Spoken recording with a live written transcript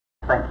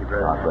Thank you,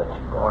 brother. God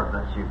bless you. Lord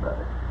bless you,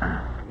 brother.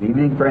 Good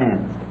evening,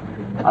 friends.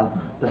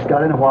 I just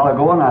got in a while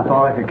ago, and I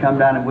thought I could come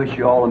down and wish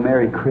you all a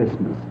Merry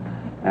Christmas.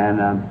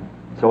 And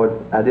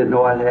so I didn't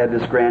know I'd had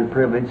this grand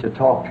privilege to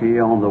talk to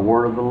you on the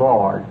Word of the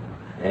Lord.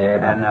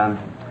 Amen. And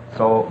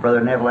so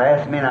Brother Neville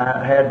asked me, and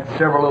I had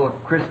several little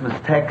Christmas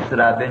texts that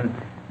I've been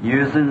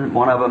using.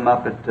 One of them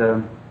up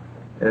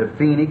at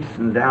Phoenix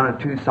and down at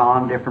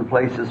Tucson, different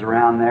places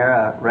around there,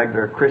 a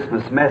regular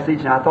Christmas message.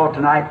 And I thought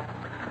tonight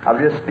I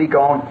would just speak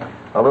on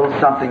a little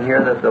something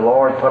here that the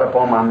Lord put up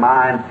on my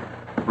mind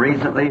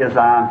recently as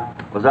I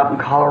was up in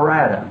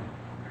Colorado.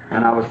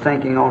 And I was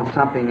thinking on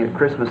something at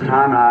Christmas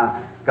time, and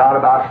I got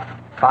about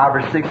 5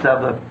 or 6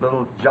 of the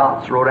little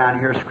jots wrote down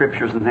here,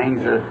 scriptures and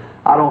things that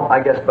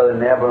I guess Brother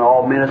Neville and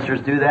all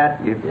ministers do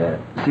that. It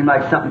seems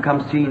like something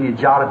comes to you and you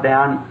jot it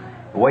down,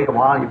 wait a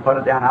while and you put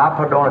it down. I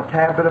put it on a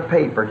tablet of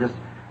paper, just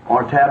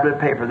on a tablet of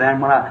paper.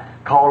 Then when I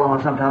call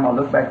on sometime, I'll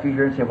look back through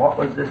here and say, what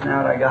was this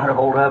now that I got a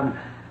hold of? And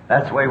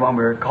that's the way when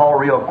we were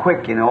called real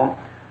quick, you know.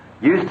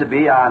 Used to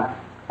be,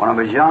 when I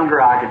was younger,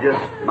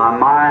 my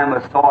mind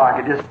was so, I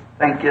could just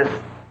think this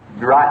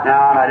right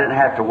now and I didn't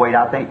have to wait.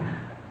 I think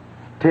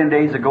 10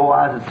 days ago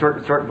I was at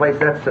certain place,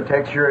 that's the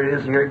text, here it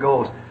is, and here it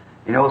goes.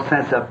 You know,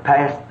 since I've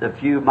passed a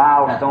few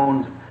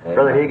milestones,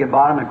 Brother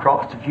Higginbottom, and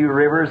crossed a few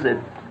rivers, it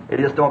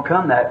just don't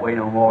come that way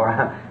no more.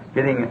 I'm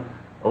getting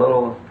a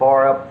little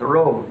far up the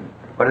road.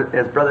 But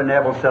as Brother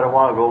Neville said a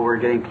while ago, we're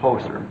getting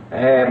closer.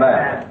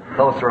 Amen.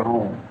 Closer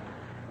home.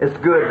 It's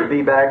good to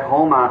be back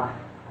home.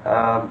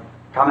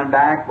 Coming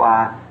back,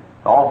 why,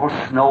 awful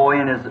snowy,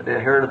 and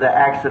heard of the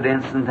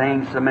accidents and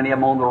things, so many of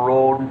them on the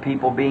road, and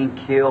people being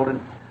killed, and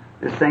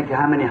just think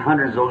how many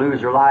hundreds will lose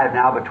their lives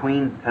now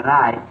between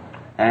tonight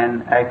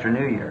and after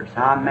New Year's.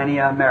 How many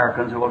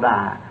Americans will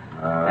die.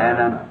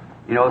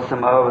 You know,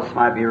 some of us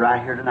might be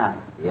right here tonight.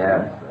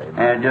 Yes.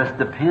 And it just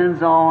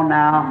depends on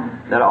now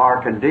that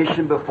our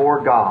condition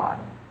before God.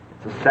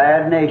 It's a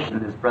sad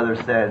nation, as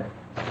Brother said.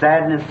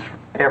 Sadness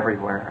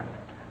everywhere.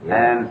 Yes.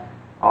 And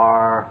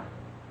our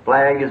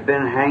flag has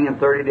been hanging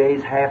 30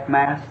 days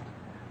half-mast,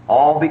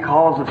 all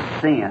because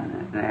of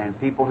sin and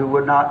people who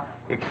would not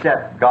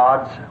accept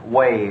God's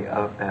way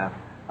of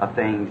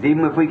things.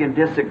 Even if we can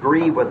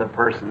disagree with a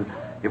person,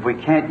 if we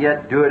can't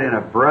yet do it in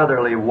a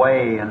brotherly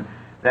way, and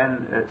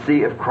then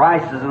see, if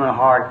Christ is in the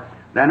heart,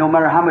 then no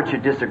matter how much you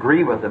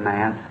disagree with a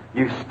man,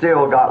 you've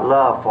still got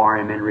love for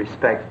him and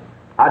respect.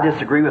 I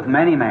disagree with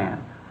many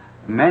men,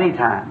 many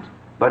times,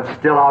 but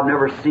still I've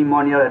never seen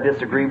one yet I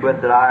disagreed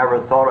with that I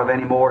ever thought of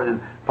any more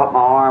than put my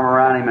arm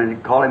around him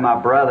and call him my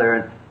brother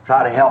and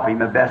try to help him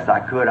the best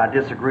I could. I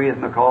disagree with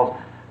him because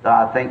that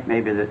I think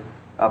maybe that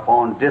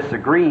upon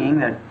disagreeing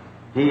that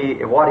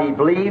what he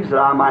believes that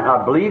I might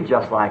not believe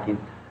just like him,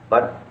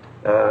 but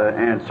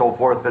and so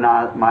forth, but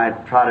I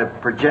might try to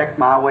project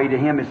my way to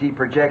him as he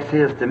projects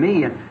his to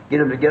me and get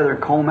them together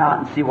and comb out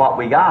and see what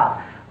we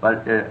got.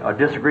 But a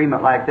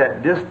disagreement like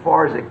that, just as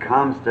far as it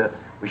comes to,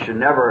 we should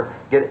never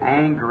get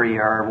angry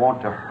or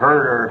want to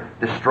hurt or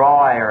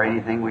destroy or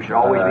anything. We should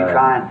always be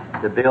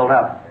trying to build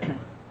up.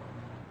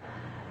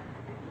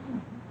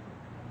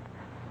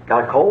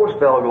 Got a cold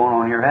spell going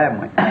on here,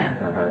 haven't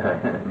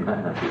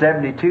we?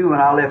 72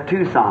 when I left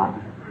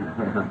Tucson.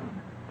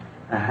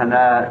 And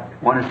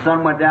when the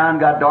sun went down and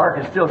got dark,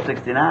 it's still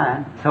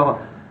 69. So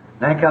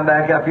then come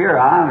back up here,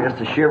 I'm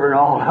just a shivering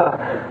all up.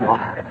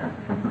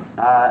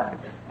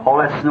 All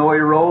that snowy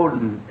road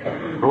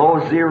and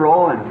below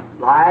zero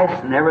and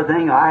ice and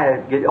everything,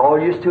 I get all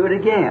used to it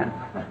again.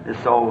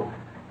 It's so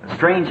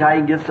strange how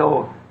you can get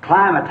so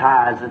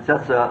climatized in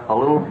such a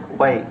little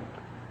way.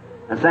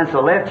 And since I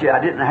left you, I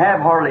didn't have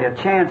hardly a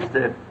chance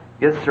to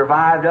get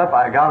survived up.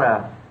 I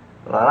got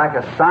like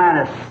a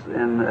sinus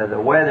in the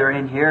weather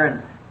in here,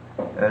 and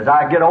as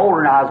I get older,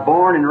 and I was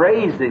born and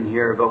raised in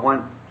here, but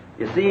when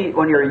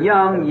you're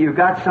young, you've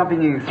got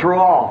something you throw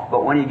off.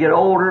 But when you get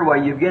older,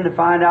 well, you begin to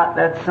find out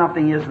that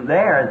something isn't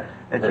there.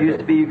 It used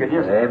to be you could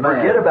just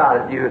forget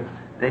about it.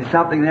 There's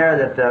something there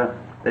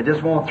that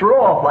just won't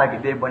throw off like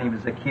it did when he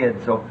was a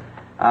kid. So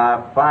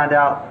I find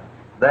out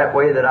that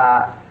way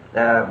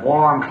that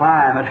warm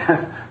climate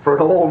for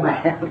an old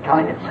man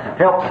kind of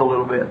helps a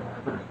little bit.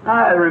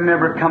 I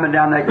remember coming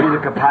down that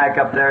Utica Pike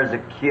up there as a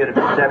kid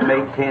at 7,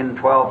 8, 10,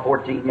 12,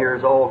 14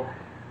 years old.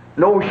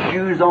 No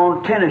shoes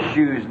on, tennis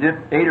shoes,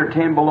 8 or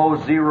 10 below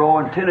zero,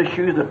 and tennis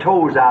shoes, the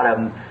toes out of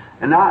them.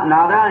 And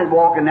now I ain't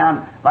walking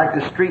down like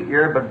the street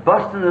here, but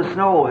busting the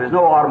snow. There's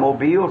no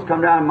automobiles.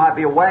 Come down, might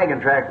be a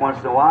wagon track once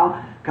in a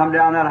while. Come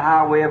down that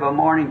highway of a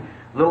morning,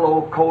 little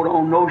old coat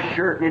on, no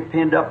shirt, and it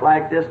pinned up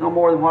like this, no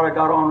more than what I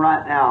got on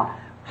right now.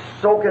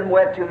 Soaking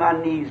wet to my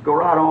knees, go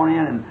right on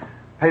in and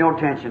pay no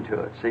attention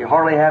to it. So you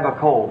hardly have a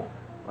cold.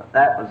 But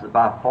that was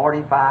about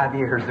 45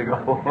 years ago.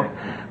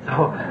 So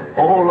a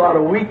whole lot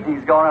of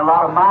weekdays gone, a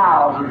lot of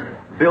miles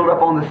and built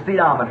up on the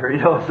speedometer, you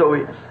know, so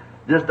we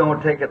just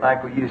don't take it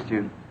like we used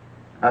to.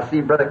 I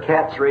see Brother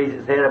Katz raise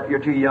his head up. You're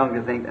too young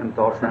to think them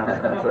thoughts now.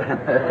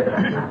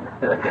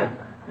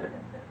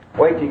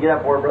 Wait till you get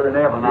up where Brother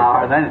Neville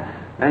now, and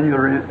and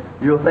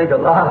you'll think a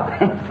lot of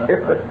things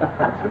there.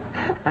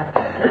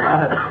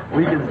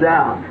 Weakens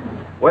down.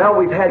 Well,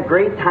 we've had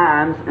great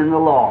times in the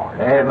Lord.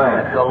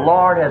 Amen. The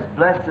Lord has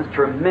blessed us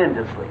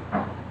tremendously.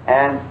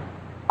 And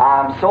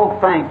I'm so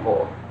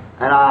thankful.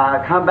 And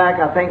I come back,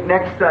 I think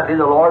next Sunday,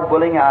 the Lord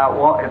willing,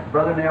 if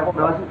Brother Neville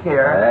doesn't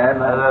care,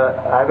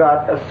 I've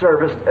got a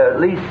service at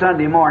least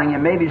Sunday morning,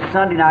 and maybe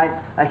Sunday night,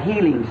 a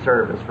healing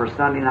service for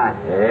Sunday night.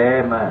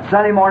 Amen.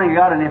 Sunday morning, I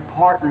got an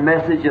important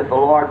message, if the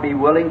Lord be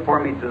willing for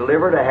me to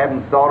deliver it. I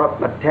haven't thought up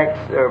my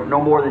text,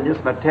 no more than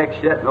just my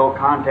text yet, no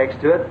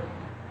context to it,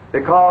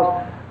 because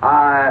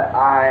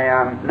I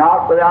am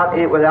not without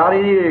any,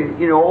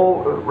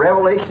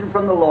 revelation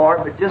from the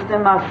Lord, but just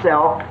in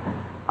myself.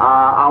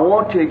 I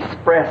want to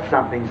express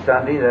something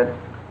Sunday that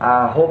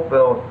I hope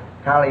will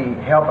kind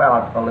of help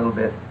out a little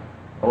bit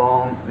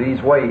along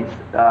these ways.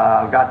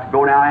 I've got to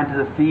go down into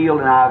the field,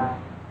 and I've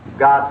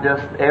got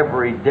just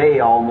every day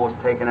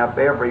almost taken up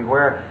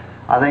everywhere.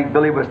 I think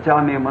Billy was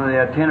telling me in one of the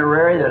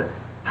itinerary that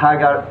I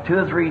got 2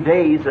 or 3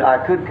 days that I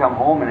could come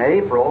home in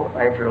April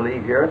after I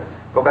leave here,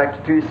 go back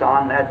to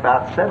Tucson, and that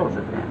about settles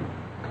it then.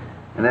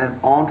 And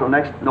then on till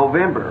next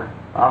November,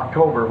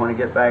 October, when I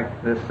get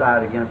back this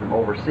side again from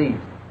overseas.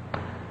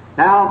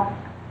 Now,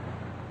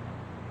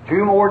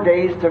 2 more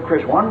days to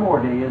Christmas. 1 more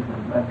day is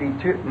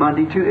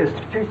Monday. Tuesday's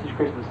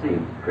Christmas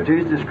Eve.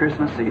 Tuesday's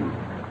Christmas Eve.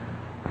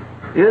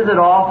 Is it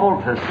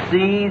awful to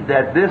see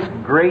that this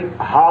great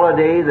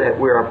holiday that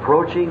we're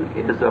approaching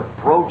is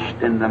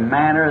approached in the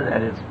manner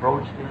that it's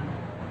approached in?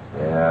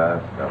 Yeah.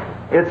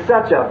 It's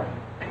such a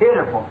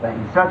pitiful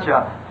thing, such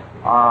a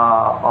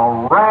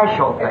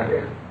rational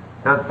thing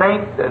to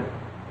think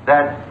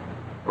that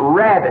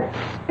rabbits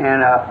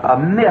and a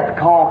myth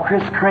called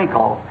Kris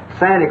Kringle,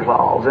 Santa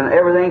Claus, and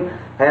everything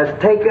has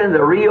taken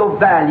the real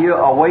value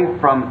away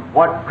from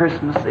what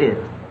Christmas is.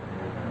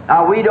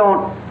 Now we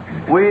don't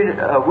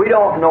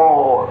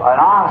know,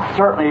 and I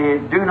certainly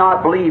do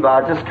not believe. I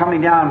was just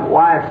coming down, my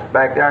wife's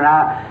back there, and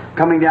I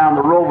coming down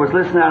the road was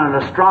listening to an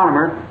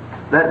astronomer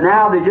that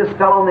now they just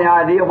fell on the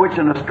idea, which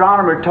an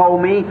astronomer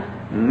told me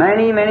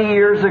many, many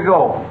years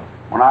ago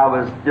when I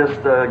was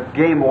just a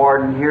game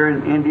warden here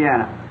in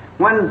Indiana.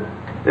 When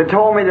they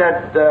told me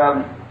that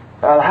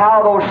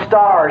how those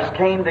stars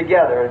came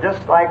together,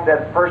 just like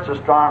that first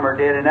astronomer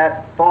did, and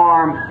that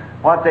form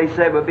what they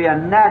said would be a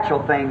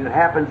natural thing that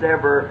happens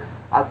every,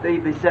 I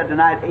think they said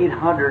tonight,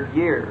 800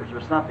 years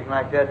or something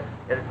like that.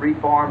 It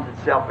reforms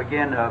itself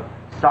again of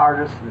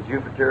Sardis and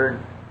Jupiter, and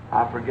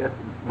I forget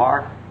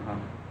Mars,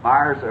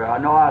 or I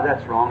know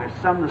that's wrong.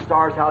 It's some of the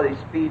stars, how they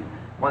speed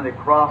when they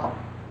cross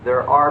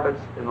their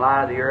orbits in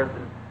line of the earth.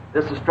 And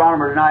this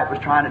astronomer tonight was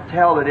trying to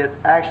tell that it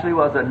actually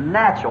was a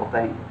natural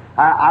thing.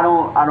 I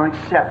don't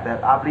accept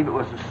that. I believe it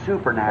was a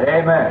supernatural.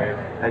 Amen.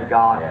 That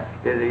God,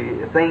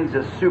 Yeah. things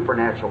is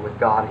supernatural with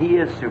God. He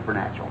is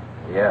supernatural.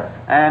 Yeah.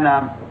 And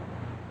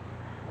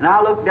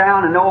I look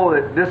down and know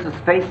that this is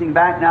facing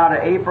back now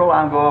to April.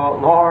 I'm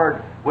going,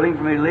 Lord, willing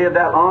for me to live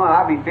that long,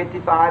 I'll be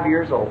 55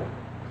 years old.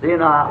 See,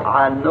 and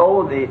I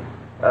know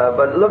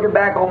but looking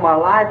back on my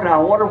life, and I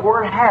wonder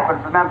where it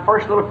happened. For my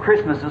first little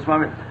Christmases when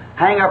we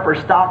hang up our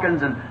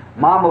stockings, and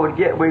Mama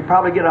we'd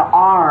probably get an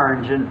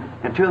orange and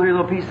 2 or 3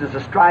 little pieces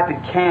of striped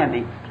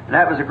candy, and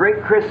that was a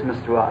great Christmas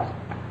to us.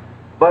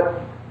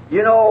 But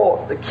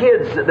the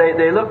kids,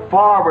 they look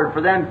forward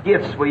for them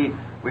gifts. We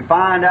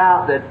find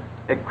out that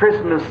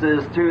Christmas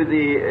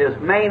is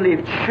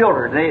mainly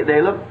children.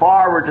 They look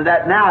forward to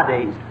that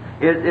nowadays.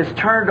 It's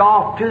turned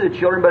off to the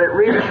children, but it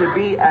really should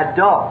be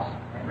adults.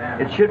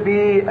 Amen. It should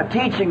be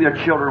teaching their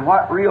children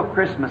what real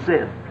Christmas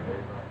is.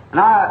 And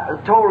I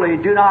totally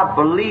do not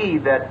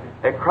believe that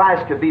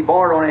Christ could be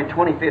born on the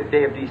 25th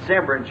day of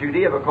December in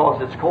Judea,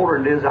 because it's colder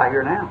than it is out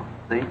here now.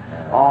 See?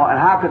 And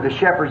how could the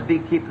shepherds be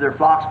keeping their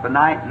flocks by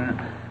night,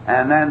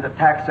 and then the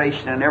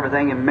taxation and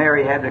everything, and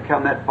Mary had to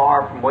come that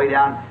far from way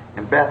down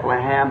in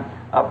Bethlehem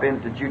up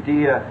into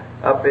Judea,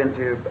 up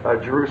into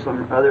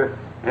Jerusalem,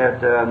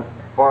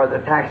 for the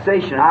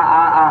taxation.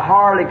 I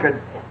hardly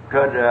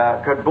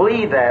could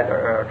believe that,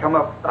 or come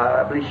up.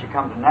 I believe she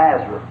come to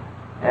Nazareth,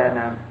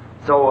 and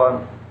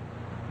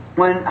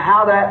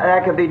how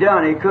that could be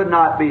done, it could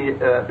not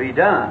be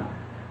done.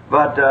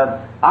 But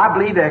I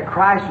believe that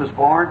Christ was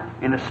born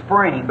in the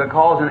spring,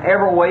 because in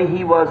every way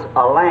He was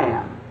a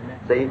lamb.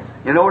 See,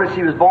 you notice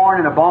He was born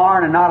in a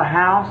barn and not a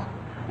house.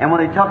 And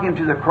when they took Him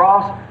to the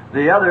cross,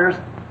 the others,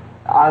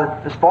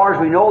 as far as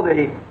we know,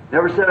 they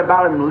never said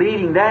about Him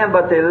leading them,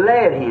 but they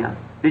led Him.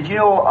 Did you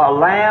know a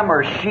lamb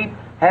or a sheep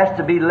has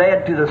to be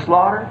led to the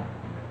slaughter?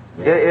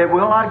 It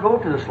will not go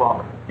to the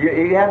slaughter.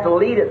 You have to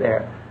lead it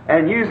there.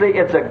 And usually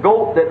it's a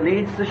goat that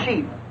leads the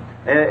sheep.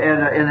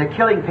 In the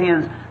killing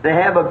pens, they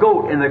have a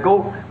goat, and the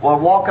goat will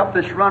walk up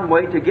this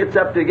runway to get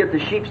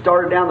the sheep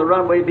started down the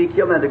runway, be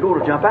killed, and the goat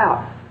will jump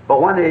out.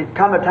 But when they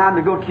come a time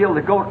to go kill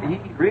the goat, he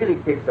really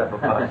kicks up a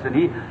fuss, and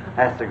he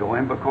has to go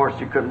in. But of course,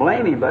 you couldn't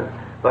blame him.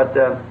 But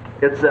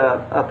it's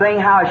a thing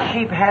how a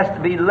sheep has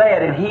to be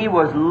led, and He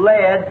was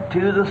led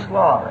to the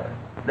slaughter.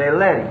 They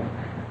led Him.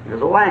 He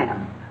was a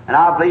lamb. And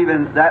I believe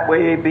in that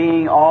way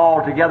being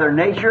all together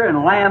nature,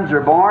 and lambs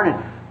are born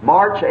in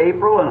March,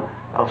 April, and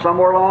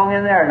somewhere along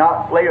in there,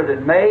 not later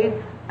than May.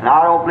 And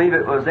I don't believe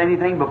it was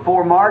anything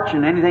before March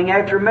and anything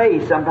after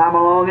May, sometime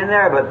along in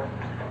there. But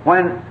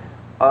when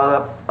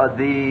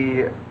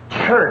the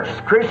church,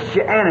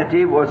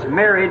 Christianity, was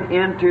married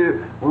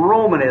into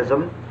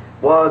Romanism,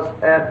 was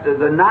at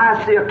the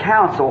Nicaea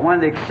Council,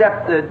 when they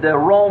accepted the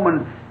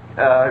Roman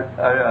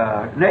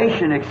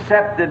nation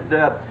accepted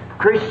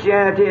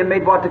Christianity and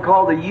made what they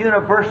call the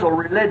universal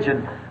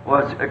religion,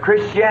 was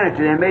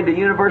Christianity. They made the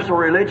universal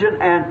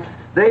religion, and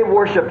they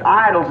worshipped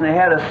idols, and they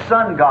had a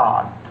sun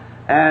god.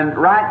 And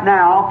right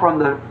now, from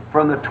the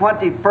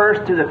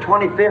 21st to the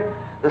 25th,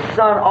 the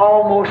sun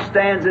almost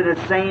stands in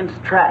its same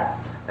track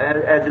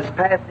as it's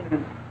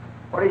passing.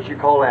 What did you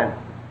call that?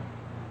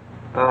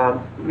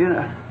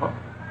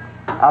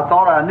 I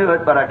thought I knew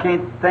it, but I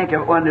can't think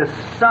of it. When the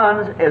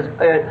sun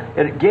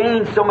it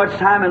gains so much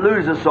time and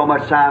loses so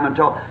much time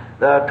until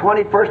the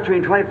 21st,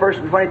 between 21st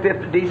and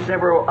 25th of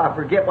December. I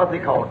forget what they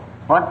call it.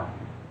 What?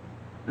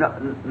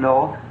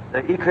 No. The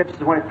eclipse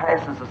is when it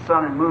passes, the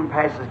sun and moon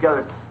passes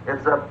together.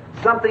 It's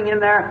something in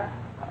there.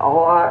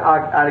 Oh,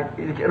 I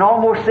can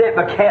almost say it,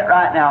 but can't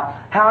right now.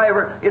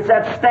 However, it's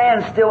that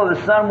standstill of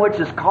the sun, which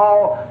is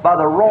called by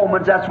the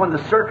Romans. That's when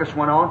the circus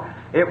went on.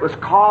 It was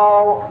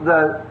called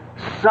the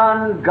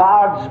sun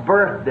god's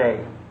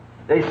birthday.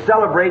 They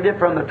celebrated it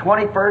from the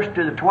 21st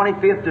to the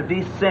 25th of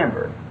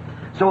December.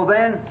 So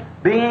then,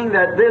 being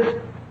that this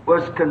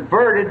was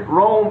converted,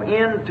 Rome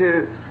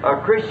into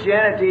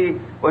Christianity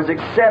was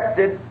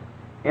accepted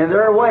in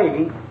their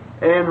way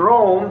in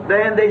Rome,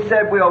 then they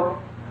said,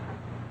 we'll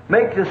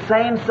make the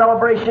same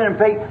celebration and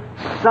make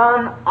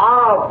Son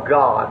of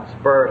God's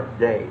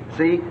birthday.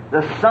 See,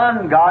 the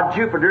sun god,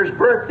 Jupiter's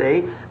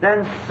birthday,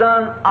 then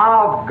Son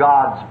of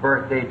God's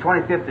birthday,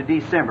 25th of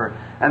December.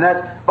 And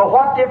that's, but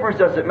what difference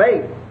does it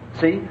make?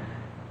 See,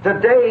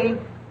 today,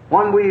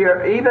 when we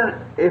are, even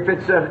if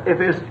it's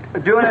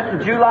doing it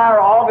in July or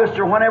August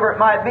or whenever it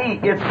might be,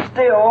 it's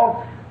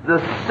still the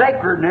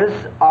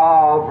sacredness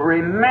of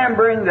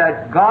remembering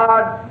that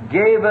God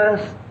gave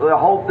us the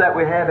hope that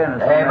we have in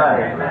us.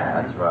 Amen.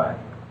 That's right.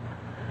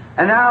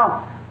 And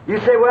now, you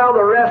say, well,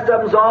 the rest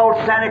of them's all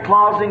Santa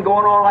Claus and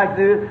going on like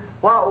this.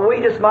 Well, we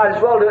just might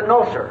as well do it.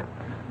 No, sir.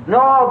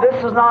 No,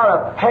 this is not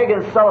a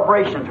pagan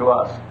celebration to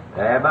us.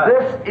 Amen.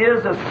 This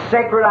is a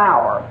sacred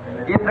hour.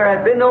 If there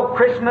had been no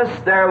Christmas,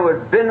 there would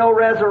have been no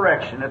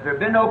resurrection. If there had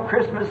been no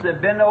Christmas, there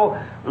had been no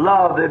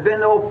love. There had been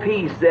no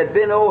peace. There had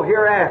been no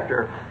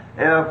hereafter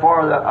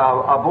for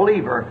a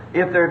believer.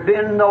 If there had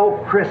been no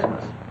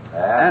Christmas.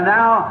 And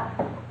now,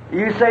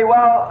 you say,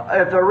 well,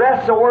 if the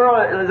rest of the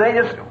world, they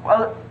just,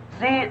 well,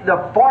 see,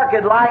 the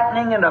forked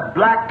lightning and the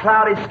black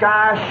cloudy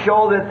sky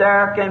show that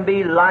there can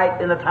be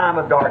light in the time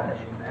of darkness.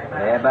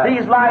 Amen.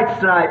 These lights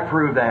tonight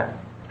prove that.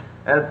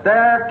 That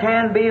there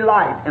can be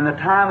light in the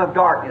time of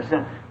darkness.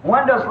 And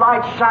when does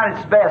light shine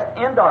its best?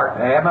 In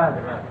darkness.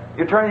 Amen.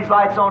 You turn these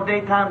lights on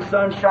daytime, the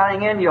sun's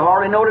shining in, you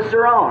hardly notice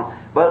they're on.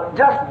 But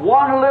just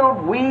one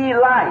little wee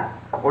light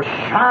will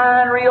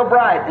shine real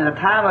bright in the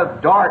time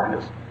of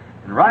darkness.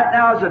 And right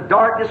now is a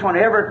darkness when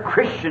every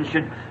Christian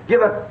should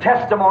give a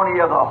testimony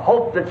of the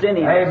hope that's in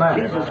him. Amen.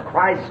 Jesus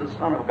Christ, the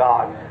Son of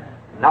God.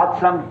 Not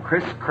some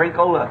Chris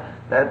Crinkle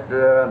that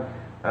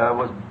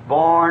was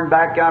born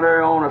back out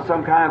there on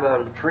some kind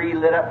of a tree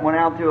lit up and went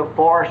out through a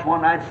forest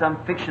one night,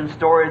 some fiction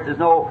story. There's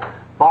no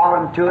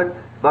bottom to it,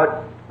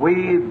 but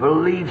we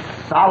believe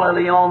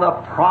solidly on the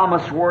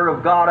promised Word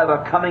of God of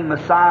a coming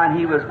Messiah, and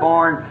He was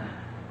born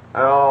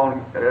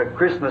on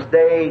Christmas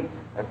Day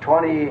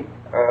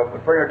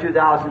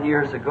 2,000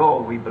 years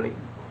ago, we believe.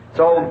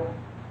 So,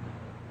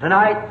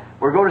 tonight,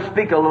 we're going to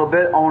speak a little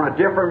bit on a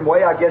different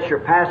way. I guess your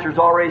pastor's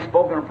already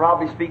spoken and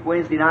probably speak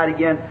Wednesday night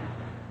again.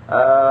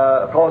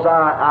 Because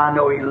I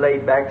know he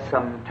laid back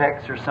some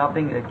text or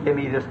something that give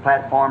me this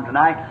platform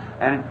tonight,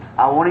 and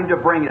I want him to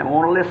bring it. I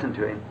want to listen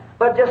to him.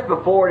 But just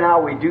before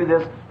now we do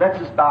this, let's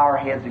just bow our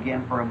heads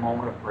again for a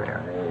moment of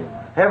prayer. Amen.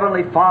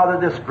 Heavenly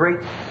Father, this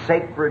great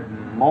sacred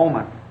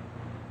moment,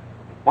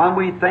 when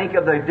we think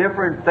of the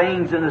different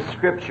things in the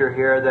Scripture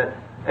here, that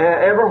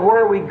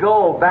everywhere we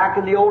go back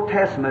in the Old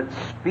Testament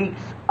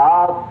speaks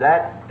of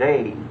that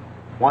day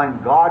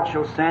when God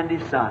shall send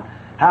His Son.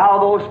 How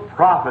those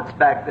prophets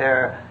back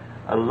there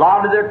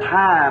allotted their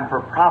time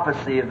for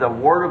prophecy of the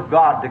Word of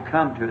God to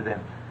come to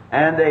them.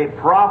 And they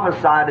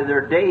prophesied in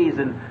their days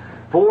and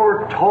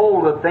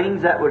foretold the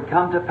things that would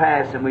come to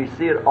pass. And we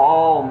see it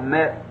all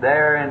met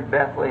there in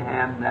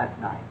Bethlehem that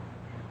night,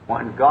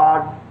 when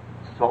God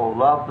so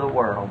loved the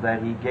world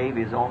that He gave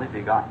His only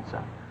begotten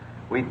Son.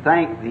 We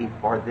thank Thee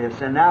for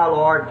this. And now,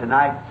 Lord,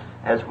 tonight,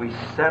 as we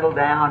settle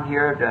down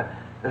here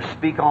to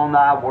speak on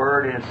Thy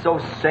Word, and it's so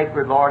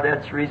sacred, Lord,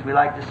 that's the reason we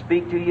like to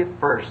speak to You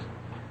first.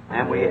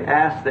 And we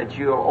ask that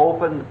You'll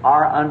open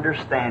our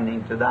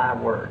understanding to Thy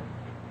Word.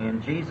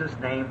 In Jesus'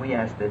 name we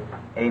ask it.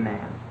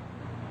 Amen.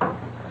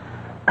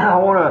 I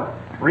want to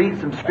read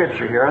some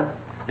Scripture here.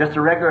 Just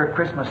a regular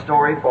Christmas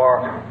story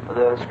for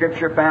the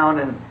Scripture found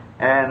in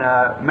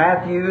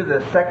Matthew, the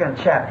 2nd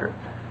chapter.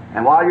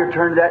 And while you're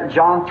turning to that, in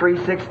John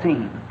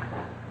 3:16.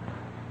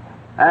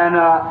 And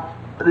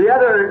the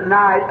other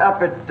night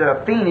up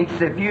at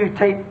Phoenix, if you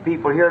tape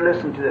people here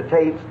listen to the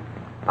tapes,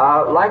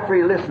 I'd like for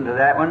you to listen to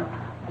that one.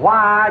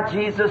 Why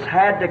Jesus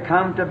had to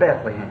come to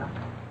Bethlehem.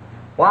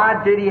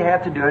 Why did He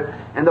have to do it?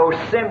 And those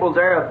symbols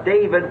there of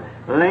David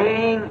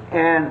laying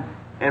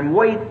and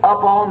wait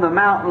up on the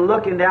mountain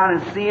looking down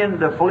and seeing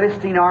the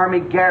Philistine army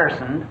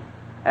garrisoned.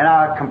 And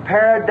I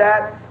compared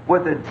that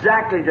with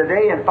exactly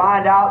today and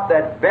find out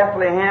that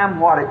Bethlehem,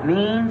 what it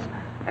means.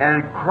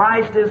 And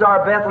Christ is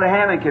our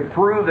Bethlehem and can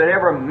prove that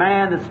every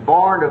man that's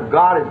born of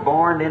God is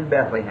born in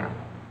Bethlehem.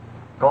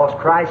 Because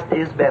Christ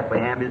is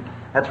Bethlehem.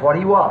 That's what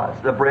He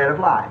was, the bread of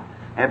life.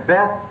 And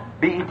Beth,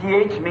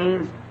 B-E-T-H,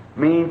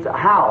 means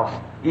house.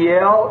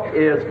 El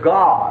is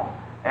God.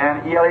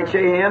 And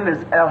E-L-H-A-M is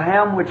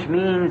Elhem, which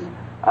means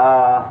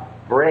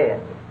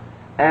bread.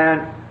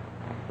 And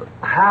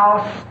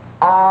house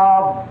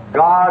of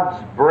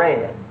God's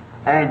bread.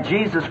 And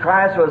Jesus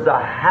Christ was the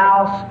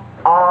house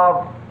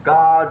of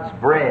God's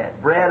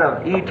bread. Bread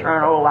of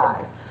eternal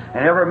life.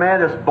 And every man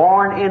that's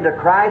born into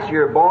Christ,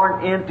 you're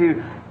born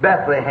into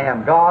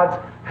Bethlehem,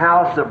 God's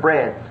house of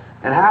bread.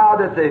 And how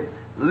that the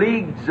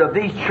leagues of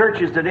these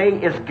churches today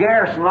is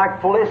garrisoned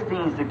like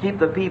Philistines to keep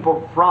the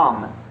people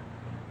from.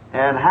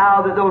 And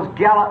how that those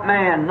gallant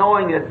men,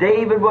 knowing that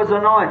David was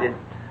anointed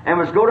and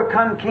was going to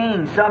come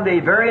king someday,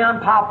 very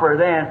unpopular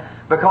then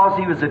because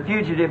he was a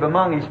fugitive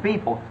among his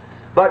people.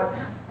 But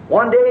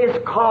one day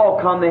his call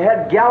come, they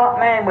had gallant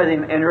men with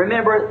him. And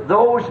remember,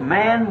 those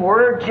men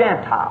were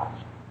Gentiles.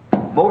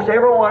 Most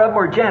every one of them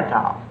were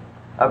Gentiles.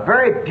 A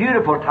very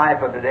beautiful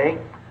type of today.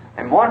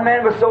 And one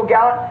man was so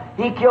gallant,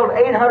 he killed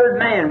 800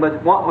 men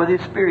with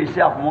his spear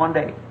himself in one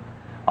day.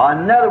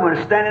 Another one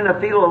was standing in a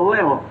field of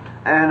lintel,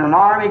 and an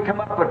army come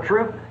up, a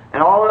troop,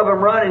 and all of them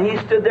run, and he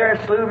stood there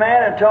and slew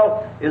man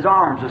until his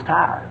arms was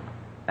tired.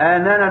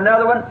 And then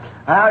another one,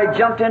 how he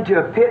jumped into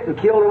a pit and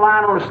killed a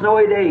lion on a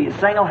snowy day,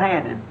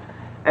 single-handed.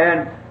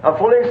 And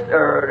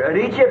an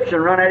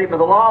Egyptian run at him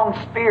with a long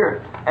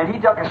spear, and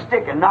he took a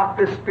stick and knocked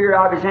this spear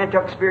out of his hand,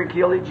 took the spear and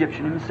killed the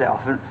Egyptian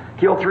himself, and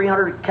killed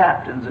 300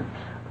 captains.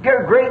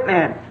 You're a great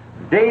man.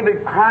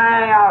 David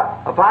crying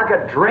out, if I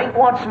could drink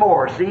once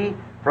more, see,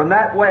 from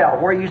that well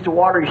where he used to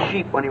water his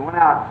sheep when he went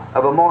out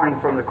of a morning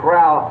from the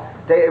corral,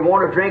 they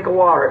wanted a drink of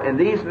water. And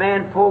these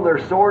men pulled their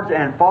swords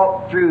and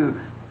fought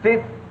through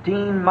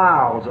 15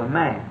 miles a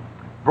man.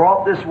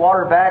 Brought this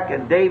water back,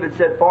 and David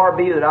said, far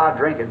be that I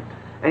drink it.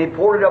 And he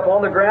poured it up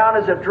on the ground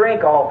as a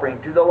drink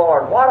offering to the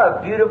Lord. What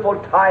a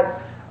beautiful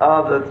type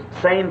of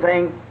the same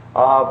thing.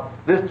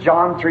 This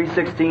John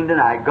 3:16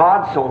 tonight.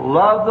 God so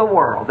loved the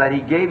world that He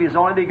gave His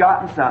only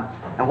begotten Son.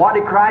 And what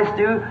did Christ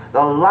do?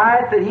 The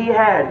life that He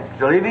had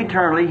to live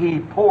eternally, He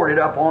poured it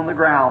up on the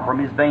ground from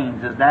His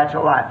veins, His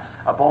natural life,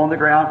 upon the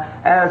ground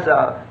as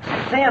a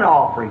sin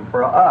offering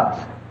for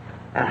us.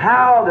 And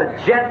how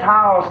the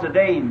Gentiles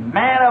today,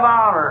 man of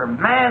honor,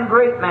 man,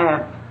 great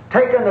man,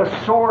 taking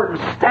the sword and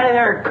standing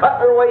there and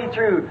cutting their way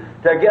through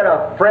to get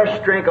a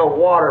fresh drink of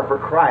water for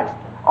Christ.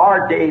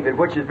 Our David,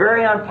 which is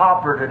very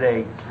unpopular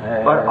today,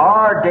 but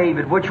our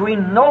David, which we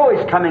know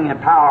is coming in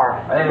power,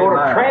 going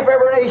to tramp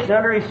every nation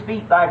under His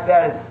feet like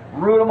that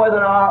and rule them with a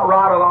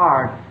rod of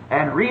iron.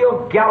 And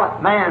real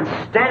gallant man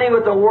standing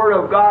with the Word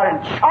of God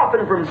and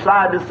chopping from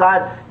side to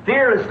side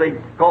fearlessly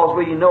because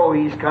we know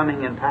He's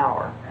coming in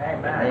power.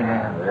 Amen.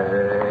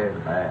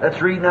 Amen.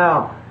 Let's read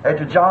now.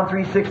 After John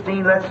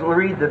 3:16, let's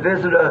read the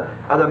visit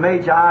of the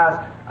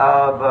Magi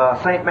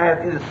of St.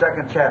 Matthew, the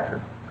 2nd chapter.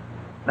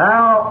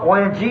 Now,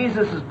 when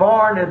Jesus was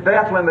born in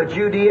Bethlehem of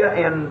Judea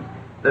in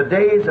the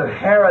days of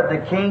Herod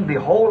the king,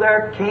 behold,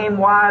 there came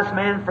wise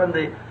men from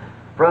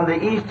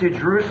the east to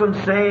Jerusalem,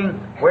 saying,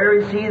 where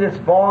is He that's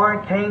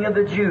born King of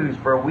the Jews?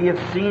 For we have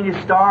seen His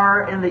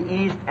star in the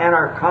east and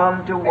are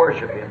come to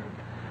worship Him.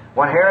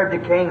 When Herod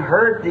the king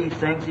heard these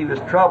things, he was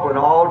troubled, and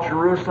all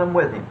Jerusalem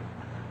with him.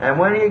 And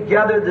when he had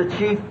gathered the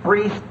chief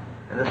priests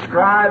and the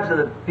scribes of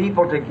the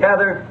people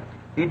together,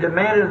 he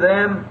demanded of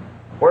them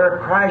where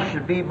Christ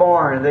should be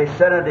born. And they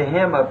said unto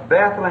him, of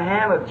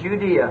Bethlehem of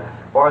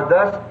Judea, for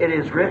thus it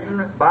is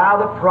written by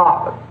the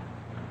prophet,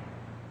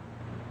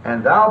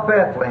 and thou,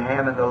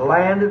 Bethlehem, in the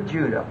land of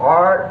Judah,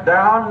 art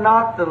thou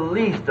not the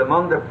least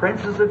among the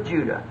princes of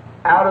Judah?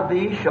 Out of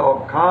thee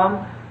shall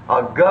come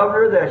a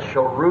governor that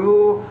shall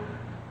rule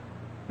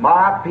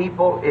my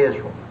people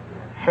Israel.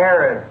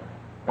 Herod,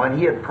 when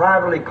he had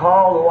privately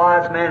called the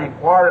wise men,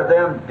 inquired of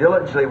them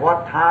diligently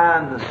what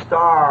time the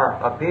star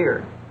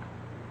appeared.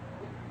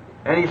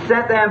 And he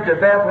sent them to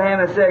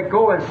Bethlehem and said,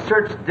 go and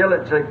search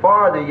diligently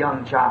for the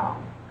young child.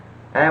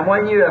 And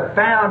when you have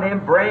found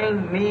Him,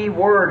 bring me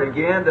word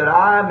again, that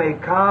I may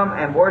come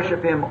and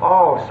worship Him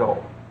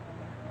also.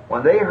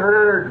 When they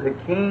heard the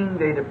king,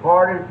 they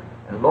departed,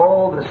 and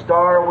lo, the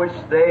star which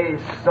they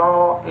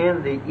saw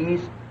in the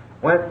east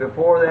went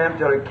before them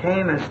till it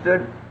came and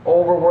stood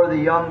over where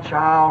the young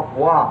child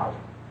was.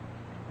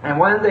 And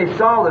when they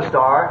saw the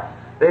star,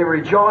 they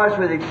rejoiced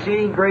with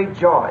exceeding great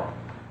joy.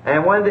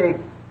 And when they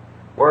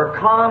were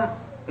come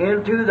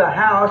into the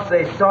house,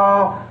 they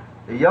saw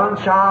the young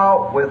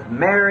child with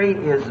Mary,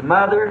 his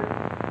mother,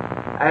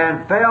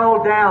 and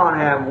fell down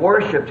and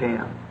worshipped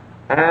him.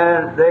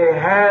 And they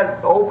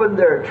had opened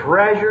their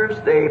treasures.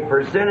 They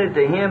presented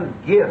to him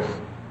gifts,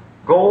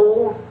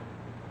 gold,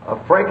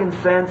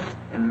 frankincense,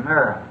 and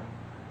myrrh.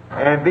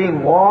 And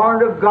being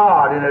warned of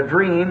God in a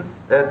dream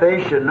that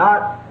they should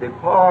not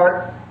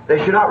depart, they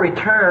should not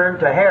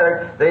return to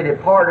Herod, they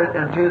departed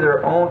into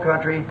their own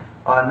country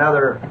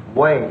another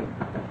way.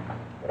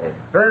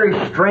 It's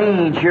very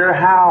strange here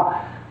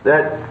how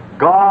that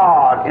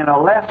God, in a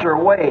lesser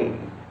way,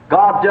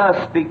 God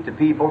does speak to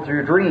people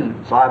through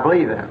dreams. I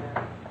believe in it.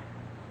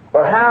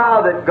 But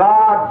how that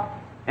God,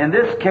 in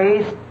this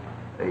case,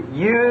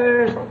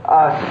 used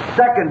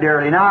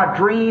secondarily. Now, a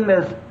dream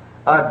is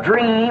a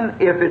dream.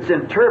 If it's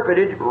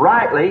interpreted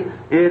rightly,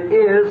 it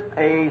is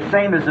a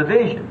same as a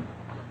vision.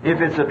 If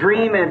it's a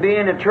dream and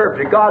being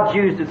interpreted, God's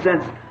used it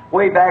since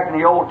way back in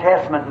the Old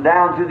Testament and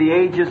down through the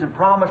ages, and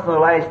promised in the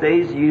last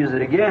days to use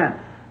it again.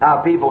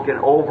 How people can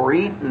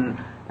overeat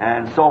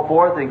and so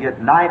forth and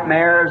get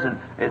nightmares, and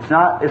it's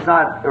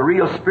not a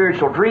real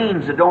spiritual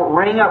dreams that don't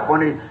ring up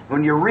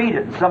when you read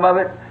it. And some of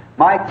it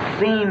might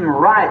seem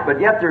right,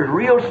 but yet there's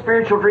real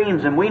spiritual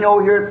dreams. And we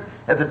know here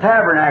at the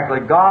tabernacle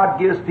that God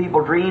gives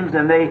people dreams,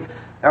 and they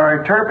are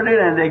interpreted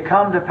and they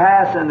come to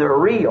pass and they're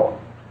real.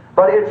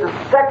 But it's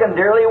a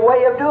secondary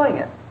way of doing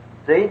it.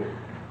 See?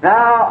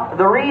 Now,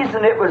 the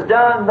reason it was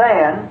done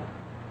then,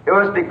 it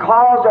was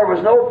because there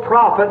was no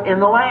prophet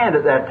in the land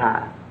at that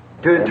time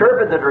to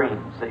interpret the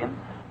dreams. See?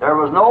 There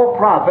was no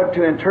prophet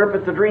to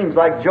interpret the dreams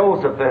like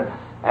Joseph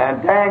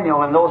and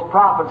Daniel and those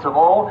prophets of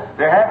old.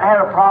 They hadn't had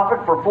a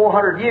prophet for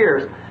 400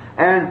 years.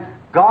 And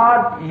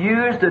God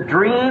used a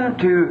dream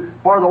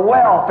for the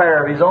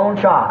welfare of His own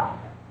child.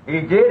 He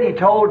did. He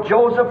told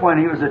Joseph when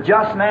he was a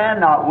just man,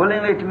 not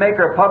willingly to make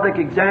her a public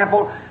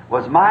example,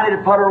 was minded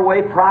to put her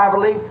away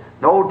privately.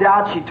 No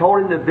doubt she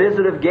told him the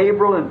visit of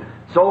Gabriel and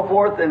so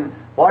forth and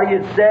what he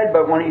had said,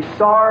 but when he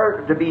saw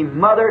her to be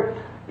mother,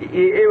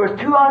 it was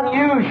too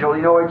unusual,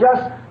 you know.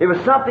 It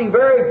was something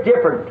very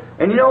different.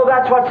 And you know,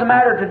 that's what's the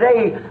matter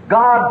today.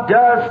 God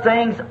does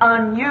things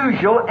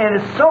unusual, and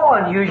it's so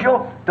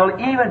unusual till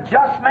even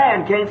just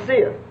man can't see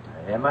it.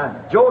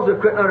 Amen.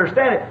 Joseph couldn't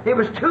understand it. It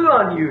was too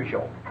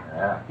unusual.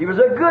 Yeah. He was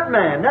a good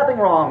man, nothing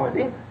wrong with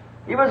him.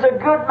 He was a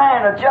good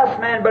man, a just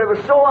man, but it was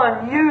so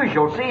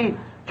unusual. See,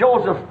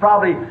 Joseph's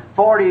probably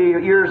 40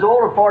 years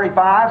old or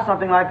 45,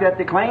 something like that,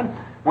 they claim,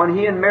 when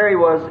he and Mary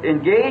was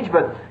engaged.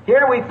 But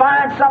here we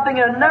find something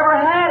that never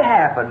had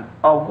happened.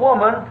 A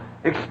woman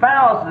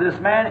espoused to this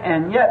man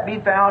and yet be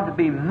found to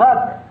be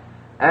mother.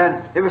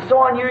 And it was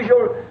so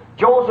unusual,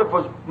 Joseph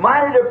was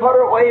minded to put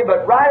her away,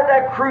 but right at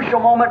that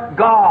crucial moment,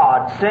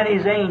 God sent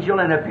His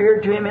angel and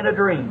appeared to him in a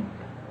dream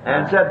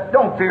and said,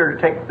 "Don't fear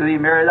to take thee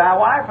Mary thy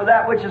wife, for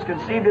that which is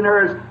conceived in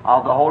her is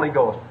of the Holy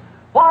Ghost."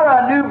 What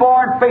a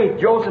newborn faith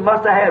Joseph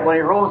must have had when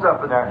he rose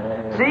up in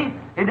there. See,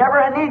 he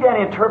never needed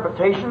any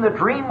interpretation. The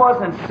dream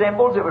wasn't in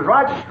symbols. It was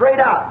right straight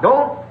out.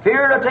 "Don't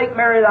fear to take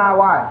Mary thy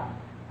wife,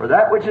 for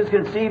that which is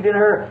conceived in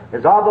her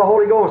is of the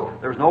Holy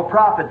Ghost." There was no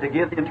prophet to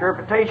give the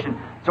interpretation.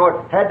 So it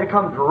had to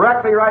come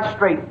directly right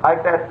straight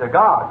like that to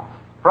God,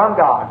 from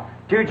God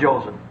to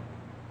Joseph.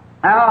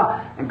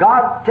 Now, and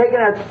God taking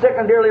that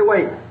secondarily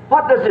away.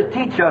 What does it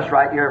teach us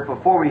right here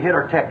before we hit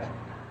our text?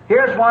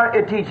 Here's what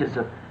it teaches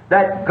us.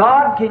 That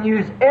God can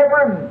use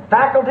every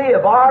faculty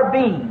of our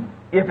being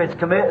if it's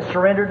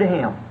surrendered to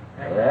Him.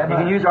 Amen. He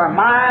can use our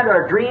mind,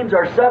 our dreams,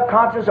 our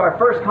subconscious, our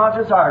first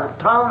conscious, our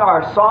tongue,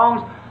 our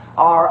songs,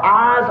 our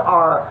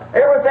eyes,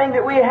 everything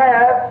that we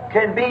have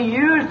can be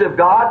used of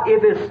God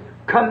if it's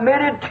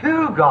committed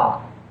to God.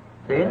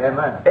 See?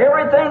 Amen.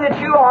 Everything that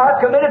you are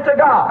committed to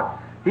God.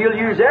 He'll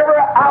use every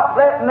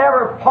outlet and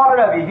every part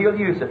of you. He'll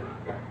use it.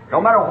 No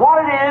matter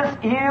what it is,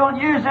 He'll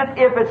use it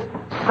if it's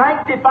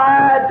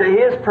sanctified to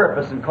His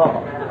purpose and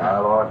call.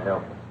 Our Lord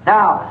help us.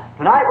 Now,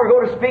 tonight we're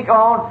going to speak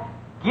on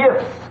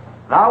gifts.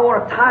 And I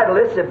want to title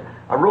this. If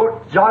I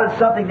jotted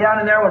something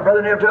down in there when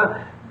Brother Neil told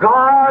me,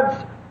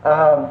 God's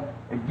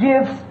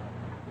gifts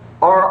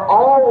are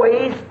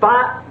always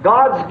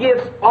God's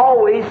gifts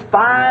always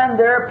find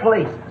their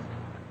places.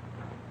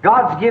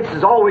 God's gifts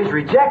is always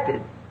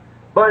rejected,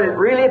 but it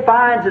really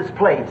finds its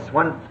place.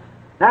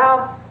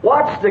 Now,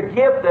 what's the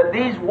gift that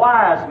these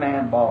wise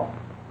men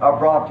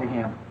brought to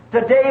Him?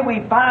 Today we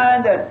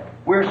find that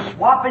we're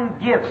swapping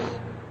gifts.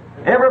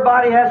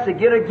 Everybody has to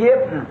get a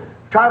gift and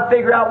try to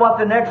figure out what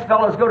the next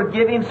fellow is going to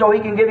give him so he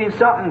can give him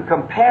something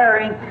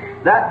comparing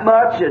that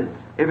much. And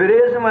if it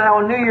isn't,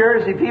 on New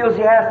Year's he feels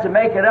he has to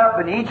make it up,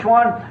 and each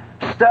one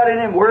studying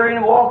and worrying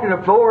and walking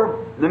the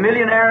floor, the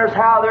millionaires,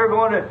 how they're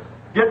going to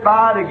get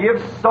by to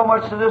give so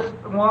much to this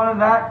one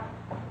and that.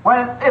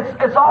 When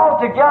it's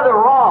altogether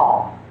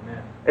wrong.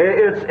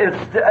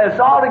 It's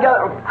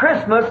altogether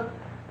Christmas.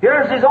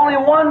 There's only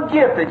one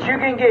gift that you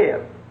can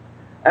give,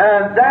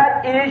 and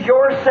that is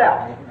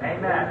yourself.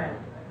 Amen.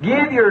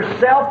 Give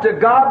yourself to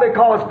God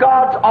because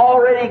God's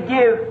already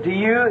give to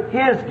you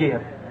His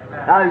gift.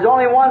 Amen. Now, there's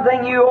only one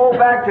thing you owe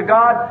back to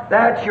God.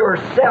 That's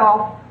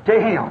yourself to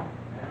Him.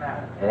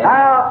 Amen.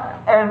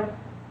 Now, and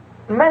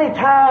many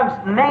times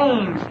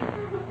names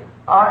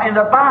in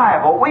the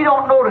Bible, we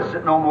don't notice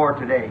it no more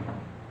today.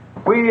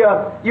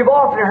 You've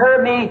often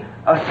heard me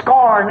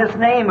scorn this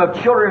name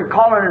of children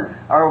calling,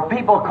 or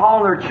people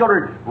calling their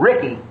children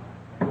Ricky.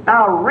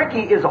 Now,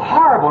 Ricky is a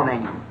horrible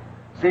name,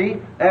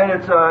 see? And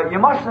it's you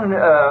mustn't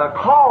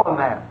call them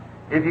that.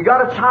 If you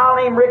got a child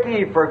named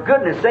Ricky, for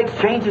goodness sakes,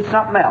 change it to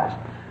something else.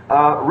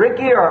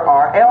 Ricky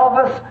or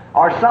Elvis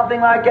or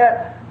something like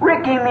that.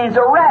 Ricky means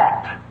a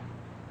rat.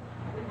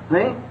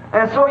 See?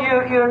 And so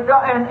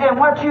and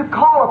what you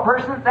call a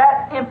person,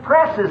 that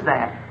impresses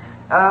that.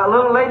 A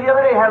little lady the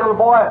other day had a little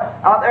boy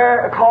out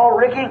there called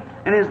Ricky,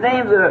 and his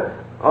name's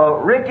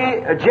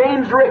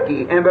James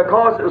Ricky. And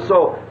because it was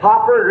so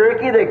popular,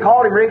 Ricky, they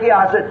called him Ricky.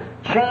 I said,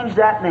 change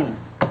that name.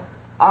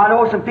 I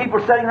know some people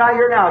sitting right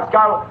here now. It's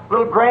got a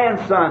little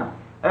grandson,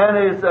 and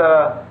his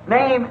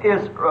name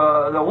is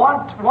the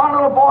one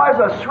little boy is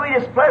the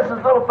sweetest,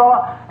 pleasant little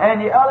fellow, and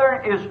the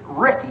other is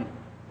Ricky.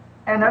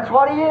 And that's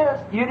what he is.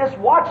 You just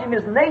watch him.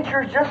 His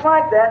nature's just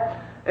like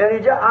that.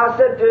 And I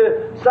said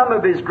to some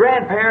of his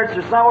grandparents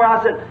or somewhere,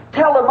 I said,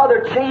 tell the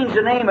mother, change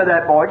the name of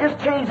that boy. Just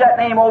change that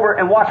name over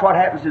and watch what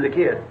happens to the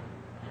kid.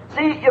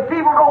 See, if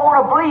people don't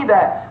want to believe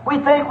that, we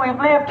think we've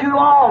lived too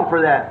long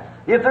for that.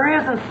 If there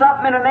isn't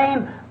something in a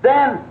name,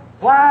 then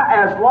why,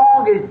 as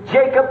long as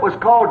Jacob was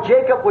called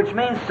Jacob, which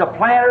means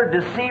supplanter,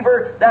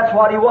 deceiver, that's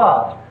what he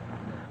was.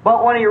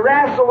 But when he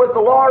wrestled with the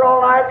Lord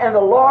all night, and the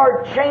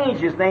Lord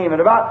changed his name,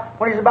 and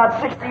when he's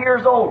about 60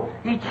 years old,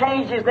 he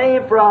changed his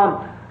name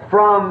from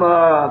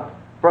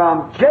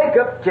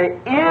Jacob to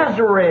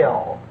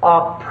Israel,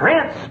 a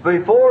prince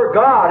before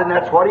God, and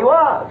that's what he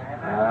was.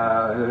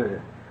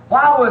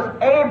 Why was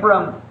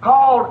Abram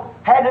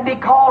had to be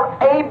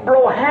called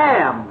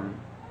Abraham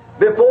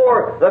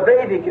before the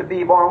baby could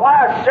be born?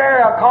 Why is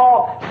Sarah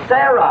called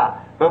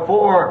Sarah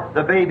before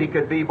the baby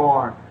could be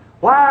born?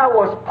 Why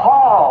was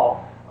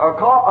Paul,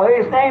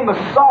 his name was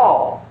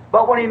Saul,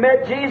 but when he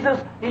met Jesus,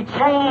 he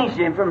changed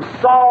him from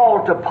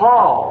Saul to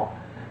Paul.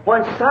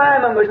 When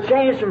Simon was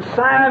changed from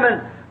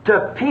Simon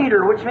to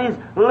Peter, which means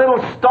little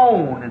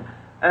stone,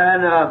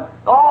 and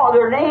all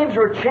their names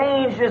were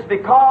changed is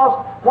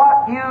because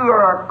what you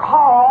are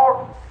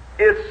called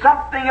is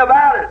something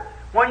about it.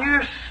 When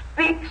you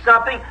speak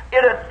something,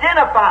 it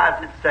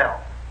identifies itself.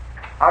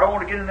 I don't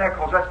want to get into that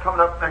because that's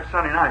coming up next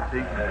Sunday night, see?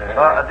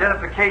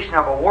 Identification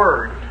of a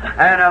word.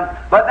 And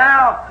but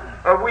now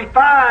we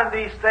find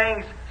these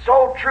things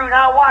so true.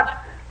 Now watch,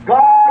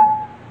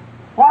 God,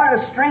 what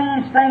a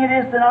strange thing it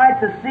is tonight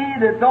to see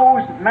that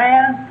those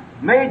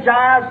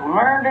Magi's,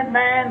 learned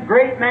man,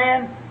 great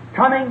man,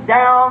 coming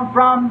down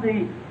from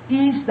the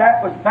east,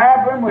 that was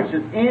Babylon, which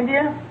is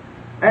India,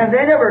 and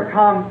they never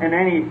come in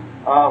any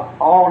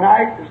all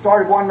night. They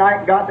started one night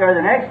and got there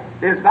the next.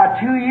 It's about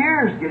 2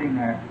 years getting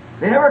there.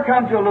 They never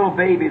come to a little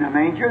baby in a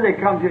manger. They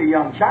come to a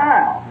young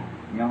child.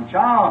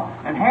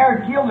 And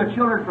Herod killed the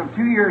children from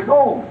 2 years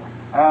old.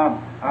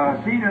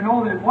 See, to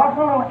know that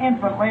wasn't a little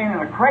infant laying in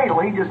a cradle.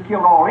 He just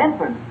killed all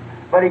infants.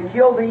 But he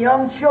killed the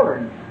young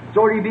children,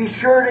 so he'd be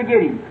sure to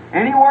get him.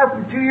 Anywhere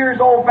from 2 years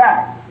old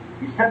back.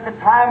 He set the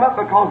time up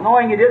because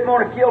knowing he didn't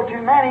want to kill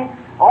too many,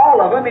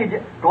 all of them,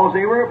 because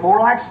they were more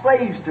like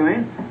slaves to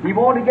him, he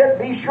wanted to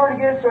be sure to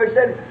get it, so he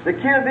said, the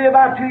kid will be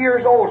about 2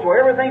 years old, so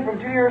everything from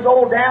 2 years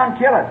old down,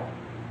 kill it.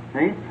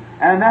 See?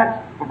 And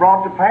that's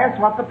brought to pass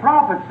what the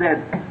prophet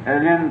said.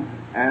 And then,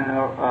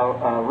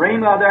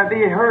 Ramah there,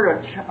 they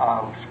heard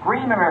a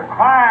screaming or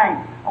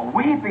crying, a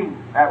weeping,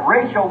 that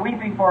Rachel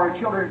weeping for her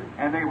children,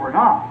 and they were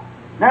not.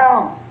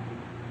 Now,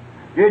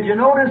 did you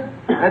notice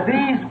that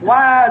these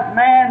wise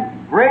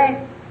men, great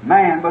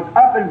man, was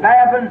up in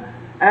Babylon,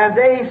 and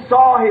they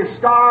saw his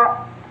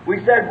star?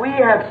 We said, we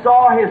have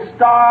saw his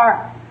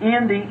star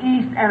in the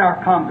east and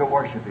are come to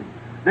worship him.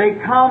 They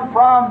come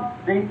from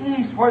the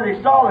east where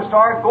they saw the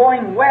star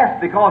going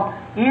west, because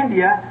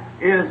India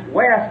is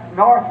west,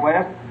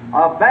 northwest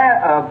of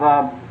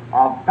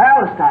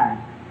Palestine.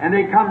 And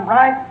they come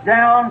right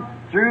down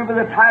through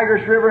the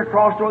Tigris River,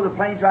 across over the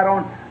plains right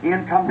on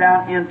in, come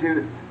down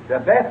into the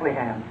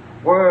Bethlehem,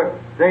 where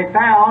they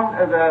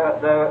found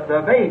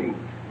the baby.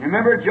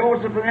 Remember,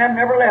 Joseph and them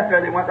never left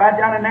there. They went right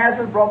down to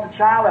Nazareth, brought the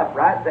child up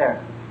right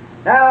there.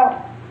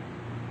 Now,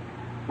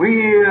 we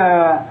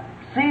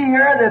see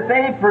here that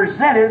they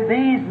presented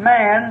these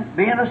men,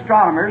 being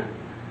astronomers,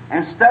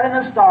 and studying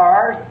the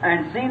stars,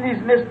 and seeing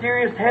these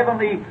mysterious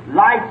heavenly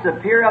lights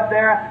appear up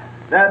there,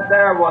 that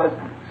there was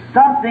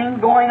something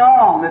going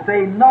on, that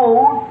they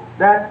know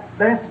that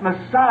this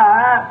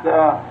Messiah,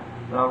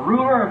 the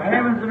ruler of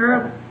heavens and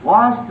earth,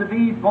 was to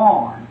be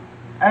born.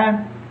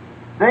 And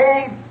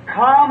they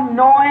come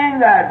knowing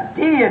that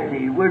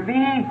deity would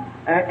be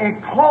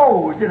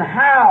enclosed and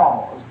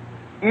housed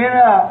in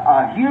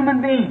a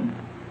human being.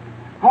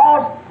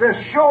 Because to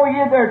show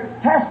you their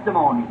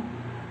testimony.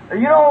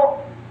 You know,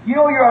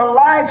 your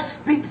life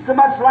speaks so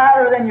much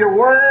louder than your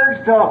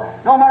words, so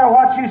no matter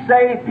what you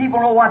say, people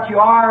know what you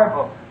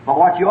are, but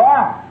what you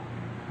are.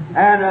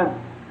 And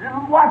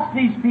watch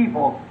these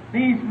people,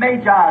 these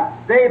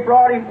Magi. They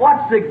brought him,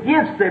 what's the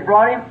gifts they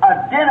brought him,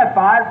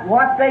 identified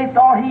what they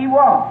thought he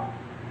was.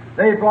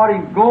 They brought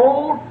him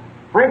gold,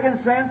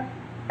 frankincense,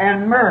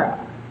 and myrrh.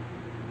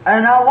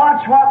 And now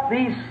watch what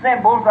these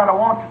symbols that I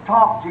want to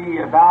talk to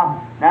you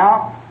about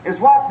now is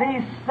what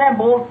these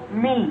symbols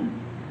mean.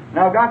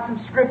 Now I've got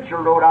some scripture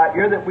wrote out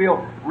here that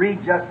we'll read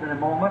just in a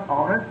moment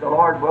on it, the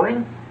Lord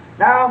willing.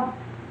 Now,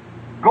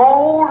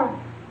 gold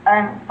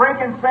and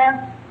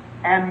frankincense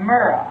and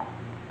myrrh.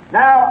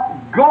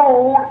 Now,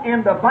 gold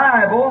in the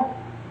Bible,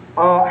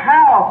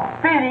 how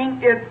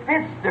fitting it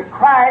fits to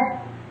Christ,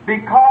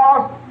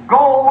 because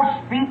gold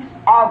speaks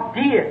of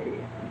deity.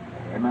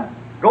 Amen.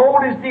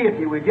 Gold is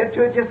deity. We'll get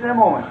to it just in a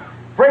moment.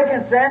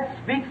 Frankincense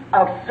speaks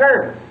of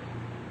service.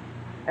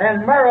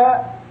 And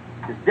myrrh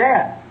is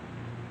death.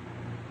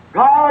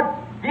 God's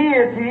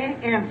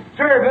deity in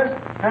service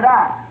to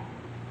die.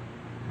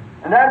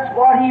 And that's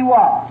what He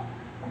was.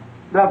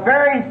 The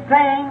very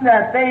thing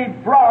that they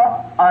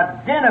brought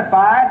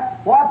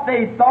identified what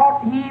they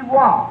thought He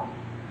was.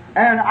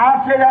 And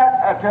I'll say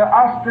that to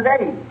us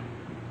today.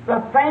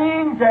 The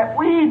things that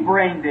we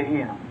bring to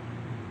Him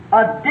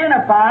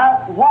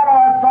identify what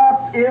our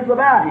thoughts is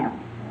about Him.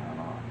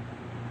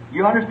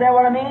 You understand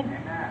what I mean?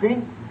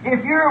 See,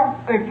 if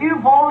you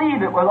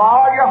believe it with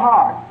all your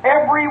heart,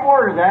 every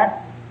word of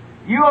that,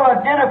 you will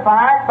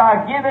identify it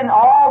by giving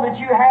all that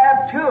you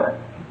have to it.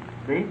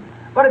 See?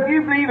 But if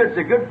you believe it's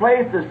a good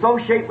place to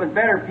associate with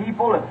better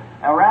people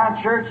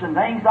around church and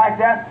things like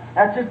that,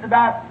 that's just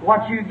about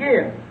what you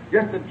give.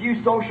 Just a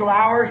few social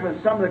hours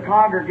with some of the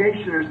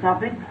congregation or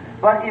something.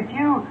 But if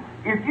you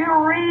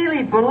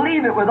really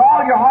believe it with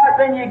all your heart,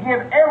 then you give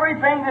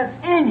everything that's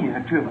in you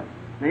to it.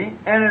 See?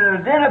 And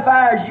it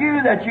identifies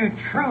you that you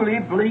truly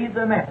believe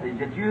the message,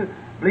 that you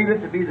believe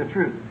it to be the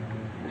truth.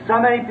 So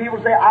many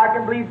people say, I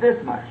can believe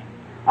this much.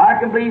 I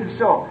can believe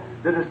so.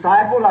 The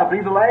disciples, I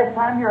believe the last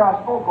time here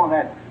I spoke on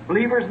that.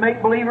 Believers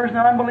make believers and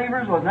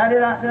unbelievers. Wasn't that it?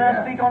 Did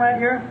I speak on that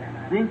here?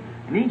 See?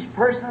 And each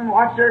person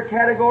watch their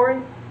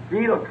category.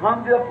 See, it'll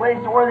come to a place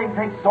where they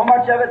can take so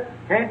much of it,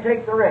 can't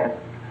take the rest.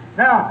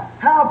 Now,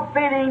 how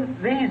fitting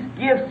these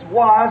gifts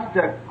was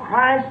to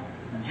Christ's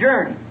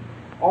journey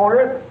on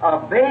earth, a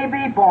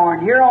baby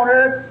born here on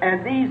earth,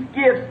 and these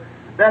gifts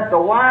that the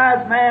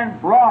wise man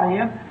brought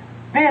him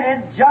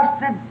fitted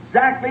just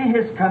exactly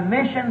his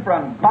commission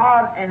from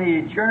God and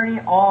his journey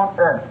on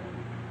earth.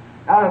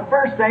 Now, the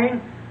first thing,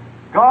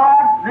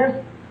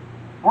 this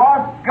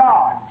was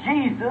God.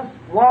 Jesus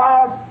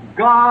was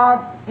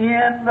God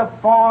in the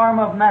form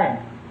of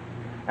man.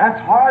 That's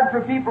hard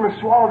for people to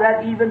swallow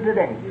that even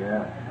today.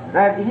 Yeah.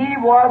 That He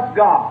was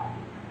God.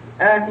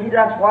 And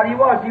that's what He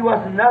was. He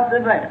was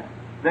nothing less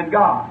than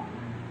God.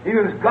 He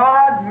was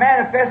God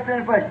manifested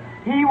in flesh.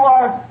 He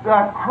was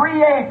the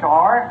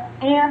Creator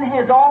in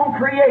His own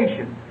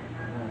creation.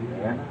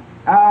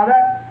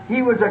 Yeah.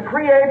 He was a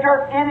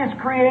Creator in His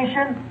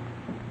creation,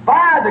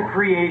 by the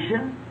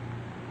creation,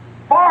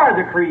 for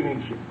the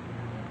creation.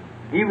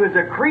 He was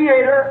a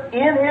Creator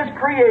in His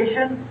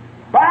creation,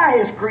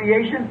 by His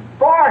creation,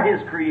 for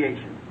His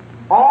creation.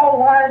 All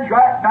winds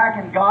right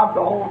back in God,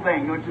 the whole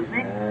thing, don't you see?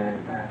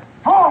 Amen.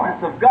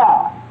 Fullness of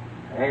God.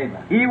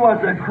 Amen. He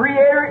was a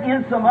Creator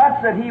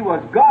insomuch that He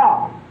was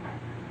God.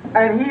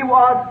 And He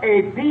was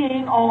a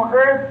being on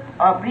earth,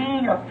 a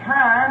being of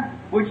time,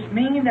 which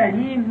means that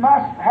He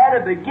must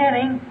have a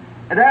beginning,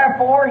 and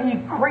therefore He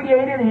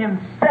created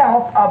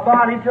Himself a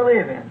body to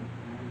live in.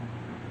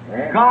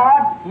 Amen.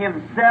 God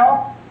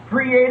Himself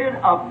created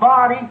a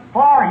body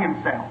for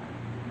Himself.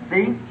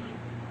 See?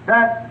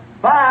 That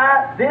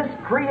by this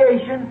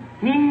creation,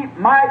 He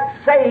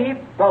might save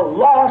the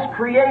lost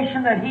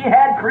creation that He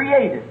had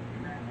created.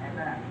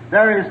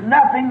 There is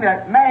nothing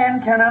that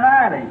man can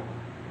annihilate.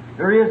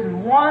 There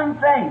isn't one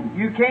thing.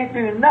 You can't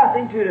do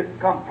nothing to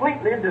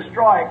completely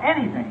destroy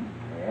anything.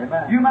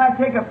 Amen. You might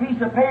take a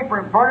piece of paper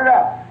and burn it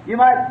up. You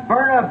might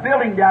burn a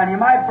building down. You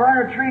might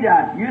burn a tree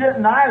down. You didn't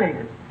annihilate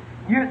it.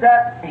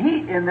 That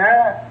heat in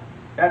there,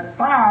 that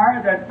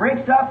fire that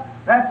breaks up,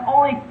 that's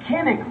only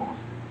chemicals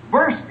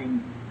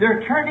bursting.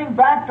 They're turning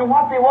back to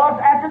what they was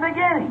at the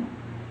beginning.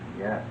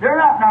 Yeah. They're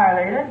not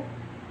annihilated.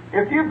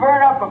 If you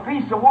burn up a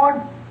piece of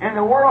wood, and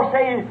the world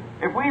say,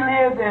 if we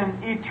lived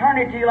in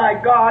eternity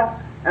like God,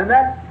 and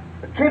that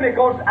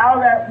chemicals out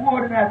of that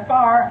wood and that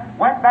fire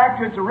went back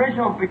to its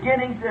original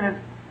beginnings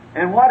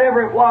and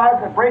whatever it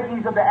was, the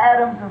breakings of the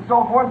atoms and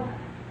so forth,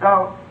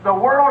 the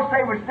world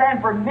say would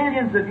stand for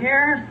millions of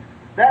years,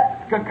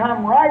 that could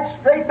come right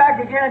straight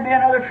back again and be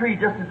another tree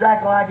just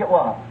exactly like it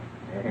was.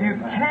 Amen. You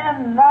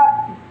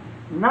cannot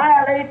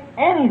annihilate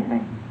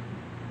anything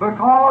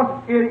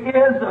because it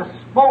is the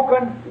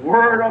spoken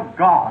Word of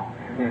God.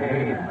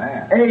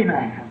 Amen.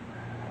 Amen.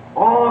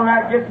 Oh,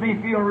 that gets me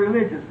feeling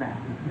religious now.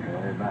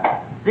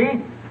 Amen.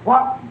 See,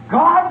 what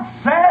God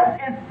says,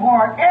 it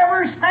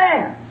forever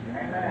stands.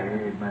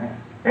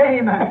 Amen.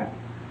 Amen.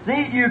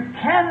 See, you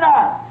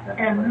cannot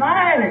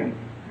annihilate.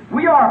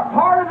 We are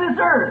part of this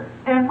earth,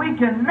 and we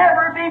can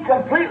never be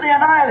completely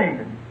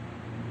annihilated.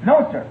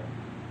 No, sir.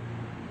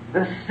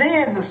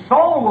 The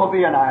soul will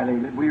be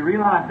annihilated. We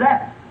realize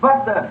that.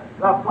 But the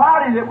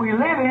body that we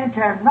live in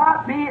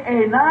cannot be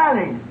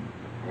annihilated.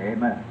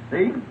 Amen.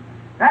 See?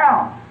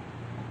 Now,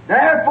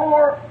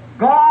 Therefore,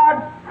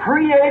 God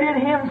created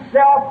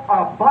Himself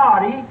a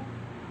body.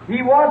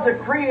 He was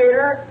a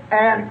creator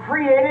and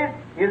created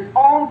His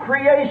own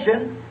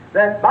creation,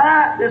 that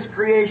by this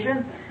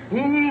creation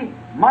He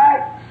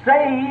might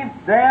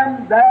save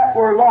them that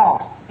were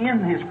lost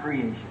in His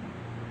creation.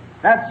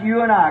 That's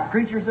you and I,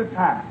 creatures of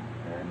time.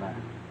 Amen.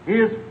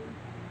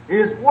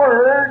 His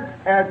Word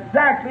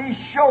exactly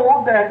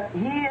showed that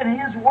He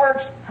and His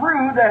works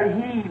prove that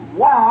He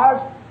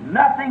was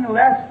nothing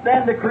less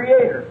than the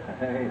Creator.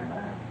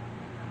 Amen.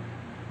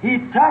 He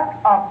took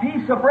a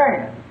piece of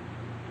bread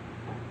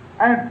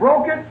and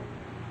broke it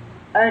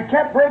and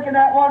kept breaking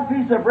that one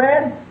piece of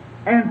bread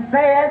and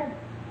fed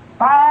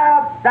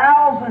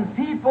 5,000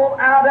 people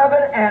out of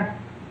it and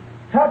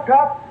took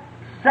up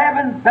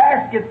 7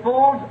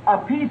 basketfuls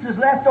of pieces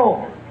left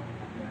over.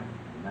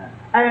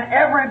 And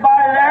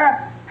everybody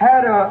there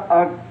had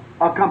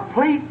a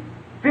complete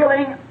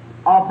filling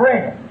of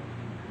bread.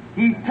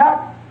 He took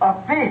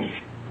a fish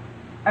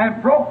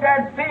and broke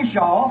that fish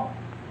off.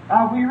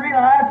 We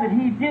realize that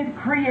He did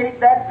create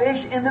that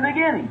fish in the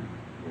beginning.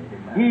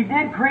 He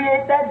did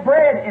create that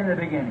bread in the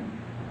beginning.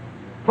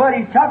 But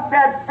He took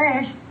that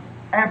fish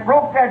and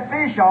broke that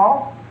fish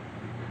off.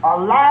 A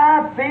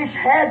live fish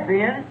had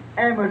been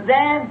and was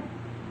then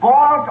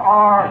boiled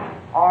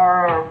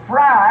or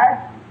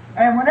fried.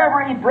 And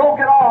whenever He broke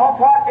it off,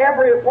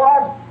 whatever it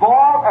was,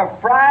 boiled or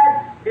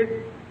fried,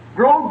 it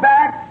grew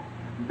back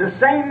the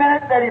same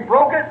minute that He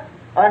broke it,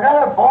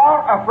 another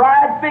boiled or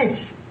fried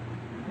fish.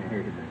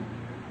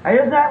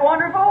 Isn't that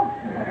wonderful?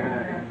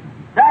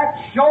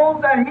 That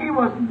showed that He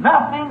was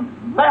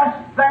nothing less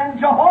than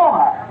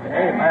Jehovah.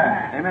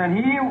 Amen. Amen.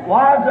 He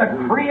was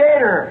a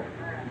creator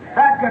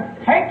that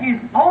could take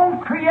His own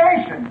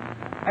creation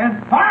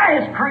and by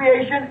His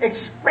creation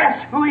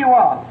express who He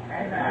was.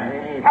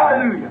 Amen.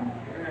 Hallelujah.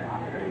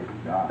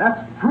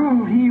 That's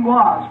proved He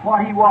was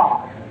what He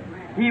was.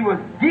 He was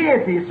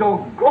deity,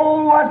 so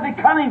gold was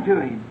becoming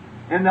to Him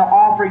in the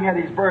offering at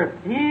His birth.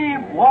 He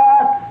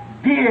was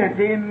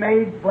deity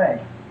made flesh.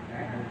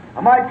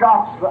 My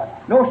gosh,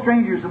 no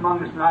strangers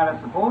among us tonight, I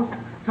suppose,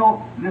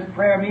 so in this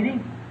prayer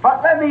meeting.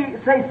 But let me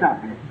say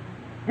something.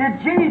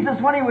 Did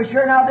Jesus, when He was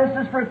here, now this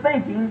is for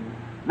thinking,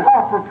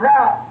 now for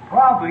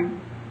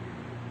probing,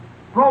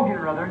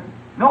 rather,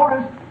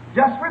 notice,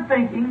 just for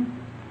thinking,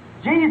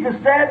 Jesus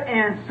said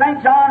in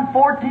St. John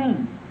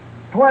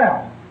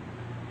 14:12,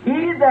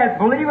 He that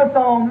believeth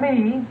on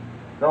Me,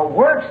 the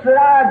works that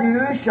I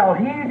do shall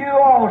he do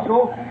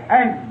also,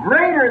 and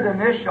greater than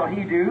this shall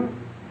he do,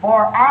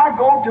 for I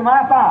go to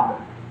my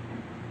Father.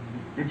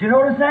 Did you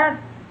notice that?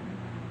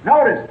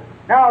 Notice.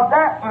 Now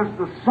that was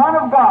the Son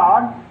of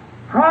God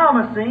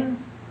promising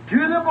to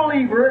the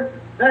believer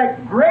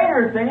that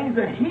greater things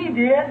that He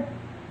did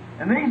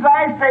in these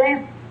last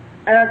days,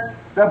 that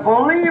the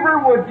believer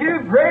would do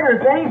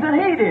greater things than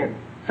He did.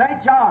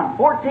 St. John,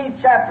 14th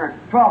chapter,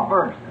 12th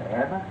verse.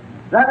 Amen.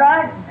 Is that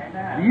right?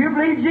 Amen. Do you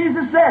believe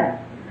Jesus said it?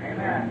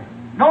 Amen.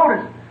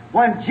 Notice,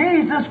 when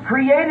Jesus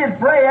created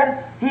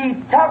bread, He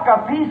took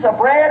a piece of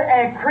bread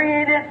and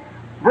created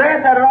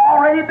bread that had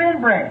already been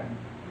bread.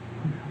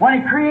 When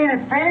He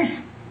created fish,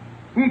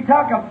 He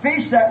took a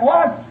fish that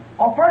was,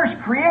 or first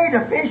created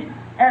a fish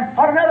and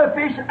put another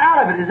fish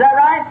out of it. Is that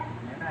right?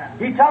 Amen.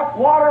 He took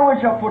water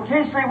which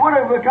potentially would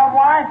have become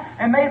wine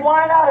and made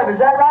wine out of it. Is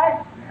that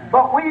right?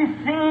 But we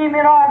see Him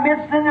in our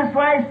midst in this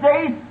last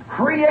days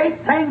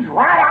create things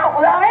right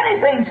out without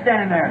anything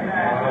standing there.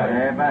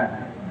 Amen.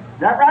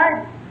 Is that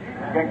right?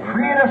 Can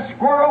create a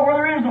squirrel where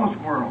there is no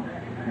squirrel.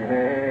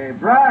 Amen.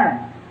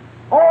 Right.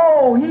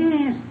 Oh,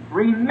 He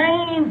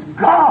remains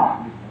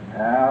God. He's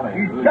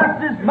Hallelujah.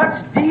 just as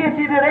much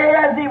deity today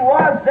as He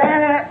was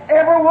then and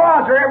ever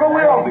was or ever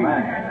will be.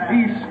 Amen.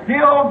 He's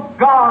still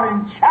God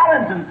and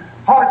challenging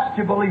hearts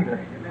to believe it.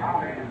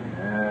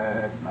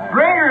 Yes, man.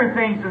 Greater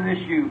things than this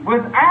you,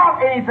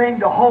 without anything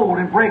to hold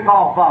and break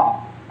off of.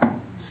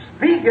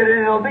 Speak it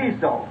and it'll be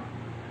so.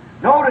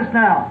 Notice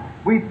now,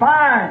 we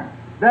find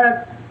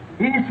that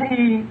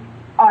He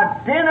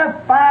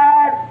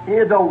identified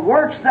the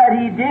works that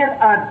He did,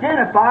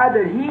 identify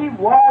that He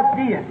was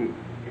deity.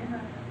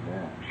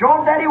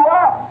 Showed that He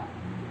was.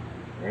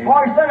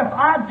 For He said, if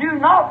I do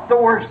not the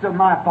works of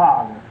my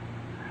Father,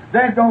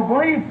 then don't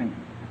believe me.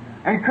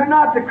 And could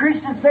not the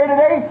Christian say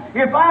today,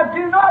 if I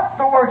do not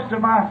the works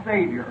of my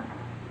Savior,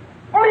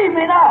 believe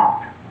me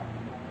not?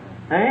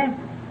 See?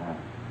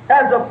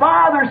 As the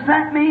Father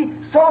sent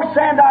me, so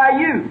send I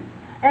you.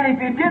 And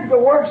if you did the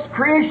works,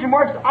 creation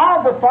works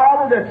of the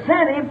Father that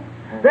sent Him,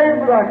 then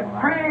the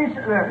Christ,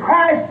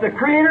 the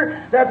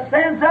Creator, that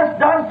sends us,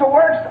 does the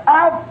works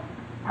of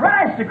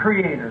Christ, the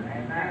Creator.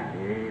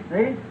 Amen.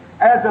 See?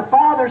 As the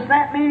Father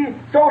sent me,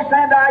 so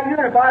send I you.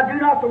 And if I do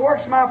not the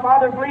works of my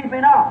Father, believe me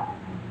not.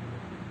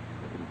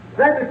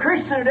 Then the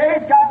Christian today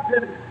has got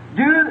to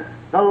do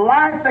the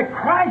life that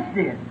Christ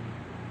did.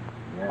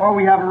 Or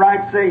we have a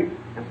right to say,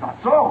 it's not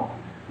so.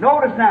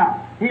 Notice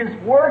now, His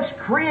works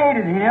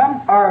created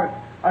Him, or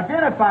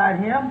identified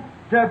Him,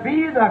 to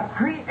be the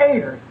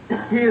Creator.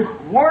 His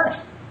works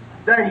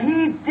that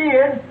He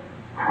did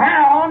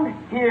crowned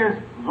his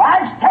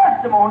life's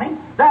testimony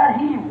that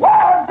he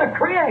was the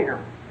Creator.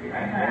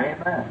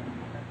 Amen.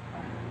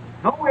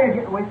 No way of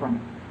getting away from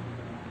it.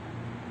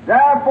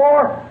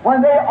 Therefore,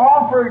 when they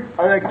offered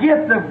a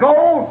gift of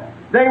gold,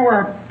 they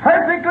were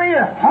perfectly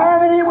in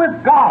harmony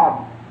with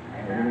God,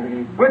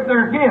 with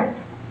their gift.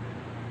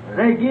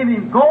 They gave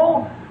him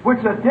gold, which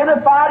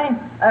identified him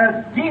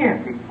as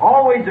deity.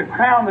 Always the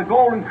crown, the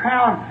golden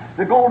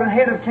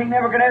head of King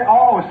Nebuchadnezzar.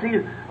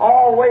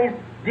 Always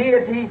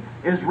deity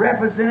is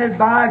represented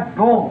by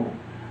gold.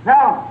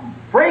 Now,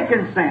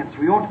 frankincense,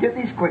 we want to get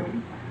these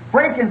quickly.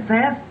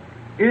 Frankincense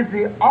is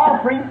the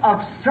offering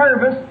of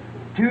service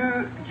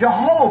to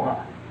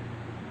Jehovah.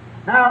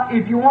 Now,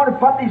 if you want to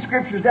put these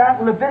scriptures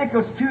down,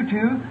 Leviticus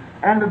 2:2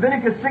 and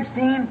Leviticus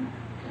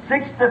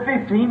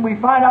 16:6-15, we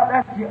find out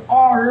that's the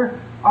order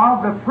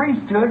of the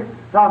priesthood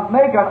to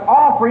make an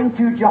offering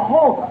to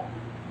Jehovah.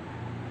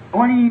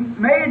 When he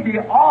made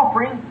the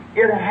offering,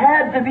 it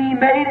had to be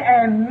made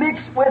and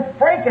mixed with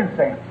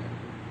frankincense.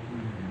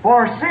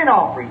 For sin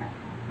offerings,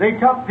 they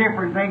took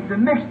different things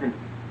and mixed it.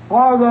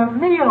 For the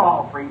meal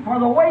offering, for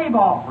the wave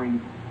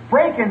offering,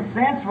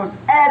 frankincense was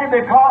added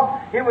because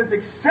it was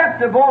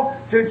acceptable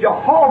to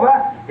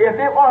Jehovah if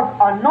it was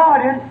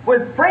anointed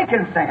with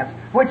frankincense,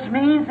 which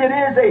means it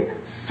is a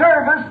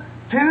service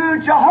to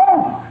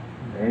Jehovah,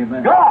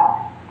 Amen. God.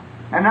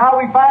 And now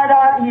we find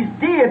out he's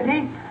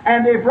deity,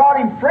 and they brought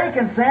him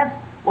frankincense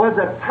was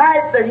a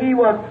type that he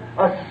was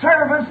a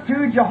service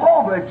to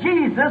Jehovah.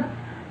 Jesus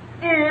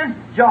is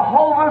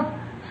Jehovah's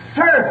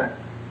servant.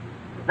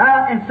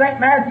 Now in St.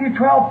 Matthew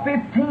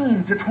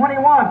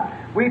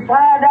 12:15-21, we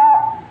find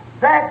out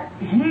that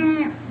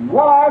he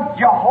was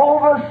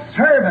Jehovah's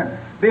servant.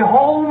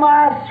 Behold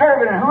my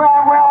servant, in whom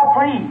I am well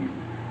pleased.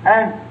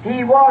 And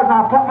he was, and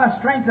I put my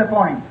strength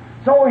upon him.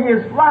 So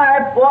his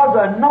life was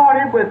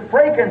anointed with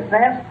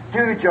frankincense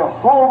to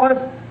Jehovah's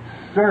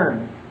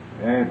servant.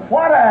 Amen.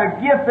 What a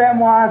gift them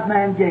wise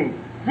men gave.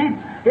 See,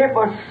 it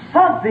was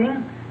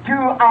something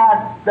to,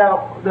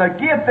 the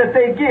gift that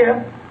they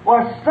give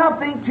was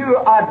something to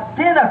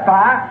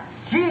identify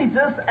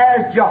Jesus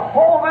as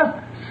Jehovah's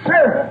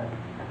servant.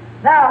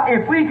 Now,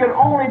 if we could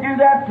only do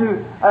that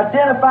to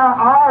identify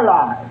our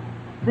lives,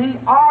 see,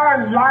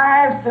 our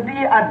lives to be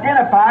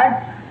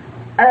identified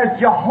as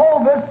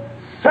Jehovah's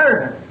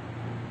servant.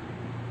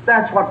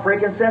 That's what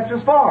frankincense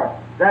was for.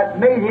 That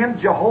made him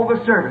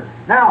Jehovah's servant.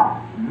 Now,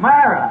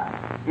 myrrh,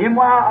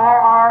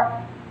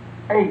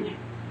 M-Y-R-R-H,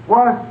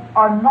 was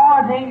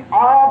anointing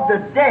of the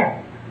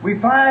dead. We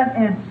find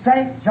in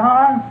St.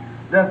 John,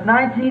 the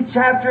 19th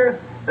chapter,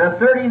 the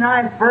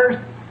 39th verse,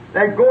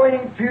 that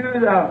going to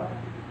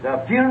the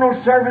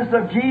funeral service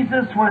of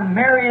Jesus, when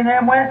Mary and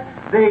them went,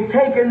 they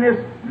taken this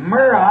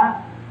myrrh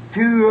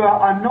to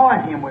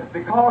anoint him with,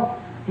 because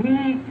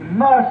he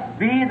must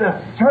be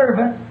the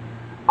servant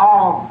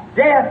of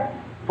death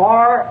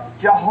for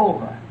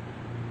Jehovah.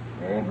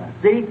 Amen.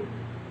 See,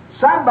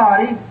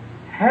 somebody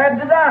had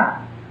to die.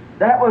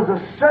 That was a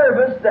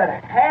service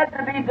that had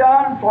to be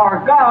done for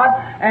God,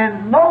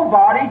 and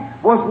nobody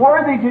was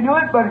worthy to do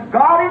it but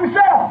God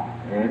Himself.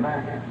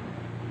 Amen.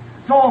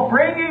 So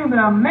bringing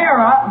the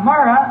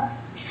myrrh,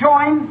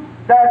 showing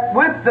that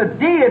with the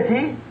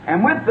deity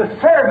and with the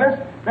service,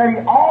 that he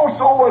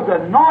also was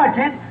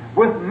anointed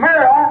with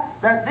myrrh,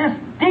 that this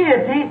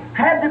deity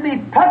had to be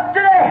put to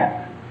death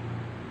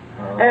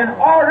in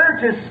order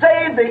to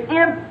save the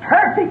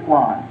imperfect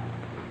one.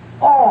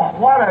 Oh,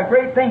 what a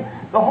great thing.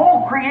 The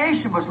whole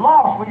creation was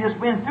lost. We just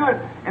went through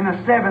it in the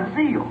 7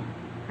 seals.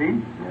 See?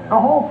 Yeah. The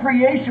whole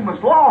creation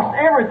was lost.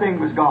 Everything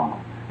was gone.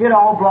 It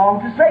all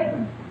belonged to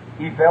Satan.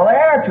 He fell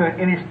heir to it,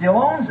 and he still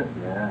owns it.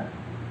 Yeah.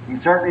 He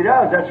certainly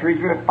does. That's the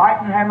reason we're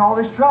fighting and having all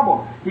this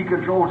trouble. He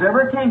controls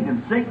every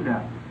kingdom, Satan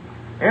does.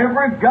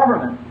 Every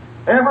government,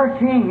 every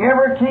king,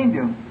 every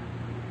kingdom,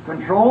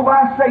 controlled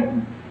by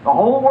Satan. The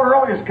whole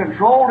world is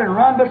controlled and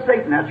run by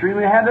Satan. That's the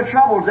reason we have the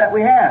troubles that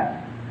we have.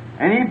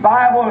 Any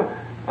Bible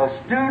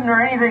student or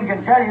anything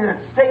can tell you that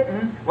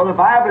Satan, well, the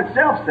Bible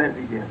itself says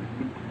he did,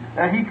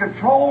 that he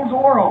controls the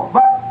world.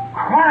 But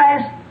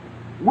Christ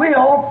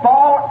will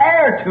fall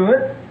heir to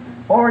it,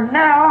 for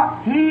now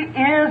he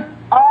is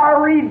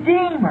our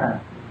Redeemer.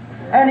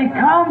 And he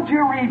come to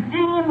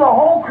redeem the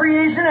whole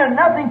creation, and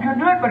nothing can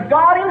do it but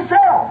God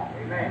Himself.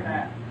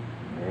 Amen.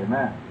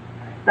 Amen.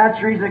 That's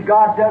the reason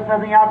God does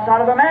nothing outside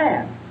of a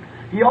man.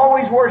 He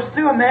always works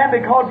through a man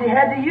because He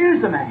had to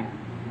use a man.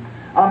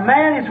 A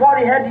man is what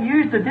He had to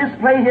use to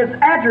display His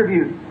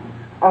attribute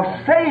of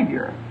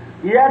Savior.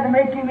 He had to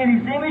make Him in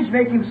His image,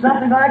 make Him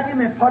something like Him,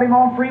 and put Him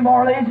on free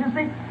moral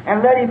agency,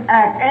 and let Him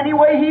act any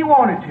way He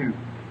wanted to.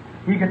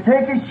 He could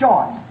take His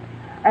choice.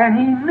 And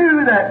He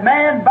knew that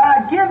man,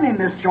 by giving Him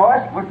this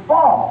choice, would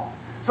fall.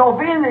 So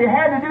being that He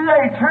had to do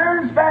that, He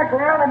turns back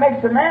around and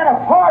makes a man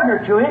a partner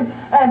to Him,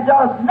 and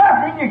does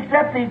nothing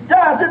except He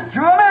does it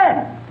through a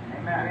man.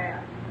 Amen.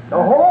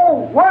 The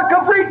whole work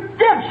of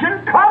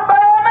redemption come by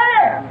a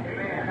man.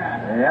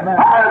 Amen.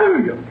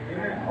 Hallelujah.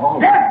 Oh.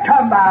 Death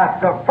come by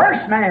the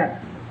first man.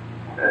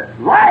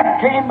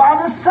 Life came by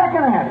the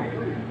second man.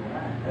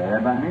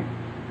 Amen.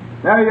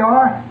 There you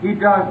are. He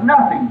does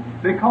nothing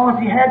because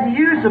He had to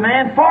use the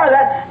man for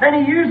that.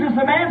 Then He uses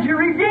the man to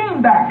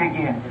redeem back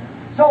again.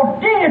 So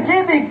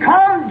deity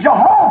becomes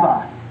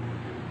Jehovah.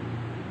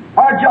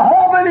 Or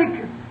Jehovah,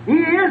 He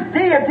is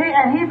deity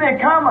and He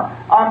become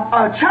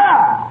a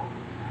child.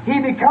 He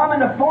become in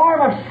the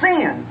form of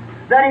sin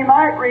that He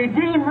might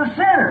redeem the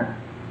sinner.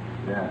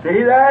 Yeah.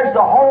 See, there's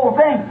the whole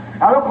thing.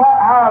 Now look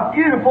how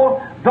beautiful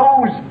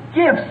those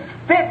gifts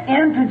fit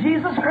into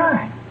Jesus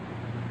Christ.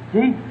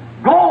 See,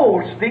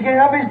 gold speaking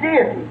of His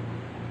deity.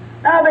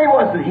 Now they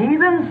wasn't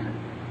heathens.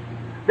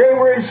 They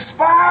were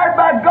inspired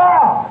by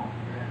God.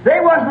 They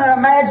wasn't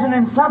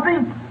imagining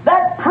something.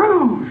 That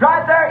proves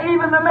right there,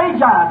 even the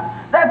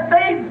Magi, that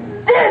they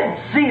did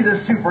see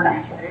the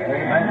supernatural.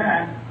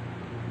 Amen.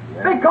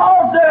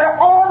 Because their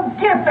own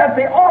gift that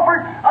they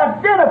offered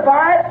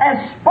identified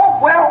and spoke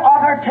well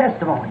of their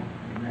testimony.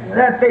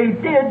 That they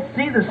did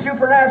see the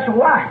supernatural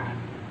light.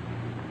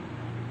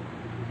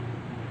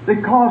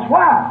 Because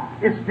why?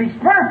 It speaks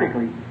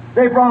perfectly.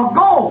 They brought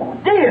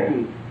gold,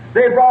 deity.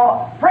 They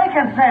brought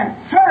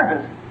frankincense,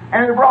 service.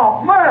 And they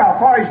brought myrrh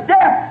for His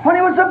death when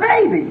He was a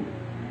baby.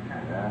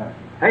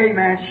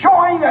 Amen.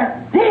 Showing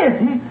that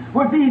deity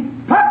would be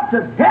put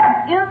to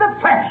death in the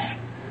flesh.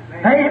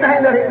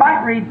 Amen. That it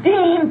might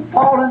redeem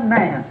fallen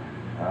man.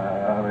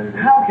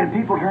 How can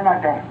people turn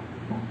like that?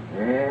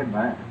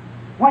 Amen.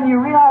 When you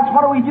realize,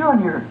 what are we doing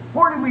here?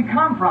 Where did we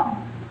come from?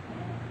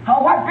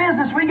 What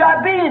business we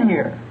got being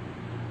here?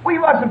 We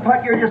wasn't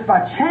put here just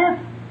by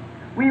chance.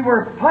 We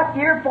were put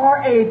here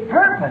for a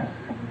purpose.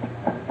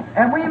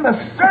 And we must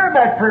serve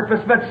that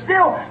purpose, but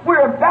still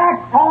we're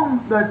back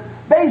on the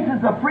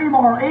basis of free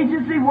moral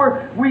agency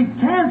where we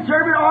can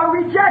serve it or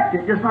reject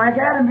it, just like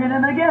Adam did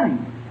in the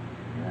beginning.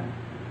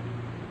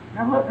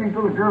 Now look at these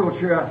little girls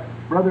here,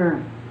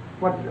 brother,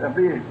 the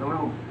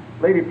little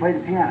lady played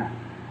the piano.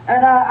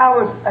 And I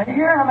was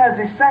hearing them as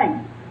they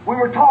sang. We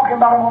were talking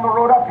about them on the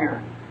road up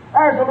here.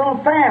 There's a little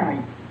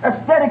family that's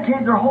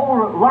dedicated their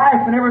whole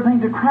life and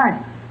everything to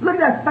Christ. Look at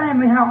that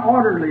family, how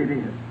orderly it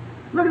is.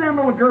 Look at them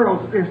little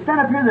girls. They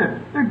stand up here,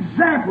 they're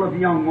example of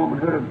young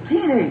womanhood, of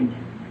teenage.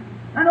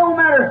 And no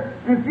matter,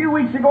 a few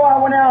weeks ago I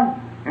went out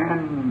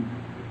and,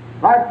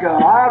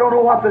 I don't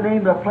know what the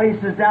name of the place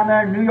is down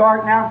there in New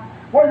York now,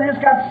 where they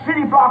just got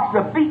city blocks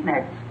of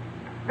beatniks.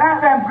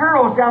 Them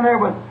girls down there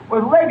with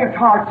leg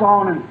tarts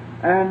on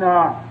and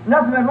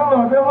nothing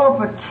but little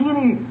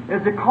bikini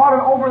as they caught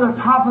it over the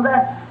top of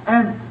that.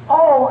 And,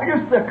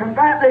 just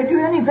they do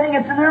anything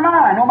that's in their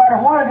mind. No matter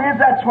what it is,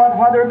 that's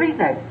why they're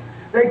beatniks.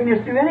 They can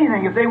just do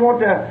anything. If they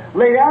want to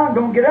lay down,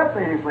 don't get up.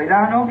 They just lay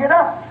down and don't get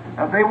up.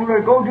 If they want to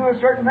go do a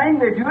certain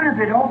thing, they do it. If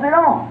they don't, they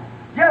don't.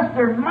 Just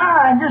their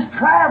mind, just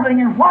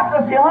traveling. And what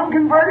does the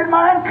unconverted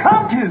mind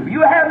come to?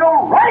 You have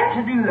no right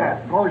to do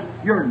that because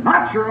you're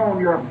not your own.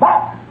 You're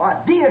bought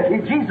by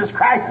deity, Jesus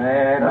Christ,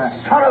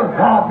 the Son of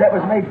God that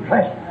was made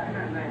flesh.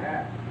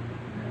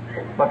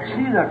 But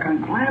see the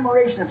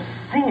conglomeration of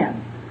sin.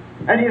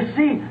 And you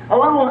see a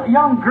little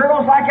young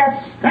girls like that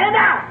stand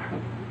out.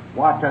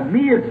 What to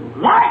me is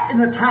light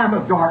in the time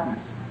of darkness.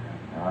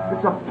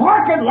 It's a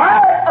barking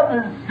light of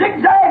the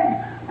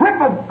zigzag whip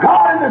of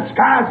God in the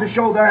skies to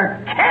show there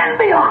can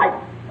be light.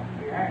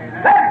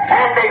 There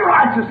can be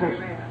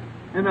righteousness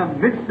in the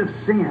midst of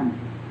sin.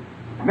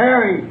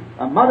 Mary,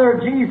 a mother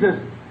of Jesus,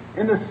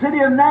 in the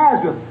city of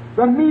Nazareth,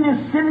 the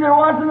meanest city there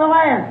was in the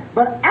land.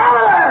 But out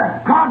of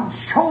there, God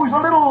chose a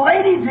little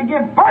lady to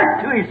give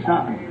birth to His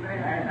Son.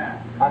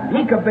 An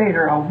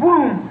incubator, a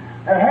womb.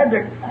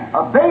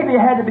 A baby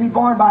had to be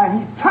born by, and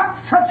He took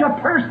such a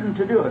person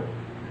to do it.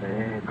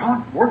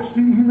 God works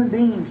through human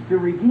beings to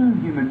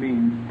redeem human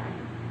beings.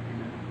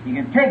 He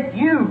can take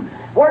you,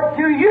 work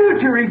through you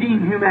to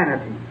redeem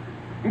humanity.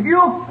 If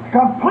you'll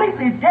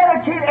completely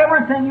dedicate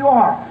everything you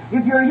are,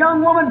 if you're a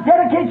young woman,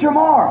 dedicate your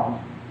morals.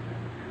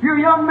 If you're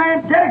a young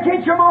man,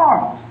 dedicate your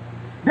morals.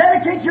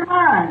 Dedicate your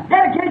mind.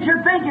 Dedicate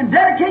your thinking.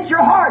 Dedicate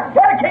your heart.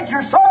 Dedicate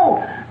your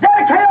soul.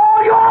 Dedicate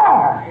all you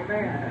are.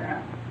 Amen.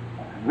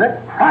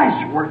 Let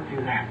Christ work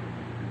through that.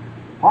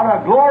 What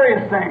a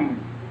glorious thing.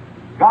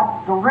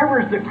 Got the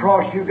rivers to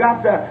cross. You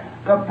got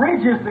the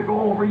bridges to go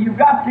over. You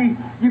got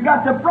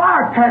the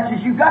briar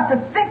patches. You got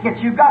the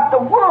thickets. You got the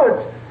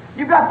woods.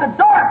 You got the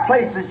dark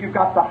places. You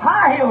got the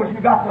high hills.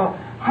 You got the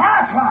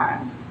high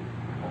climbs.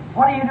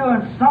 What are you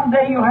doing?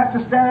 Someday you'll have to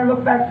stand there and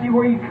look back and see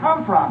where you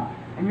come from.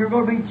 And you're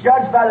going to be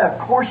judged by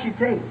the course you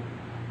take.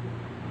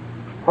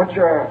 Put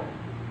your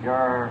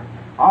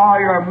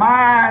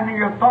mind and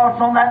your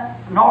thoughts on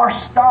that North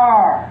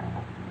Star,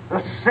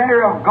 the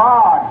center of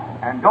God,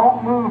 and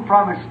don't move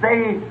from it.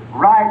 Stay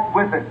right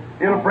with it.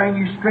 It'll bring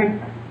you straight,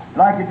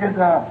 like it did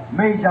the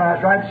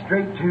Magi, right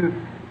straight to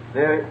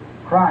the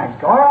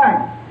Christ. All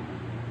right.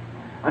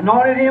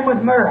 Anointed Him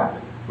with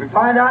myrrh. We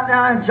find out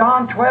now in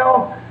John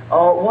 12,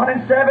 1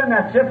 and 7,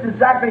 that's just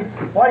exactly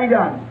what He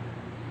done.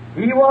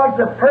 He was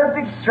the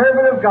perfect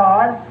servant of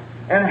God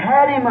and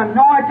had Him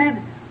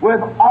anointed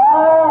with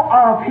all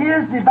of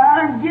His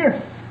divine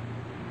gifts.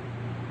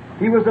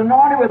 He was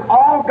anointed with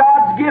all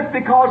God's gifts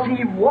because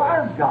He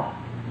was God.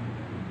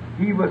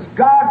 He was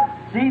God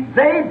See,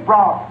 they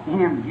brought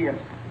him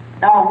gifts.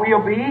 Now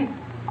we'll be,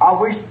 I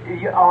wish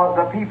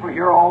the people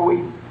here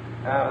always,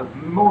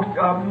 most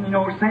of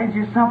them, sends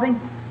you something.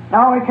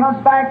 Now it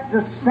comes back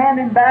to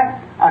sending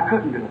back, I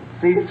couldn't do it.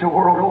 See, it's the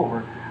world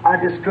over. I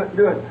just couldn't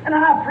do it. And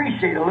I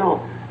appreciate a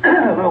little,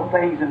 little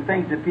things and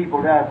things that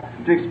people do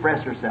to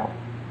express themselves.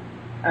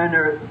 And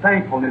their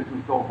thankfulness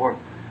and so forth.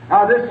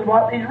 Now this is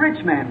what these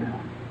rich men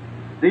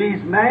do.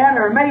 These men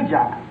are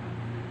magi.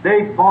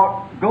 They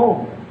bought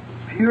gold,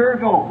 pure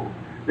gold.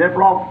 They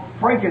brought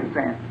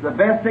frankincense, the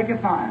best they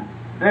could find.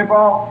 They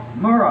brought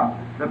myrrh,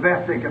 the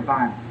best they could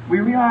find. We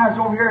realize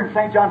over here in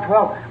St. John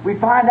 12, we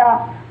find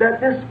out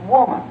that this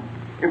woman,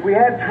 if we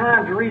had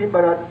time to read it,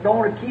 but I don't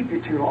want to keep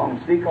you too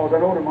long, see, because I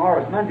know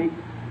tomorrow is Monday,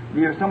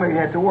 somebody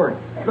had to work.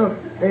 Look,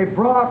 they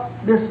brought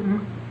this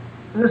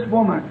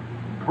woman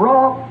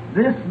brought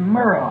this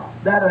myrrh,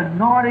 that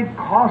anointed,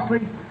 costly,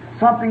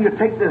 something to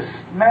take the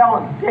smell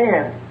of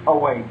dead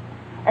away.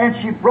 And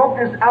she broke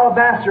this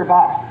alabaster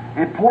box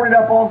and poured it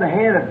up on the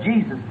head of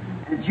Jesus.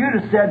 And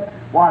Judas said,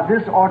 why,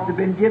 this ought to have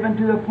been given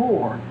to the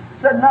poor.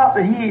 Said not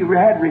that he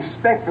had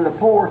respect for the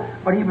poor,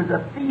 but he was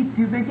a thief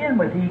to begin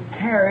with. He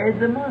carried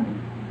the money.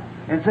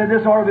 And said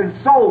this ought to have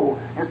been sold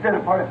instead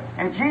of part of it.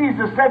 And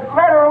Jesus said,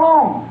 let her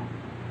alone.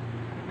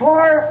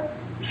 For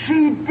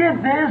she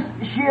did this,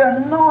 she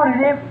anointed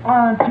him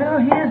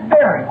unto his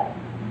burial.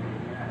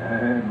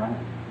 Amen.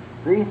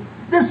 See?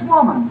 This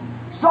woman,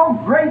 so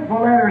grateful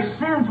that her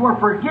sins were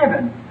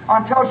forgiven,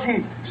 until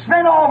she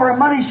spent all of her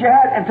money she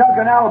had and took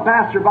an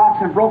alabaster box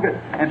and broke it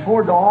and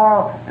poured the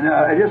oil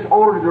and just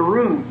ordered the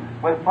room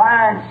with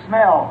fine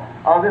smell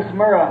of this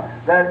myrrh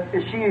that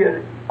she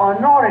had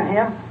anointed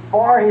him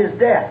for his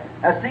death.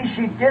 Now see,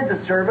 she did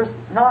the service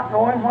not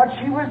knowing what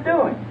she was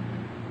doing.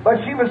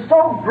 But she was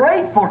so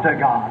grateful to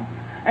God.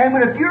 And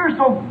if you're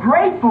so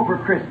grateful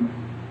for Christmas,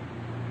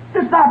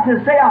 it's not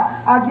to say,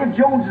 I'll give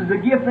Joneses a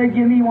gift, they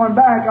give me one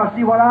back, I'll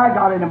see what I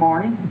got in the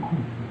morning.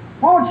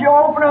 Won't you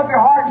open up your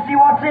heart and see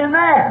what's in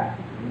there?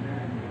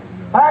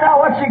 Find out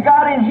what you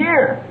got in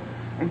here.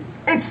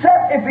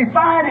 Except if you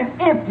find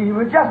it empty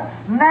with just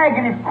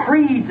negative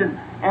creeds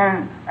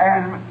and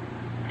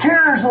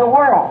cares of the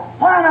world,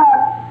 why not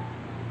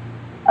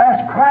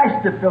ask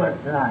Christ to fill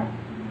it tonight?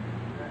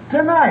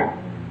 Tonight.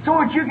 So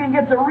that you can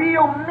get the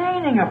real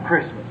meaning of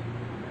Christmas.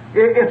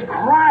 It's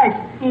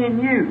Christ in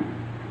you.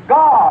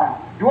 God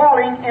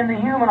dwelling in the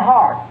human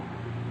heart.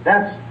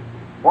 That's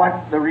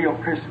what the real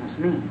Christmas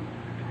means.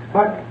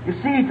 But you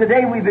see,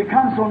 today we've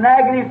become so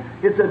negative.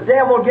 It's the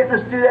devil getting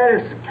us to do that.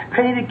 It's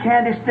painted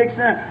candlesticks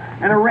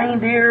and a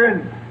reindeer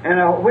and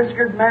a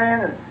whiskered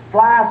man and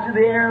flies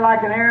through the air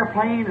like an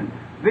airplane and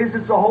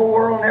visits the whole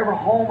world and every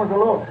home with a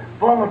little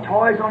bundle of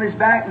toys on his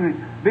back and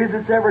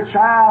visits every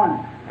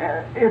child.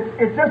 And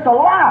it's just a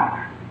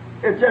lie.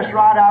 It's just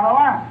right out of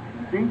line.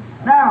 See?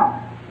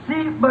 Now,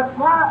 but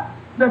why?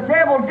 The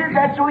devil did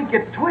that so he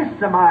could twist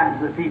the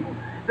minds of the people.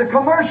 The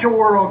commercial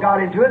world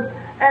got into it,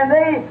 and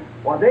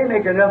they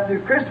make enough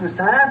through Christmas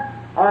time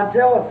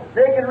until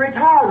they can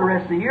retire the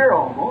rest of the year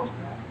almost.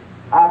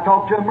 I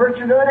talked to a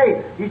merchant the other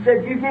day. He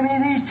said, you give me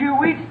these 2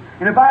 weeks,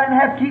 and if I didn't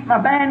have to keep my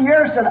band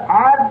here, I said,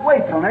 I'd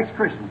wait till next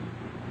Christmas.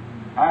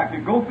 I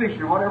could go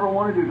fishing or whatever I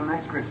want to do till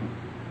next Christmas.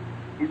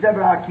 He said,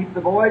 but I'll keep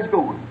the boys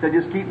going. He said,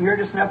 just keep them here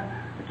just enough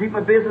to keep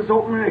my business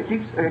open, and it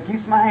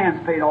keeps my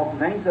hands paid off and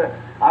things.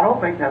 I don't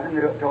think nothing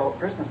till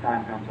Christmas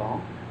time comes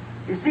on.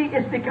 You see,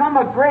 it's become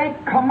a great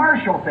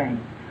commercial thing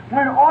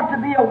when it ought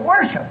to be a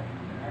worship.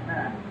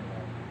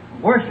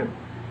 Amen. Worship.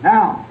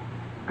 Now,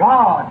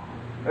 God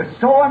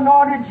so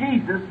anointed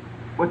Jesus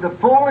with the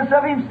fullness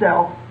of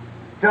Himself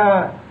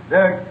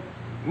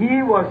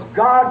He was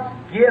God's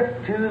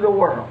gift to the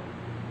world.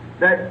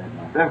 That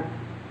the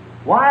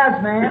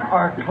wise men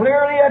are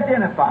clearly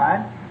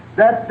identified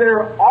that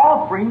their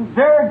offering,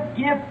 their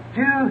gift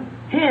to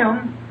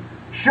Him,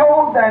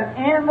 showed that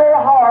in their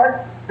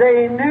heart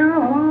they knew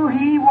who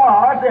He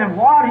was and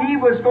what He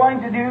was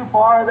going to do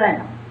for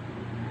them.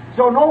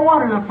 So no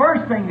wonder the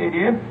first thing they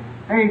did,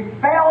 they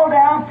fell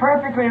down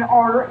perfectly in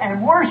order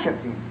and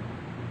worshipped Him.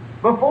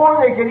 Before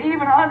they could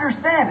even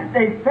understand it,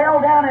 they fell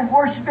down and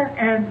worshipped it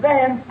and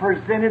then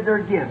presented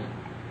their gifts.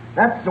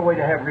 That's the way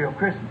to have real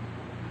Christmas.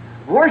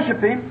 Worship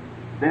Him,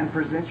 then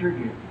present your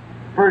gift.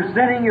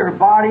 Presenting your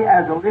body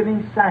as a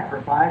living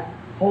sacrifice,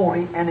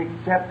 holy and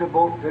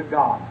acceptable to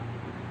God.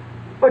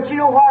 But you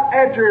know what?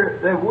 After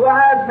the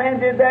wise man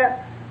did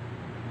that,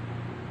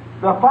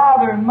 the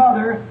father and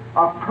mother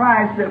of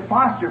Christ, the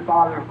foster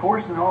father, of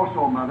course, and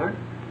also mother,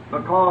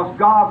 because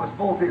God was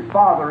both His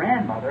father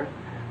and mother,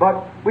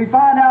 but we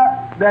find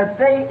out that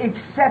they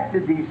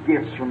accepted these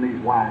gifts from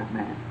these wise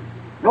men.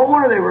 No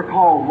wonder they were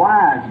called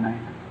wise men.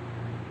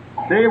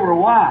 They were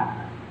wise.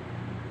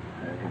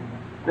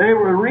 They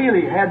were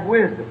really had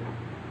wisdom.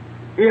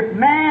 If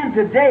man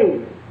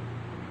today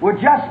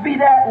would just be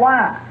that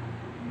wise,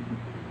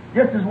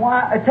 just as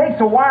wise, it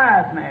takes a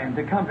wise man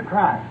to come to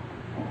Christ.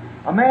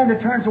 A man that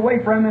turns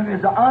away from Him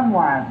is an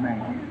unwise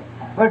man.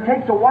 But it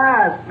takes a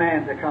wise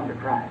man to come to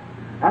Christ.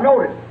 Now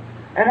notice,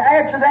 and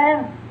after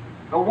then,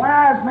 the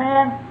wise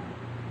man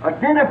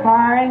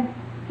identifying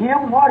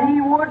Him what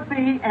He would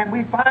be, and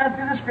we find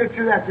through the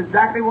Scripture that's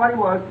exactly what He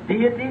was,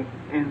 deity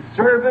in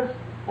service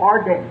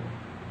or death.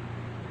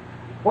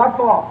 What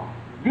for?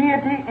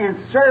 Deity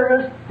in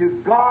service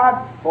to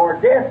God or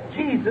death.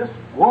 Jesus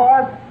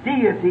was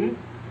deity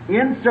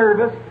in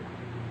service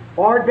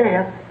or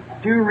death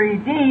to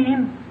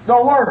redeem the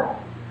world.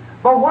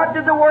 But what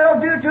did the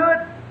world do to it?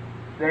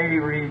 They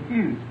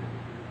refused it.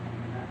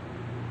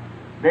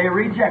 They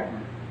rejected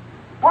it.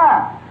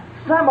 Why?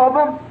 Some of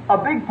them, a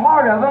big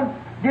part of them,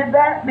 did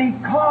that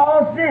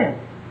because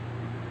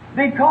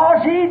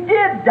He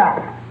did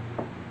die.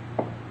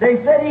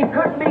 They said He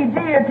couldn't be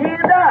deity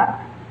and die.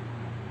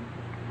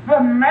 The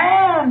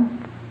man,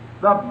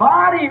 the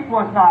body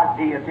was not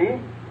deity,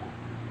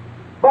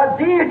 but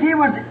deity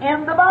was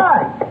in the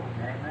body.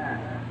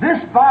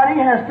 This body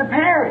has to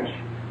perish.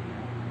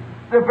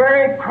 The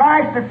very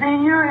Christ that's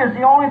in you is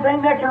the only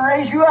thing that can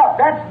raise you up.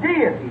 That's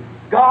deity.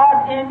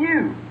 God in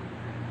you.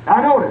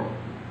 Now notice.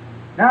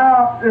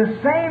 Now, the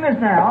same as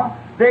now,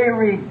 they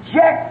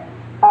reject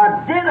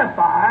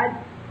identified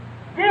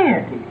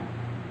deity.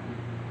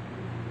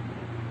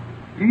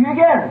 Do you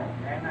get it?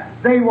 Amen.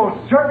 They will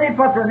certainly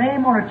put their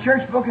name on a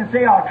church book and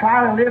say, I'll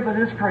try to live by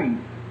this creed.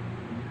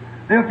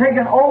 They'll take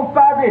an oath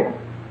by this.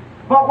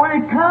 But when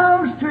it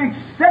comes to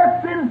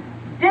accepting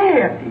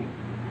deity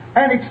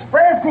and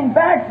expressing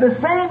back the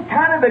same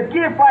kind of a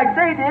gift like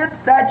they did,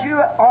 that you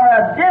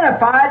are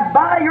identified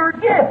by your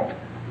gift.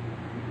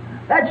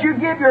 That you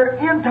give your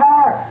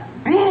entire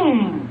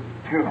being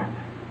to it.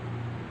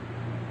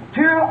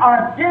 To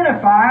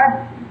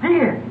identify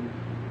deity.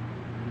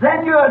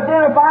 Then you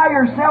identify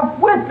yourself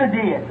with the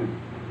deity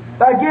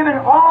by giving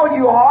all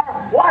you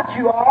are, what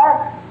you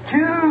are,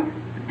 to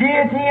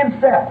deity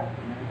Himself.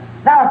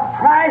 Now,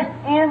 Christ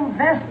in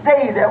this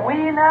day that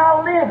we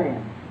now live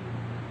in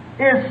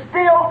is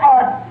still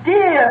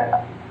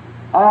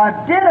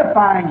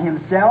identifying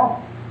Himself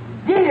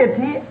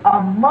deity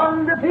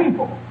among the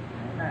people.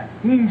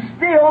 He's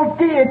still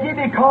deity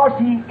because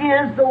He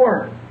is the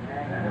Word.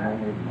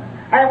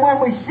 And when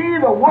we see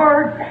the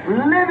Word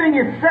living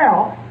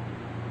itself,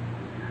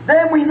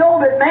 then we know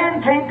that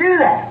man can't do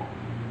that.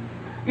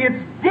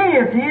 It's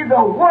deity,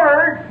 the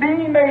Word,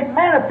 being made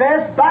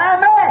manifest by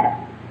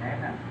man.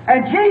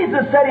 And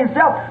Jesus said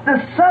Himself, the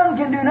Son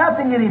can do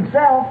nothing in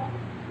Himself.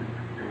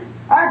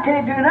 I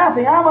can't do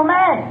nothing. I'm a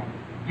man,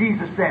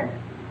 Jesus said.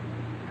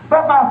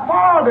 But my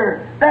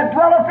Father that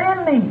dwelleth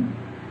in me,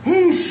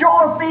 He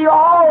showeth me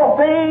all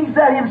things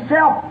that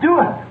Himself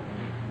doeth.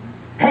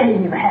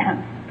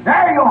 Amen.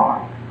 There you are.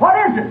 What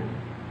is it?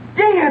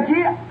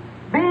 Deity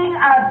being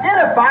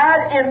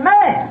identified in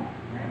man.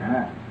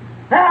 Amen.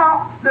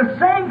 Now, the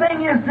same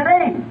thing is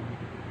today.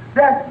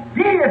 That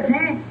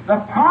deity, the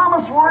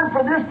promised word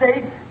for this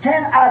day,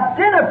 can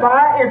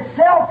identify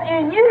itself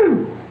in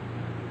you.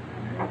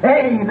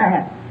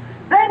 Amen.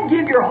 Then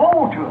give your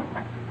whole to it.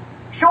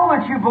 Show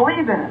that you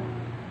believe in it.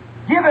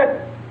 Give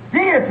it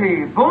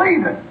deity,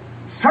 believe it,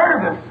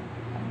 service.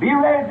 Be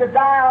ready to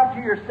die out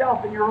to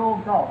yourself and your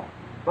own thoughts.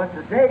 But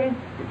today,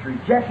 it's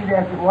rejected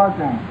as it was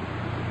then.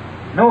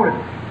 Notice,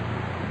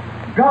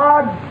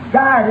 God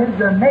guided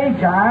the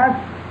Magi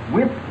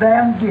with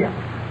them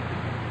gifts.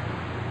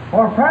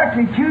 For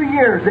practically 2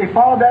 years, they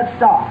followed that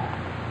star.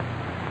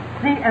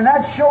 See, and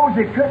that shows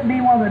it couldn't be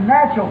one of the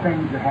natural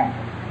things that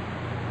happened.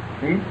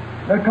 See?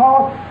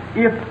 Because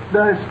if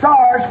the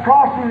stars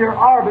crossing their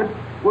orbit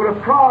would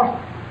have crossed,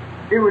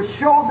 it would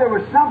show there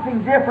was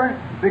something different,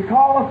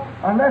 because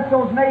unless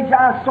those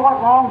Magi saw it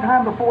a long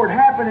time before it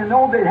happened and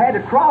know they had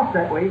to cross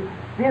that way,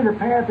 seeing the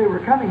path they were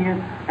coming in,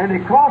 and they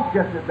crossed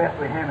just at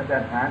Bethlehem at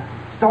that time,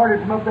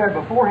 started from up there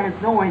beforehand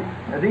knowing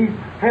that these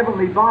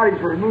heavenly bodies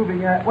were moving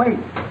that way.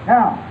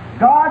 Now,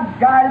 God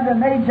guided the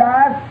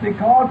Magi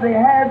because they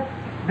had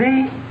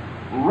the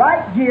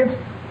right gifts.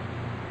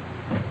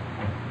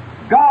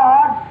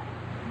 God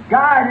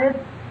guided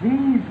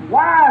these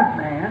wise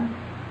men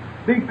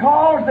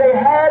because they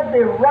had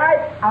the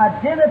right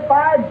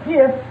identified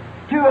gift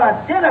to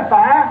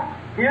identify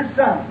His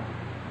Son.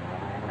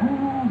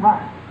 Oh my.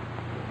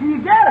 Do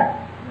you get it?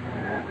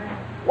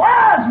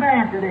 Wise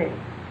man today.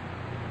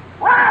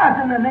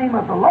 Wise in the name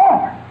of the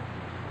Lord.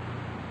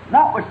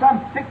 Not with some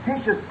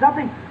fictitious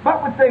something,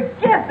 but with the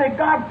gift that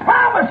God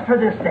promised for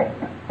this day.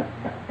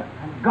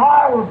 And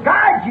God will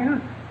guide you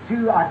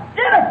to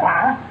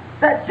identify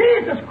that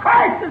Jesus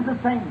Christ is the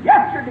same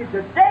yesterday,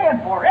 today,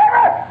 and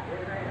forever.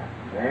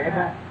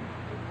 Amen.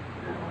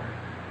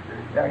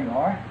 There you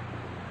are.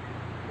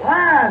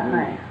 Wise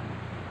man.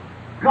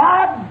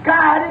 God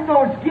guided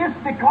those gifts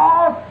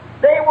because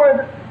they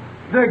were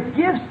the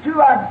gifts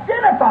to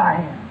identify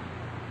Him.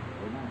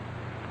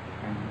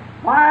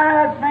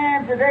 Wise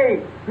man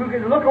today who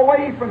can look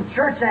away from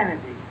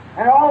churchianity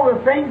and all the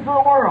things of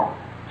the world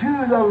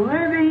to the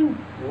living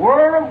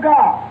Word of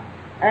God.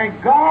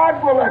 And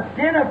God will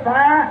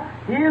identify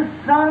His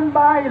Son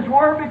by His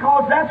Word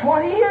because that's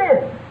what He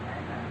is.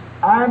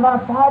 I and my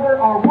Father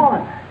are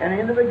one. And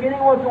in the beginning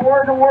was the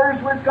Word, and the Word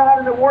is with God,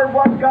 and the Word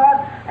was God,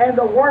 and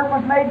the Word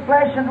was made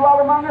flesh and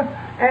dwelt among us.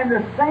 And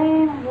the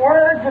same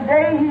Word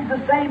today, He's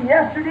the same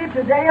yesterday,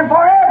 today, and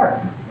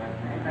forever.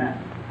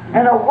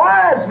 And a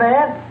wise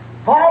man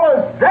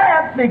follows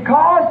that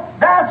because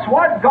that's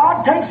what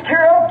God takes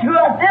care of to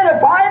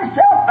identify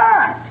Himself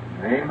by.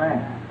 Amen.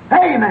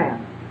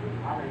 Amen.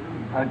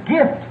 A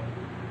gift,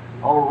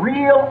 a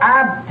real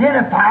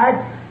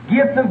identified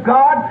gift of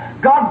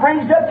God. God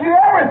brings up through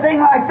everything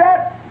like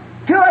that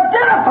to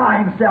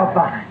identify Himself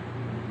by.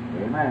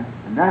 Amen.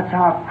 And that's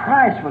how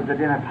Christ was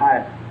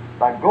identified,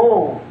 by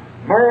gold,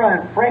 myrrh,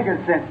 and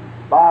frankincense,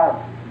 by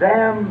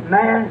them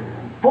man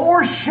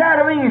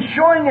foreshadowing and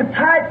showing in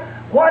type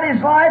what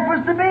His life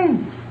was to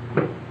be.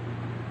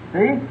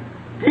 See?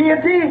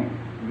 Deity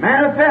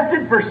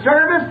manifested for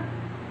service,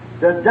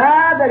 to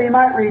die that He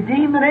might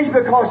redeem the nation,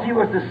 because He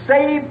was to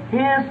save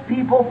His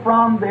people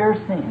from their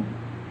sins.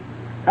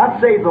 Not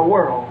save the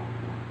world,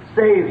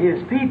 save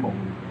His people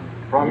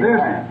from their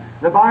sins.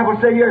 The Bible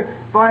says here,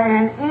 for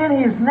in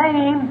His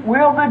name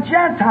will the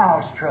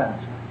Gentiles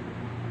trust.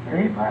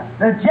 See?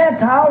 The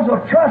Gentiles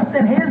will trust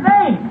in His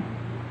name.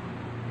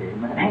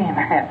 Amen.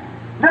 Amen.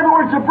 In other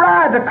words, the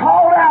bride, the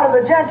called out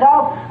of the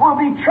Gentiles, will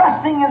be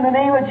trusting in the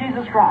name of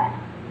Jesus Christ.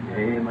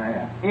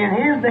 Amen. In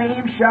His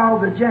name shall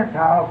the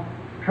Gentiles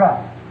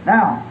trust.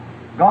 Now,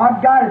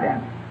 God guided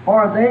them,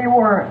 for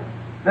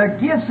the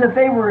gifts that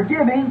they were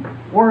giving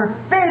were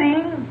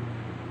fitting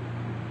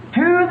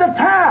to the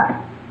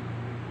time.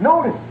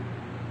 Notice,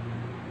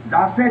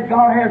 I said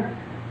God has,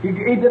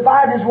 He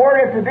divided His Word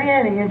at the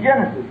beginning in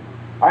Genesis.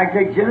 I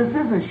can take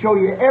Genesis and show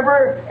you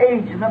every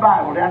age in the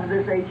Bible down to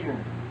this age here.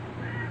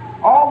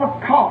 All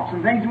the cults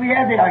and things we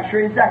had there, I can show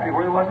you exactly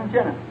where there was in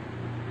Genesis.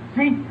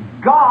 See,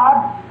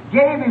 God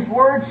gave His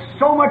Word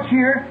so much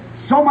here,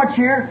 so much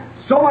here,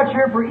 so much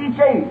here for each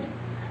age.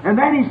 And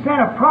then He sent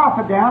a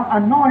prophet down,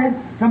 anointed,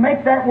 to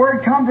make that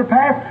Word come to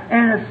pass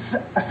and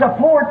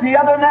support the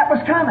other that was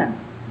coming.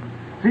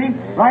 See,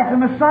 like the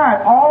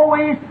Messiah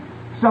always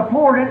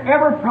supported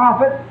every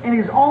prophet in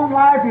his own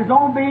life, his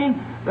own being,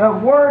 the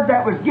Word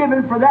that was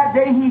given for that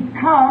day. He'd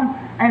come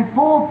and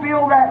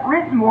fulfill that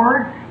written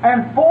Word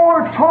and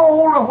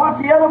foretold of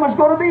what the other was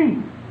going to be.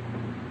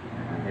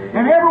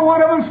 And every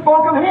one of them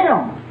spoke of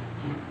Him.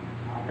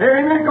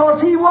 Amen,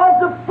 because He was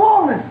the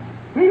fullness.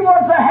 He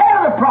was the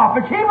head of the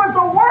prophets. He was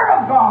the Word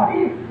of God.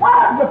 He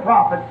was the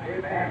prophet.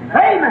 Amen.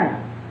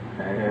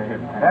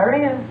 Amen. There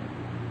He is.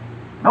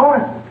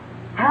 Notice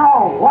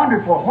how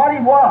wonderful what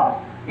He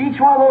was. Each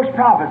one of those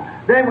prophets.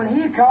 Then when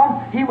He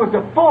come, He was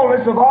the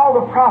fullness of all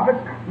the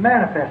prophets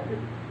manifested.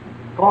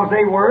 Because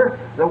they were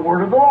the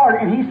Word of the Lord.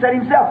 And He said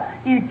Himself,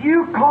 if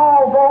you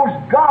call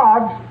those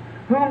gods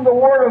whom the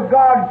Word of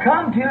God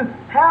come to,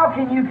 how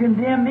can you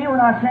condemn me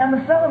when I say I'm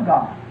the Son of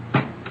God?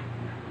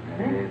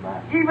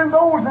 Even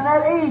those in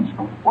that age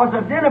was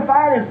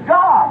identified as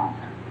gods.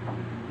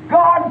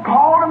 God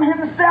called them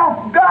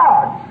Himself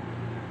gods.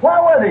 What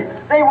were they?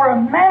 They were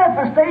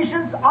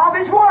manifestations of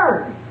His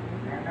Word.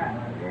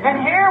 And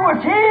here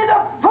was He,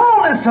 the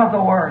fullness of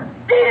the Word.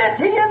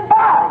 Deity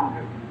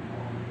embodied.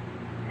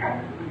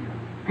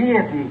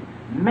 Deity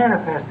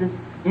manifested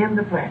in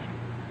the flesh.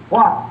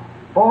 What?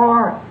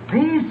 For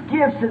these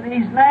gifts that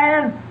these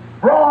men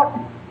brought,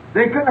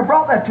 they couldn't have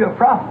brought that to a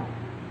prophet.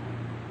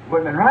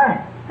 Wouldn't have been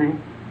right. See?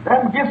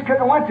 Them gifts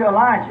couldn't have went to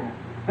Elijah.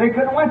 They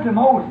couldn't have went to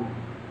Moses.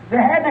 They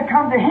had to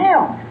come to Him.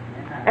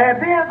 And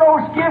then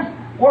those gifts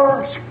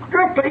were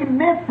strictly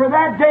meant for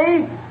that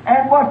day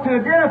and was to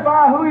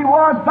identify who He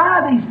was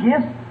by these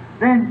gifts.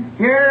 Then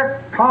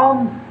here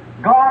come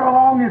God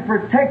along and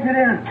protected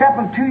it and kept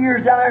them 2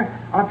 years down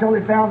there until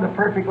they found the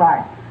perfect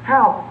life.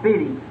 How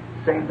fitting.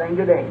 Same thing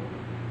today.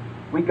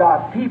 We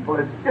got people,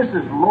 this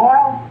is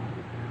loyal,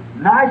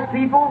 nice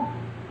people,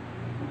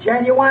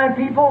 genuine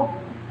people.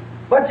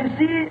 But you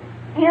see,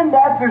 in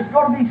that there's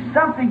going to be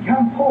something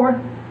come forth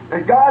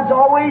that God's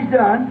always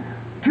done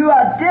to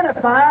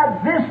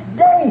identify this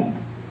day.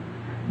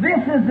 This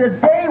is the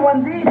day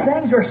when these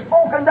things are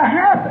spoken to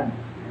happen.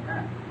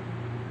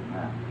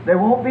 There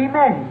won't be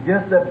many,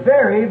 just a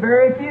very,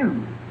 very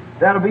few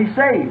that'll be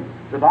saved.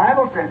 The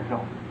Bible said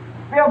so.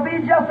 There'll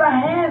be just a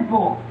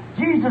handful.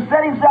 Jesus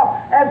said Himself,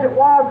 as it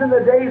was in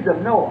the days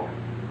of Noah,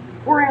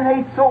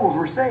 wherein 8 souls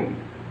were saved.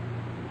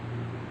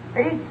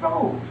 8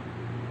 souls.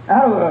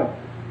 Out of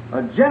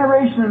a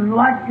generation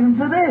like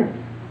into this.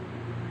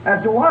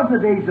 As it was in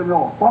the days of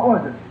Noah. What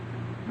was it?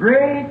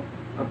 Great,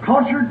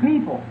 cultured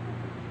people.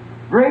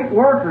 Great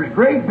workers,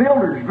 great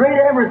builders, great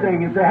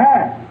everything that they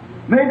had.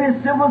 Maybe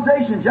a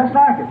civilization just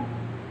like it.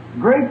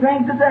 Great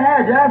things that they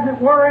had, as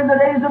it were in the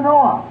days of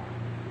Noah.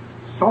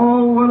 So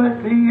will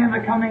it be in the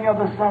coming of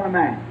the Son of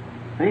Man.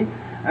 See?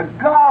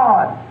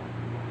 God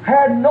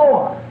had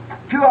Noah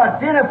to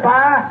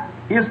identify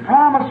His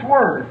promised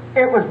Word.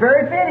 It was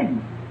very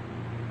fitting.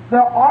 The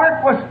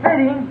ark was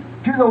fitting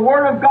to the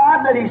Word of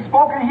God that He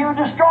spoke, and He would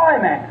destroy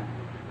man.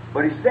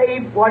 But He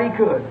saved what He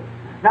could.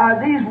 Now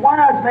these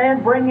wise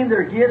men bringing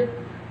their gifts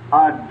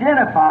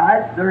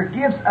identified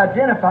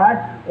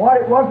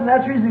what it was, and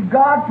that's the reason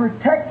God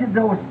protected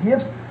those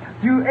gifts.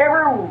 Through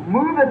every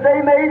move that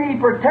they made, He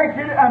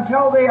protected it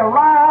until they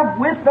arrived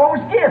with those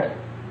gifts.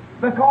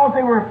 because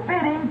they were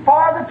fitting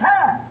for the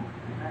time.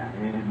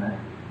 Amen.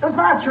 Does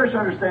my church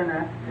understand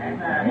that?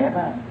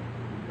 Amen.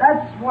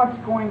 That's what's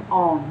going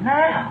on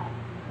now.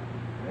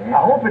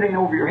 I hope it ain't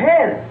over your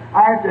head.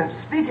 I have to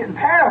speak it in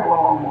parable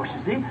almost,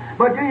 you see.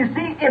 But do you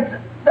see, it's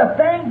the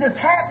thing that's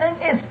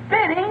happening is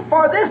fitting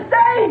for this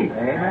day.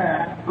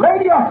 Amen.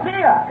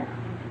 Laodicea.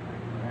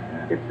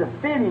 It's the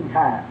fitting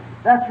time.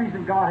 That's the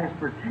reason God has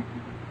protected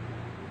it.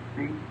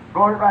 See?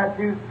 Brought it right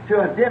through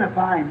to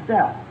identify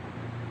Himself.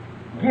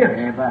 Gifts.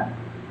 Amen.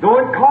 Though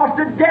it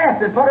costed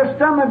death and put a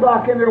stumbling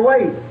block in their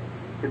way,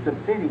 it's a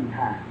fitting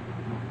time.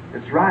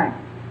 It's right.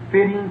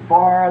 Fitting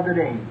for the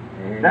day.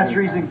 Amen. That's the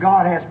reason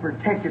God has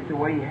protected the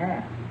way He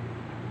has.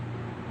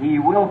 He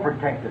will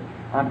protect it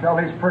until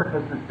His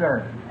purpose is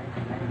served.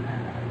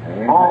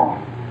 Amen. Oh,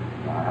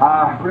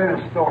 I read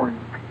a story.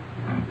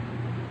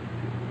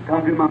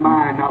 Come to my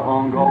mind not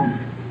long ago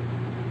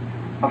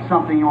of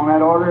something on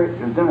that order. It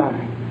was in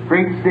a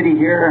great city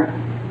here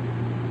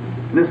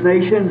in this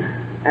nation,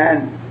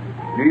 and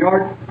New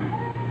York.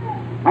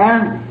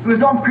 And it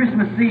was on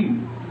Christmas Eve.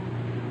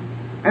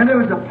 And there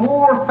was a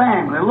poor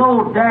family, a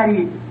little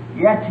daddy,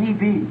 he had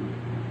TB.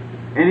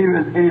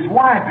 And his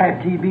wife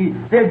had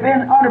TB. They'd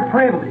been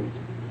underprivileged.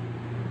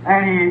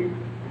 And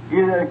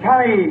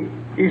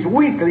he's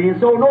weakly, and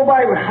so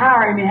nobody would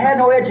hire him. He had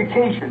no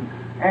education.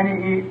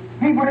 And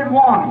people didn't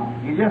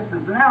want him. He just,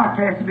 as an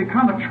outcast, he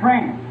become a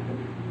tramp.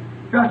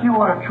 Just, you know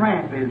what a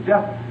tramp is.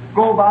 Just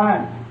go by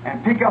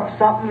and pick up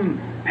something,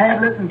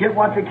 peddle it, and get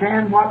what they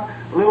can, what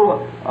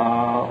little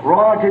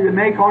royalty they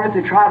make on it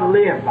to try to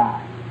live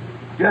by.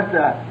 Just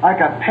like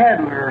a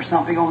peddler or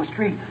something on the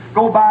street.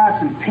 Go buy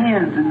some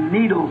pins and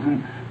needles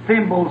and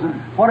thimbles and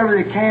whatever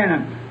they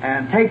can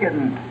and take it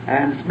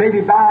and maybe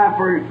buy them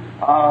for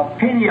a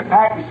penny a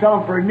pack and sell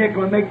them for a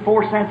nickel and make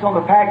 4 cents on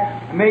the pack,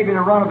 and maybe in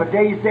a run of a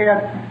day's day.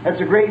 That's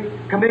a great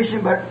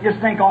commission, but just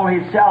think all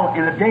he'd sell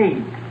in a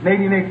day.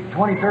 Maybe make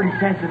 20, 30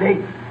 cents a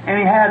day. And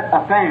he had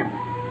a family.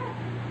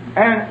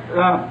 And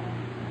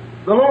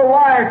the little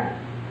wife,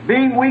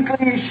 being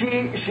weakly,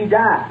 she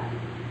died.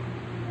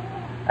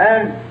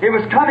 And it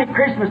was coming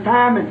Christmas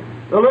time, and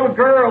the little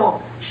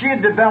girl, she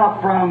had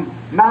developed from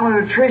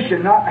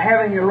malnutrition, not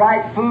having the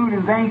right food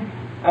and things.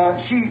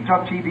 She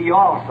took TB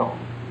also.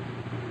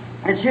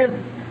 And she was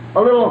a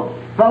little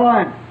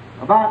fella,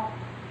 about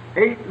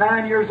 8,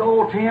 9 years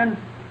old, 10,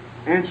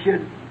 and she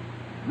had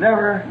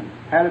never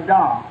had a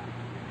doll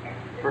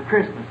for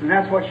Christmas. And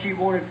that's what she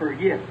wanted for a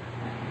gift,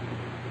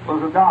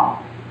 was a doll.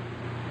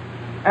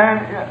 And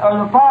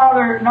the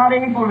father, not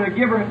able to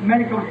give her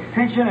medical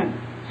attention and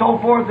so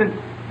forth, and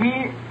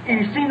he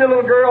seen the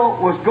little girl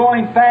was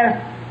going fast,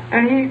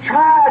 and he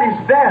tried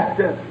his best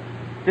to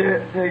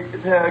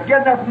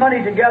get enough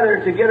money together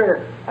to get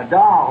her a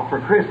doll for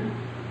Christmas.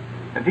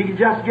 If he could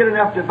just get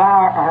enough to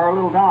buy her a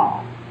little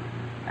doll.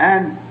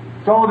 And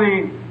so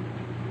the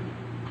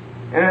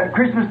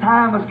Christmas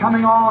time was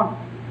coming on,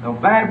 the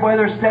bad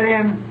weather set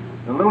in,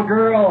 the little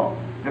girl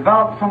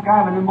developed some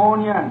kind of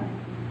pneumonia,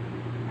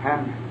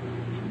 and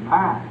she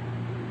died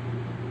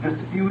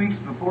just a few weeks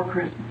before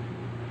Christmas.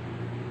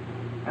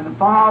 And the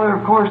father,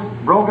 of course,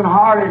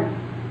 broken-hearted,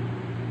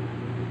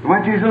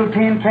 went to his little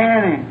tin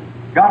can and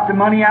got the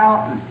money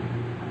out, and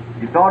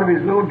he thought of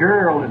his little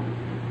girl, and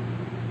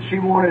she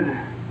wanted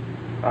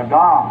a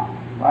doll.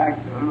 Like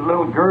a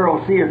little girl,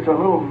 see, it's a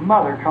little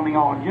mother coming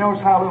on. You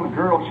notice how a little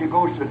girl, she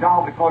goes to a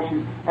doll because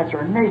that's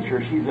her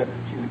nature. She's a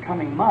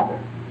coming mother.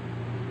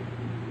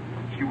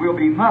 She will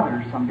be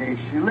mother someday if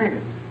she lives.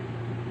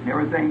 And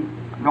everything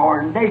in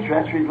order and nature.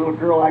 That's why the little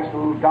girl likes a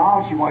little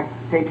doll. She wants to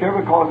take care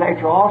of it because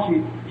after all,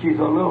 she's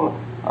a little,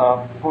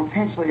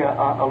 potentially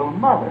a little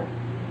mother.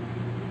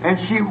 And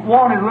she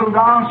wanted a little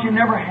doll, and she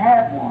never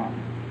had one.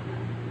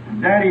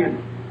 And Daddy had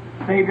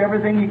saved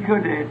everything he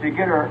could to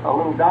get her a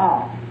little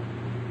doll.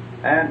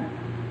 And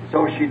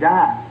so she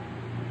died.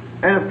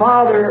 And the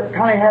father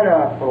kind of had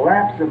a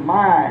lapse of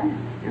mind.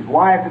 His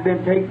wife had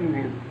been taking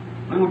his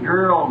little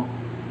girl,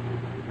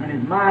 and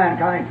his mind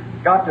kind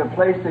of got to a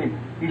place that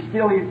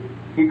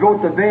he'd go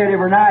to bed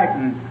every night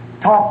and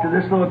talk to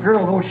this little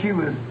girl, though she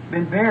was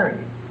been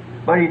buried.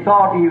 But he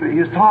thought he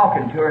was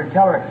talking to her and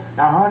tell her,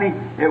 now, honey,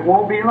 it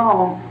won't be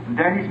long, and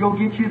Daddy's going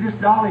to get you this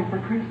dolly for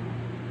Christmas.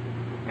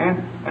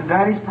 And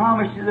Daddy's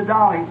promised you the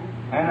dolly,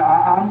 and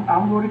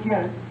I'm going to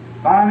get it.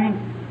 Finally,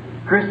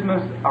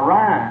 Christmas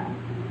arrived.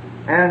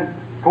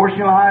 And, of course,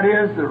 you know how it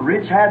is. The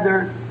rich had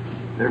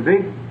their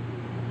big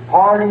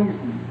parties,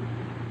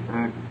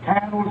 and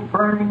candles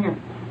burning,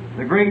 and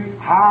the great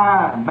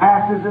high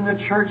masses in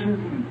the churches,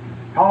 and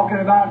talking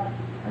about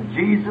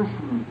Jesus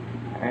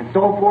and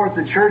so forth.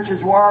 The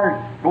churches were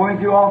going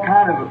through all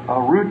kind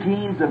of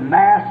routines of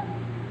mass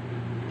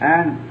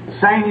and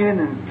singing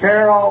and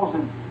carols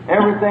and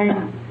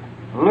everything.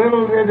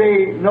 Little did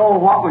they know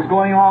what was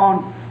going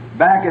on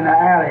back in the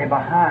alley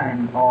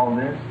behind all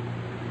this.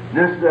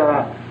 This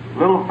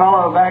little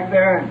fellow back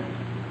there,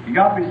 he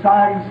got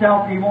beside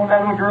himself, and he wanted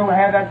that little girl to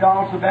have that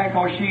doll so bad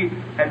because she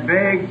had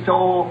begged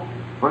so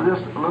for this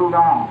little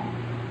doll.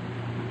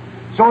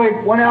 So he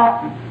went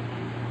out and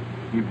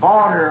he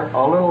bought her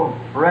a little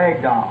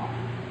rag doll.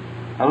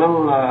 a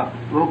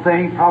little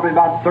thing, probably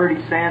about 30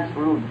 cents, a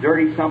little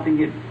dirty something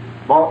you'd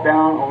bought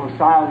down on the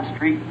side of the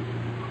street.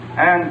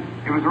 And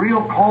it was a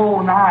real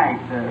cold night.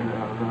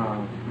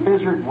 The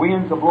blizzard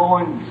winds are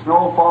blowing,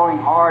 snow falling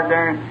hard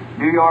there in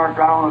New York,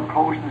 right on the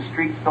coast, and the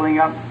streets filling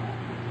up.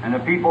 And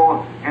the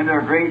people in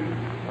their great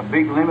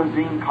big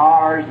limousine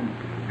cars and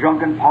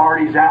drunken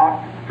parties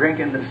out,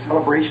 drinking the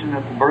celebration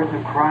of the birth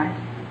of Christ.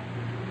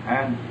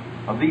 And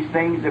of these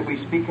things that we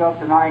speak of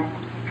tonight,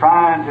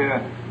 trying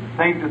to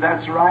think that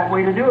that's the right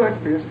way to do it,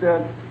 is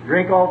to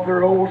drink off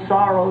their old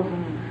sorrows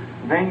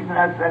and things, and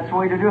that's the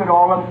way to do it.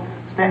 All of them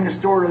stand in the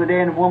store the other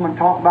day, and a woman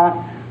talked about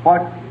what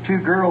two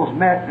girls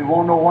met and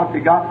won't know what they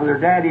got for their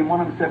daddy, and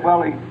one of them said,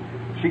 well,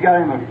 she got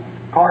him a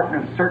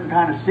carton of certain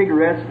kind of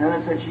cigarettes, and the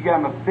other said she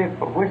got him a fifth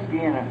of whiskey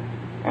and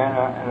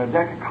a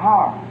deck of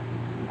cards.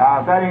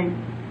 Now, if that ain't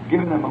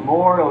giving a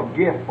memorial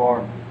gift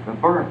for the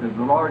birth of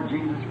the Lord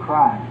Jesus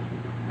Christ,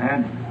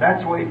 and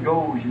that's the way it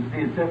goes, you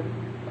see. It's just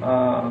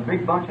a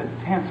big bunch of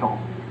tinsel.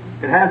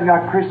 It hasn't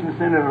got Christmas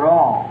in it at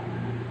all.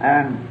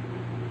 And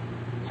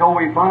so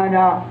we find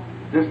out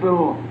this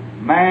little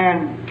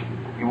man,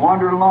 he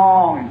wandered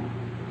along,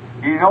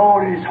 and he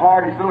knowed in his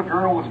heart his little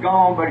girl was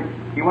gone, but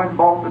he went and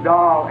bought the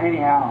doll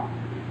anyhow.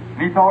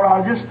 And he thought,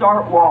 I'll just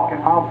start walking.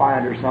 I'll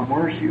find her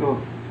somewhere. She'll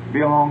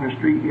be along the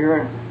street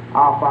here, and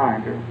I'll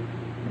find her.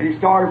 And he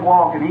started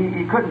walking.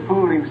 He couldn't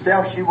fool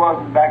himself. She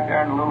wasn't back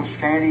there in the little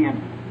shanty and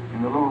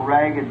in the little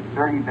ragged,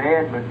 dirty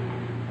bed, but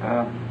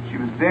she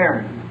was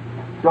buried.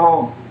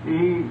 So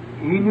he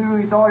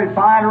thought he'd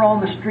find her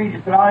on the street.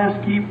 He said, I'll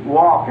just keep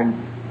walking.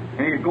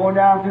 And he was going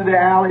down through the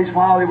alleys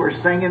while they were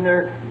singing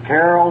their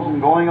carols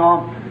and going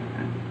on.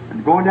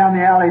 And going down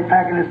the alley,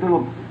 packing this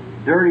little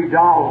dirty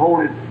doll,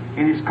 holding it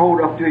in his coat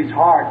up to his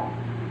heart,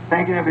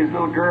 thinking of his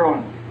little girl.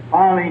 And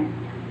finally,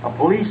 a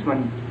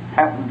policeman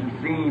happened to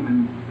see him,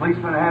 and the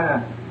policeman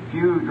had a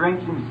few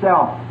drinks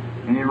himself.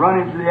 And he run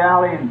into the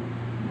alley and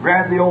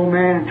grabbed the old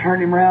man and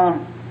turned him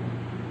around.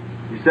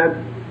 He said,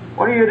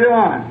 what are you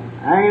doing?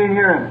 Hanging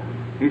here.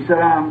 He said,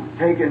 I'm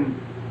taking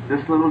this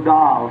little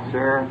doll,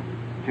 sir,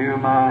 to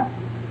my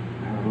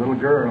little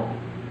girl.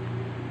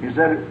 He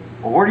said,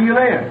 well, where do you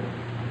live?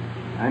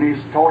 And he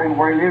told him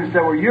where he lived. He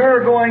said, well,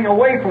 you're going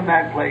away from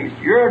that place.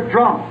 You're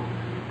drunk.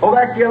 Go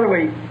back the other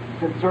way. He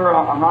said, sir,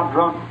 I'm not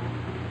drunk.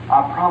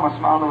 I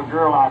promised my little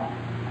girl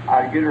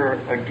I'd get her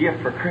a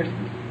gift for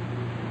Christmas.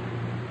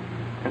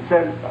 And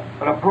said,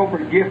 an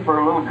appropriate gift for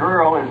a little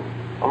girl is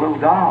a little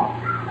doll.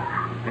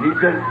 And he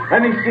said,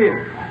 let me see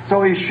it.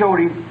 So he showed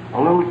him a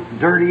little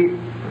dirty,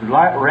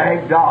 light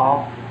rag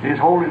doll. And he's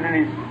holding it in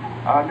his,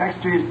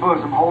 next to his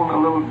bosom, holding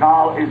a little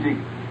doll.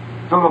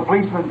 So the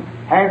policeman,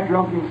 half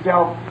drunk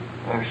himself,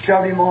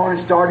 shoved him on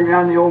and started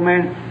down. The old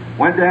man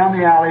went down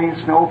the alley,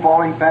 snow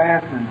falling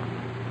fast. And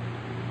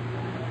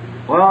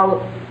well,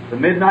 the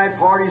midnight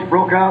parties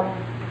broke up.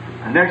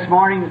 And next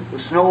morning, the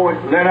snow was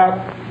lit up.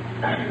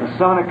 The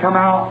sun had come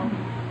out.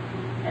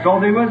 So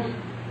there was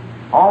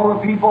all the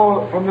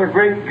people from their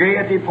great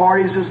gaiety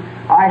parties with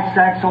ice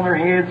sacks on their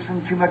heads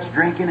from too much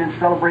drinking in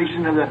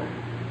celebration of the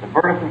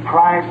birth of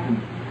Christ.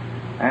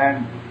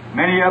 And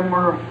many of them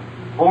were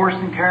hoarse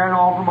and carrying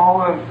on from all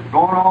the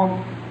going on.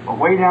 But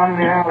way down in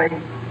the alley,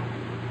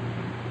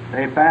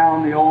 they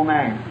found the old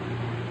man.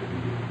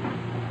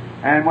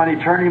 And when he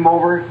turned him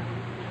over,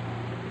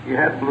 he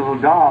had a little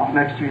doll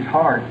next to his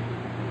heart.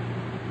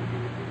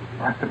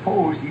 I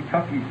suppose he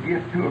took his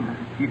gift to her.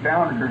 He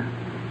found her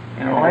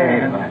in a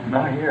land,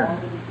 not here.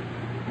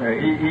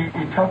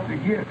 He took the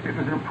gift. It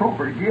was an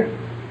appropriate gift.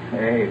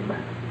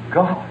 Amen.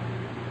 God,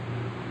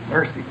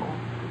 merciful.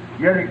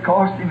 Yet it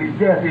cost him his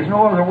death. There's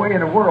no other way in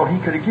the world he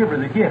could have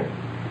given her the gift.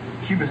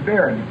 She was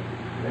buried.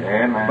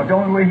 Amen. But the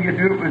only way he could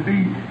do it would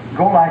be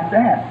go like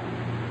that.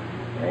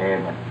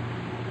 Amen.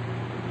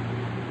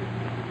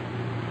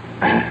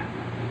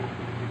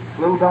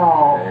 Little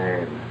doll.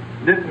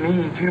 Amen. Didn't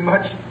mean too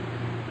much.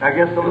 I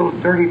guess a little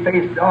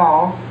dirty-faced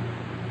doll.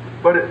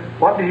 But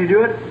what did he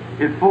do it?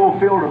 It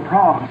fulfilled a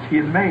promise he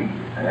had made.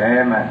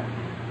 Amen.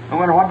 No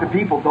matter what the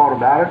people thought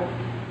about it,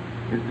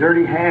 his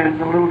dirty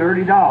hands and a little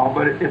dirty doll,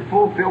 but it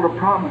fulfilled a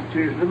promise to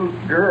his little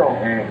girl.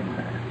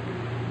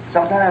 Amen.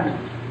 Sometimes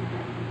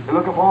they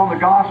look upon the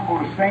gospel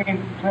the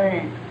same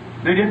thing.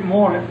 They didn't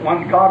want it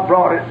when God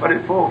brought it, but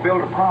it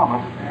fulfilled a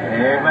promise.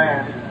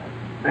 Amen.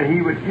 That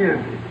he would give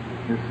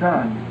his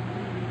son.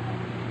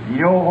 You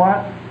know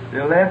what?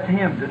 They left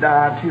him to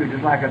die too,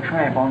 just like a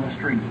tramp on the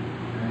street.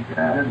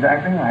 That's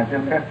exactly right. They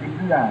left him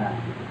to die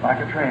like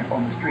a tramp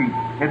on the street.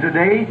 And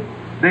today,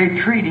 they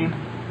treat him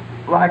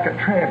like a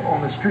tramp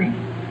on the street.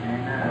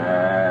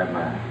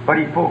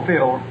 But he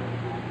fulfilled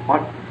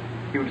what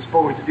he was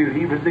supposed to do.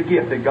 He was the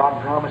gift that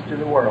God promised to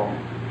the world.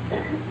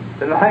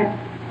 Tonight,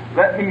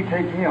 let me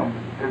take him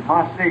as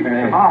my Savior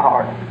in my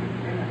heart.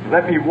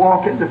 Let me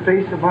walk in the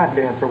face of my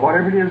death, or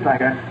whatever it is like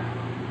that.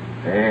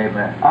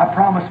 Amen. I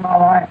promise my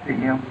life to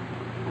him.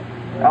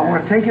 I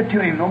want to take it to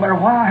him, no matter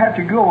where I have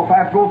to go. If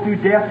I have to go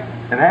through death,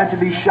 if I have to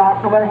be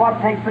shot, no matter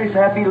what takes place,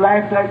 I have to be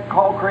laughed at,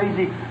 called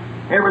crazy,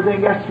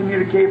 everything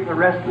excommunicated from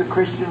the rest of the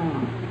Christian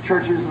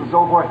churches and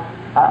so forth.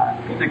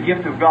 It's the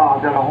gift of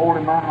God that I hold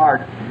in my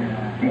heart.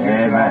 He gives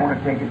it, I want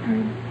to take it to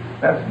Him.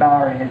 Let's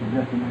bow our heads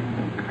just a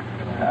minute.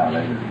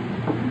 Hallelujah.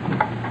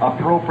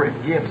 Appropriate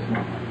gifts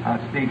I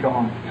speak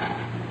on.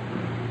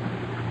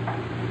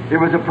 It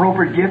was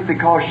appropriate gift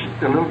because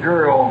the little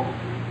girl,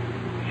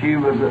 she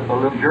was a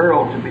little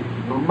girl to be,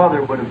 little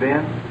mother would have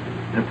been.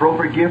 An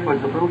appropriate gift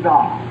was a little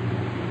doll.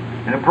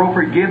 An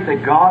appropriate gift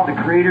that God, the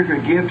Creator,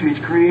 could give to His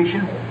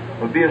creation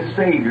would be a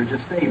Savior to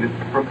save it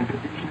from the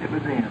condition it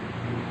was in.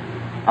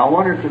 I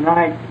wonder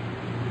tonight,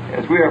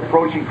 as we are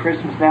approaching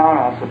Christmas now, and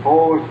I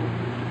suppose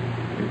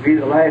it'll be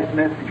the last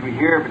message we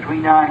hear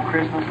between now and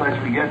Christmas, unless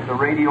we get the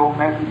radio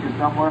messages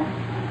somewhere.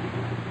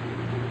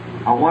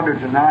 I wonder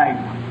tonight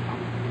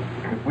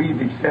if we've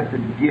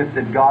accepted the gift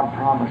that God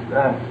promised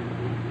us,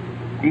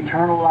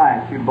 eternal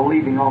life through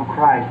believing on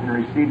Christ and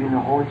receiving the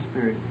Holy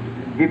Spirit.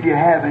 If you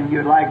haven't,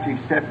 you'd like to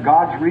accept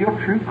God's real,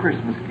 true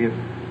Christmas gift,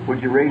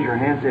 would you raise your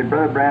hand and say,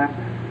 Brother Branham,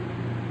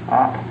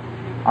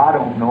 I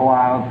don't know.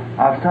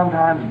 I've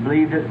sometimes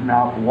believed it, and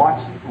I've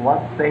watched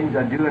what things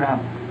I do, and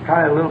I'm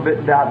kind of a little bit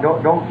in doubt.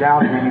 Don't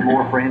doubt it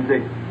anymore, friends.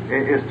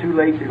 It's too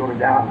late to go to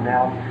doubt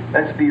now.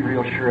 Let's be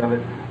real sure of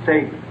it.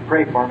 Say,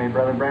 pray for me,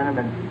 Brother Branham,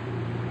 and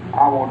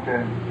I want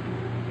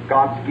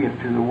God's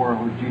gift to the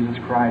world, Jesus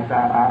Christ.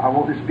 I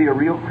want this to be a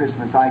real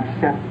Christmas. I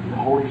accept the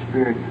Holy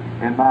Spirit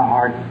in my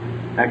heart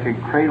that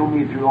could cradle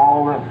me through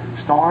all the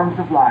storms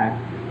of life.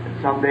 And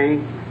someday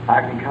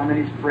I can come in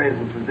His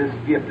presence with this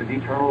gift of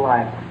eternal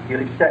life.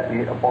 He'll accept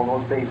me upon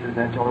those bases.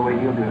 That's the only way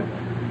He'll do it.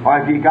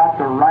 Or if you got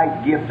the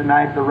right gift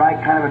tonight, the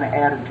right kind of an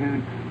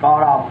attitude,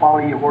 God, I'll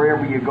follow you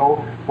wherever you go.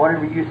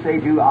 Whatever you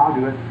say do, I'll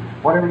do it.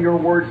 Whatever your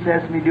word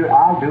says to me do,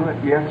 I'll do it.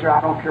 Yes, sir, I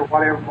don't care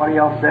what everybody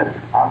else says.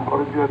 I'm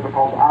going to do it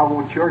because I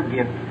want your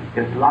gift.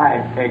 It's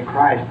life, and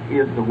Christ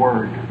is the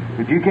Word.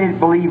 If you can't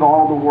believe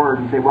all the Word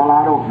and say, well,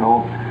 I don't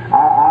know.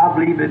 I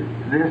believe it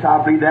this,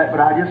 I believe that, but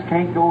I just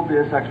can't go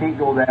this, I can't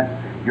go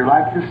that. You're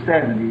like the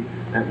 70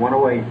 that went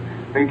away.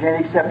 But you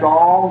can't accept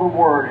all the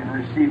Word and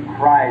receive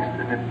Christ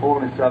and the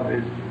fullness of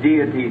His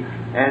deity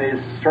and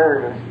His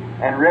service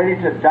and ready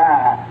to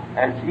die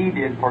as He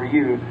did for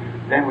you.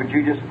 Then would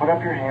you just put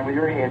up your hand with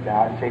your head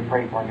down and say,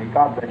 pray for me.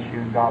 God bless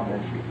you, and God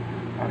bless you.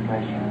 God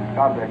bless you.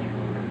 God bless you.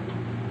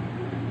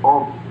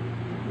 Oh,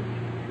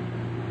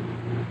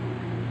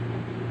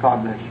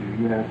 God bless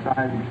you. Yes,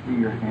 I can see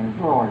your hands.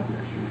 Lord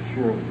bless you,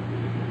 surely.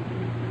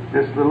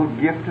 This little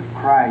gift of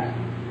Christ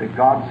that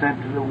God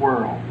sent to the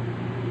world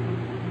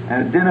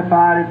and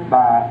identified it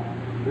by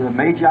the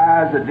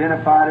Magi's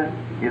identified it,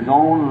 His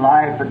own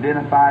life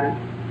identified it,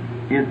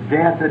 His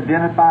death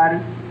identified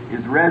it,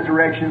 His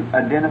resurrection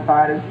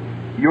identified it,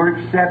 your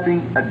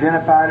accepting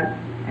identified it,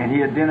 and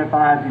He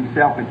identifies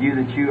Himself with you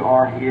that you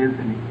are His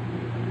and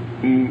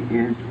He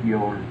is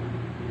yours.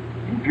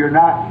 If you're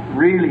not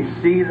really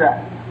see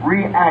the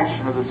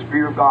reaction of the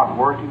Spirit of God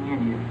working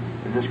in you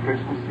in this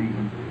Christmas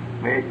season,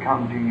 may it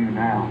come to you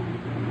now.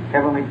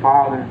 Heavenly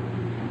Father,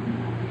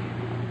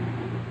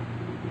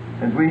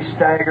 as we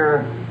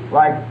stagger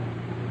like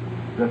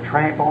the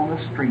tramp on the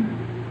street,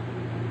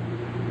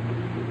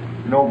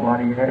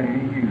 nobody had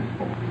any use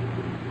for it.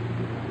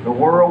 The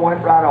world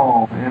went right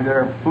on in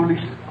their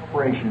foolish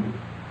celebration.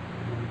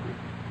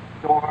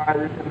 So are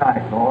they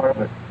tonight, Lord,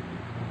 but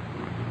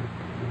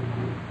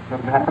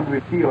sometimes we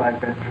feel like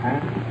that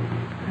tramp.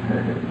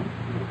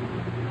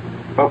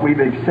 But we've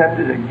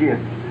accepted a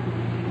gift.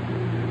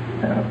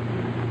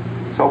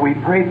 So we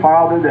pray,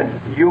 Father,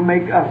 that You'll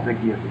make us a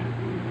gift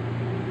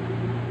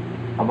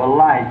of a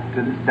light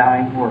to this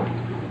dying world.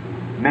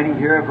 Many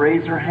here have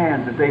raised their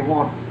hands that they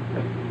want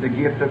the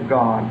gift of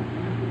God.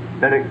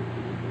 That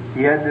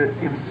He had to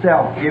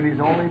Himself give His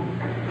only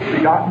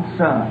begotten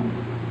Son.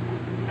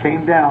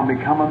 Came down,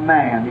 become a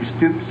man. He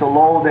stooped so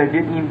low that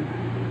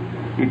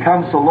He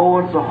come so low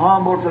and so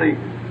humble that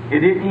He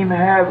didn't even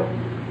have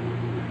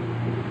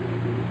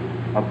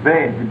a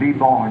bed to be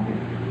born in.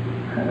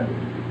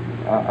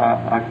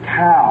 A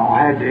cow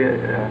had to,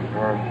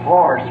 or a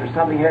horse or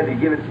something had to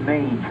give its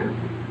manger.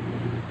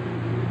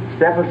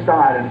 Step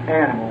aside an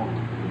animal,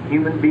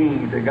 human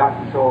beings that got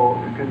so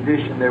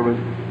conditioned there was,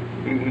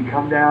 he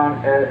come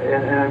down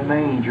in a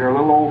manger, a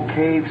little old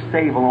cave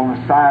stable on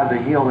the side of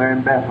the hill there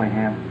in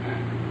Bethlehem,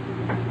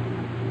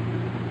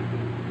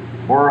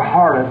 where a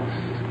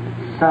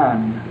harlot's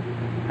son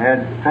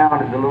had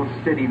founded the little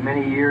city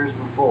many years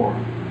before.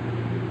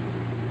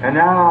 And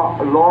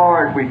now,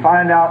 Lord, we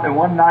find out that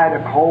one night,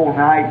 a cold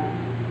night,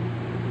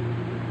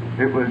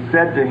 it was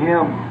said to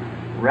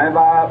him,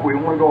 Rabbi, we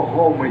want to go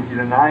home with you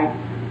tonight.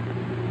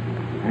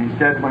 And he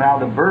said, well, now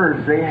the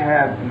birds, they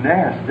have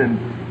nests,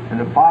 and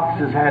the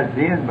foxes has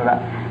den, but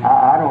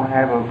I don't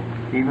have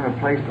even a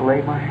place to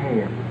lay my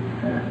head.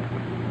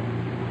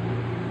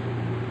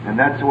 And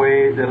that's the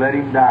way they let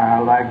him die,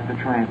 like the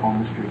tramp on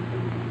the street.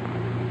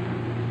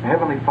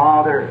 Heavenly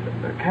Father,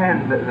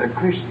 can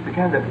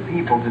the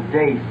people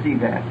today see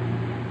that?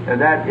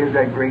 That is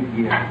that great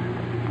gift.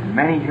 And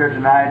many here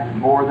tonight,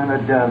 more than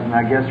a dozen,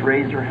 I guess,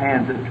 raised their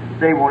hands that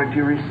they wanted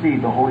to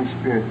receive the Holy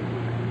Spirit.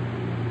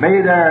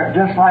 Maybe they're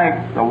just like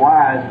the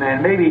wise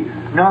man. Maybe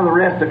none of the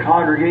rest of the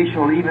congregation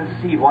will even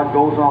see what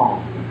goes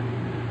on.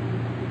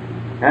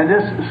 And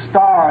this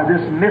star,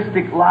 this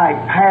mystic light,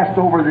 passed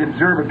over the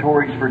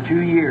observatories for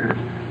 2 years,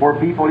 where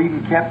people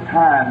even kept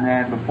time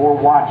then. Before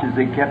watches,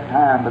 they kept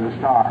time by the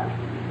stars.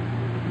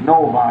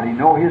 Nobody,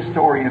 no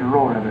historian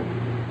wrote of it.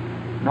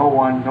 No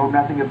one knew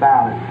nothing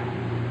about it.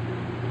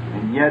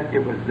 And yet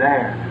it was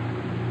there.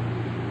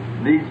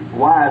 These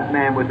wise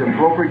men with the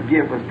appropriate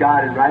gift was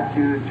guided right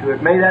to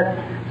it. May that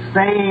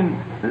same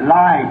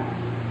light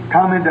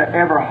come into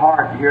every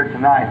heart here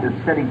tonight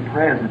that's sitting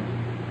present.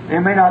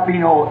 There may not be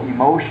no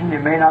emotion,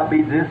 there may not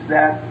be this,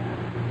 that,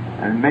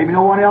 and maybe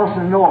no one else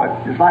will know it,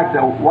 just like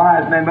the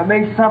wise men, but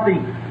may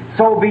something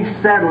so be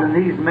settled in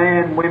these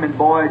men, women,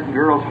 boys, and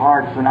girls'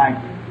 hearts tonight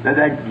that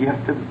that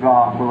gift of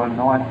God will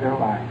anoint their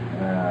life.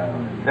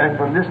 That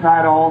from this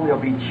night on they'll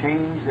be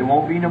changed. They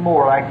won't be no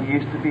more like they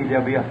used to be.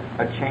 They'll be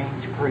a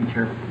changed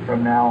creature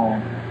from now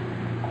on.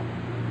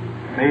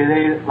 May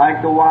they,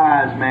 like the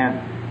wise man,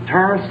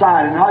 turn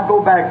aside and not go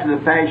back to the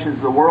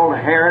fashions of the world,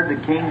 Herod, the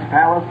king's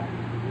palace,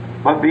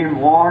 but being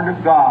warned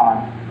of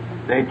God,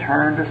 they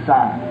turned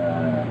aside.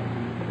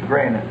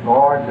 Grant it,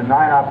 Lord.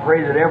 Tonight I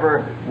pray that every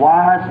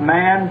wise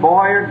man,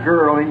 boy or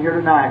girl in here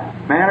tonight,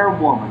 man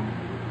or woman,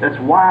 that's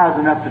wise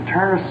enough to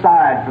turn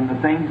aside from the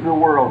things of the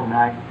world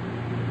tonight,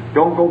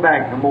 don't go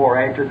back no more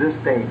after this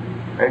day,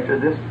 after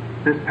this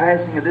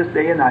passing of this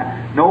day and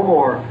night. No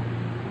more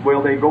will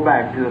they go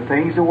back to the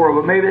things of the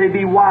world. But maybe they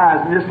be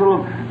wise in this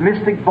little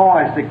mystic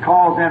voice that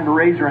calls them to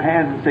raise their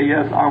hands and say,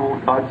 yes, I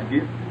want God's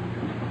gift.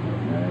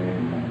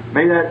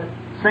 May that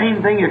same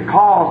thing that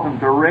caused them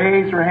to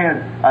raise their hands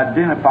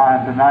identify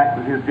them tonight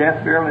with His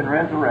death, burial, and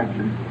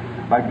resurrection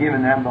by giving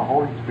them the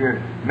Holy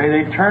Spirit. May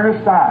they turn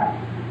aside.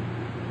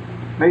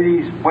 May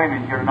these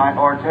women here tonight,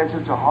 Lord, it's had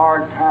such a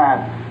hard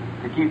time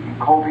to keep them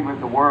coping with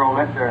the world,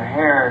 let their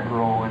hair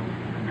grow and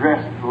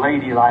dress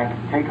ladylike,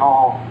 take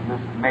off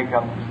this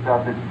makeup and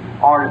stuff that's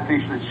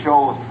artificial. It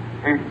shows,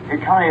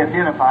 it kind of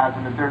identifies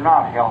them that they're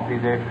not healthy.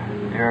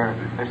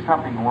 There's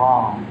something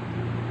wrong.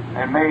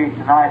 And may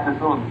tonight this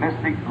little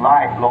mystic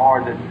light,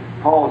 Lord, that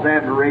calls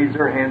them to raise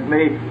their hands,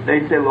 may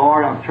they say,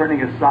 Lord, I'm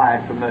turning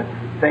aside from the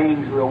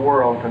things of the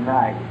world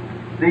tonight.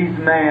 These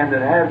men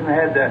that hasn't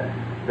had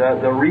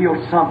the real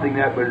something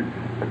that would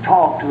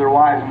talk to their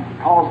wives and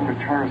cause them to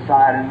turn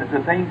aside, and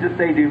the things that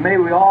they do, may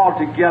we all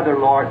together,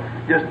 Lord,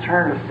 just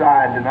turn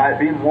aside tonight,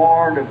 being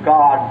warned of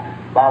God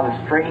by the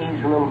strange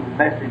little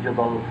message of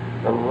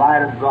the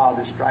light of God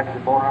that strikes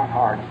upon our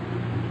hearts.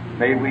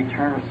 May we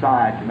turn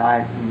aside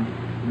tonight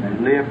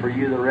and live for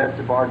You the rest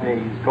of our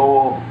days.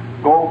 Go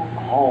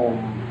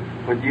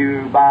home with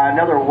You by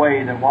another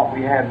way than what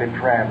we have been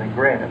traveling.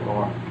 Grant it,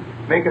 Lord.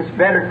 Make us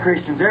better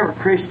Christians. Every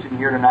Christian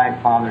here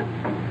tonight, Father,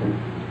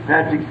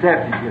 that's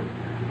accepted You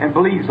and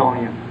believes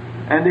on You,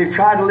 and they've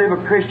tried to live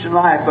a Christian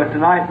life, but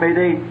tonight may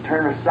they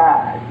turn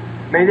aside.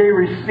 May they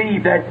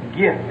receive that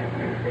gift.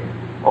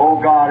 Oh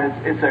God,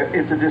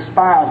 it's a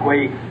despised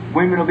way.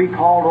 Women will be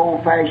called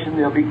old-fashioned.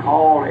 They'll be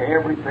called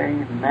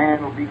everything.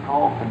 Man will be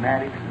called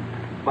fanatics.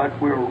 But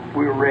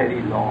we're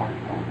ready, Lord.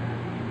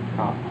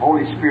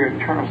 Holy Spirit,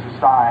 turn us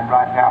aside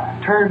right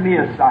now. Turn me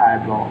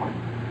aside, Lord.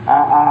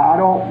 I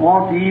don't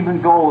want to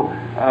even go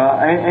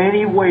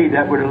any way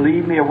that would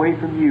lead me away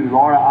from You,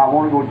 Lord. I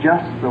want to go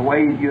just the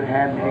way You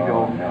had me to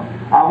go.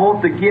 I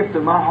want the gift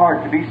of my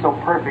heart to be so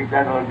perfect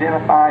that it'll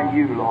identify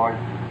You, Lord,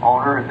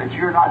 on earth, that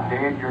You're not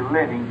dead, You're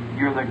living.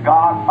 You're the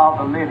God of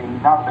the living,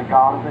 not the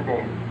God of the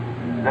dead.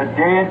 The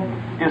dead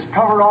is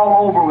covered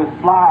all over with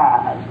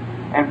flies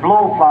and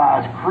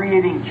blowflies,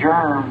 creating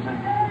germs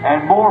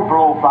and more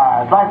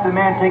blowflies. Like the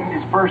man takes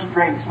his first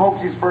drink,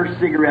 smokes his first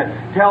cigarette,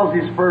 tells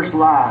his first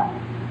lie,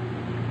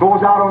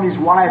 goes out on his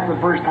wife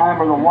the first time,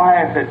 or the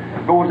wife that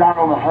goes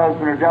out on the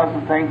husband, or does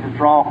some things that's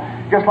wrong.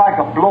 Just like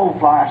a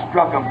blowfly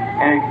struck them,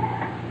 and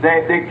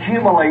they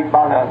accumulate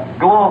by the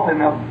gulf and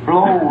the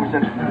blows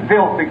and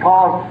filth,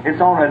 because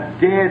it's on a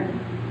dead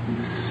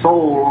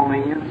soul on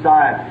the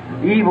inside.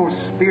 Evil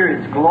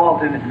spirits gulf,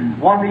 and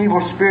one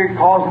evil spirit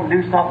caused them to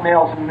do something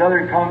else, and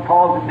another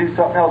caused them to do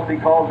something else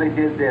because they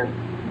did this.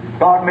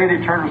 God, may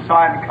they turn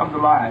aside and come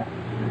to life.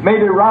 May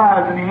they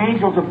rise and the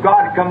angels of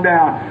God come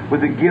down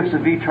with the gifts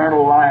of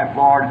eternal life,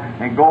 Lord,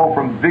 and go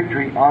from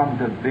victory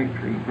unto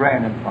victory.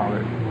 Grant it, Father.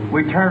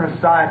 We turn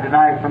aside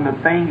tonight from the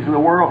things of the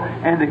world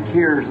and the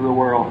cares of the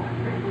world,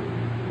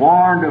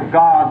 warned of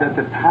God that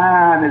the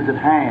time is at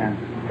hand.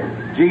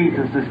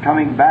 Jesus is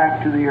coming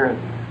back to the earth.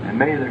 And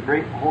may the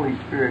great Holy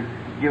Spirit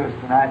give us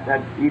tonight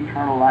that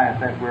eternal life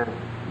that we're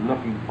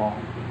looking for.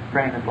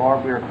 Grant it,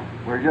 Lord.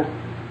 We're just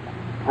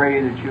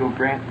pray that You'll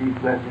grant these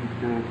blessings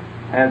to us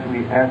as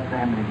we ask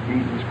them in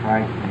Jesus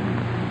Christ's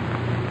name.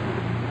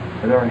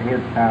 With our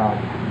heads bowed.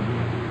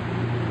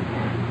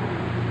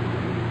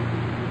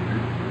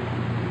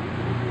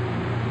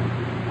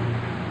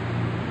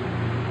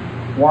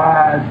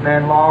 Wise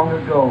men long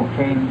ago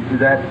came to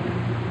that,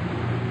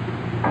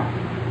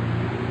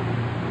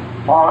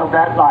 followed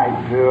that light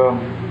to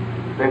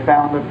they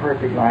found the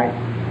perfect light.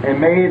 And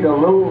may the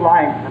little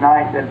light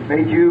tonight that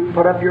made you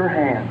put up your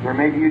hands, or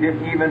maybe you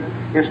didn't even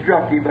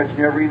instruct you, but you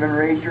never even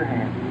raised your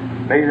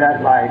hand, may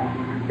that light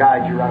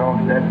guide you right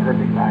on to that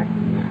perfect light.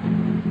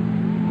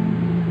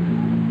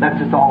 Let's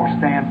just all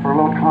stand for a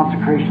little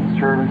consecration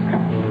service.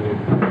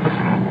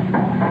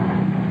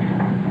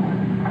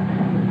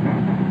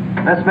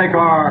 Let's make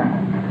our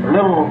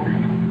little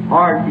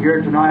heart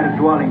here tonight a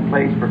dwelling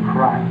place for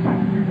Christ.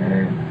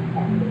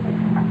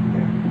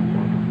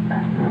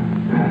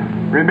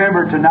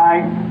 Remember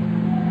tonight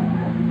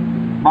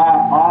my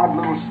odd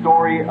little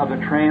story of the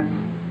tramp.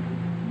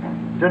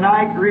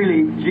 Tonight,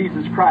 really,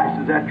 Jesus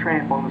Christ is that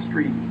tramp on the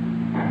street.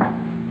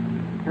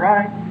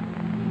 Right?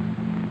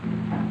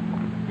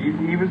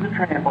 He was a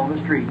tramp on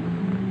the street.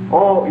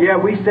 Oh, yeah,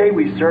 we say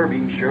we serve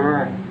Him,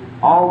 sure.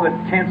 All the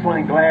tinsel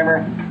and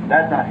glamour,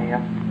 that's not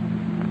Him.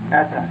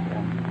 That's not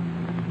Him.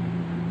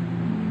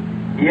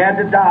 He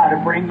had to die to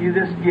bring you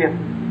this gift.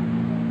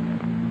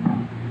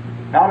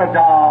 Not a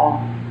doll,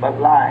 but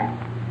life.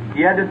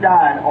 He had to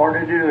die in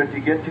order to do it, to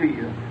get to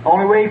you. The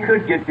only way He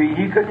could get to you,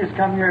 He couldn't just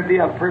come here and be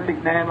a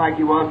perfect man like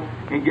He was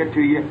and get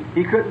to you.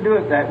 He couldn't do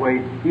it that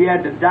way. He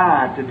had to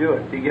die to do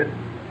it, to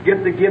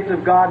get the gift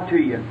of God to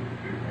you.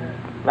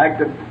 Like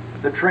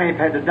the tramp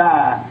had to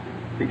die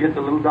to get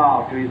the little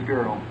doll to his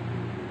girl.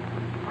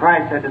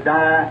 Christ had to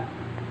die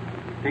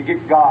to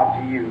get God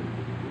to you.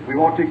 We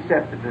want to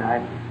accept it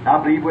tonight.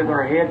 I believe with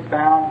our heads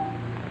bowed,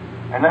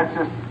 and let's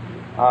just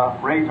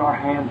raise our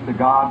hands to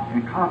God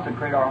and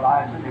consecrate our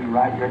lives anew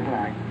right here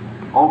tonight.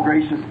 Oh,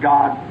 gracious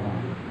God,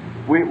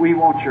 we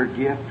want your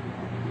gift.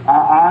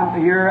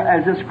 I'm here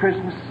as this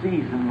Christmas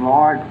season,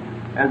 Lord,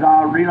 as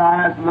I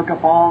realize and look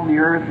upon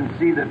the earth and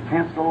see the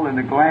tinsel and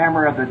the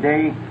glamour of the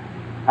day.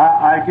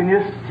 I can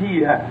just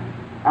see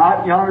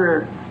out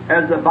yonder,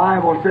 as the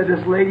Bible said,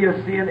 this lady of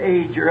sin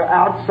age, you're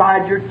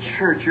outside your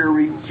church, you're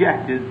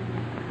rejected,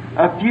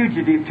 a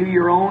fugitive to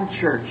your own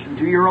church and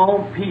to your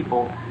own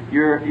people.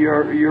 You're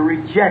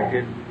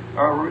rejected,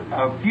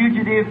 a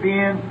fugitive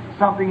being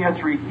something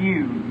that's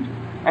refused.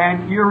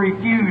 And you're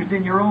refused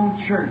in your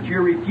own church.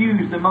 You're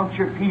refused amongst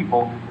your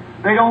people.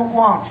 They don't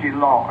want you,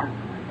 Lord.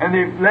 And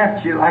they've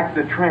left you like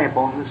the tramp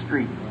on the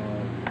street.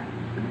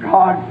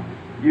 God,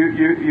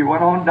 you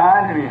went on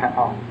dying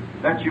anyhow,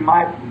 that you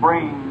might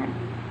bring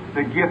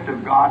the gift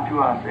of God to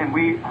us. And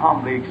we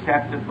humbly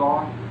accept it,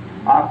 Lord.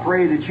 I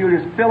pray that you'll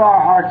just fill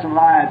our hearts and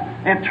lives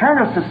and turn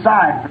us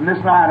aside from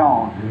this night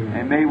on.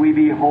 And may we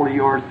be wholly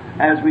yours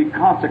as we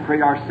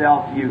consecrate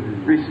ourselves to you.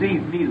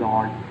 Receive me,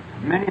 Lord.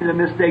 Many of the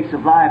mistakes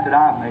of life that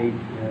I've made.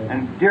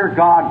 And dear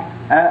God,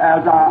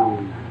 as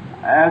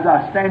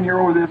I stand here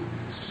over this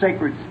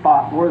sacred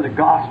spot where the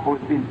gospel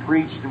has been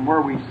preached and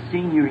where we've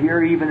seen you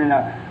here even in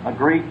a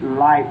great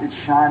light that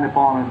shined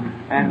upon us,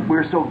 and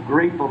we're so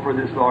grateful for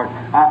this, Lord.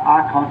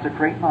 I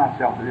consecrate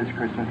myself to this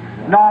Christmas,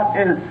 not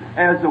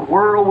as the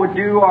world would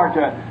do or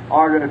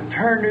to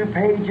turn new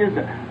pages.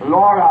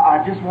 Lord,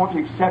 I just want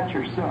to accept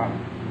your Son.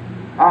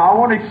 I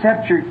want to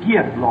accept your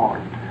gift,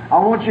 Lord.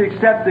 I want you to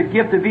accept the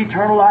gift of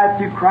eternal life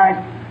through Christ,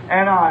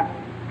 and I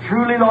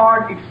truly,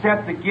 Lord,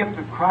 accept the gift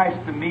of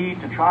Christ to me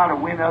to try to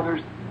win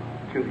others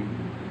to Him.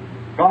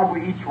 God,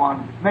 we each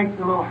one make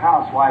the little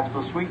housewife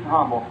so sweet and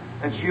humble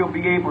that she'll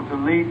be able to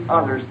lead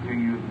others to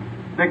you.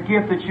 The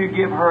gift that you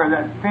give her,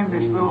 that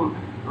finished little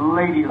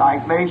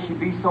ladylike, may she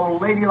be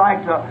so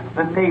ladylike to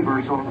the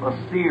neighbors who will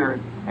see her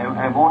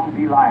and want to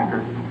be like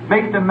her.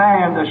 Make the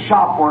man, the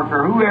shop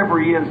worker, whoever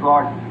he is,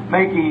 Lord,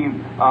 make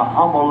him a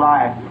humble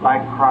life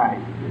like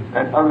Christ,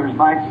 that others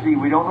might see.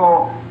 We don't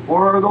know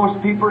where those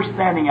people are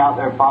standing out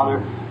there, Father,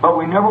 but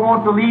we never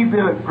want to leave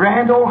the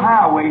grand old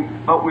highway,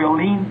 but we'll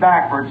lean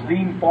backwards,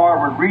 lean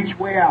forward, reach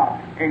way out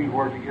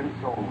anywhere to get a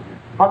soul.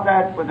 Put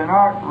that within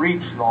our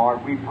reach,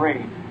 Lord, we pray,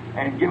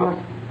 and give us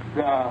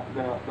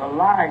the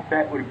life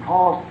that would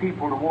cause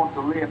people to want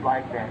to live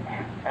like that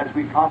as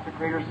we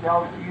consecrate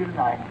ourselves to you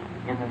tonight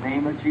in the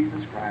name of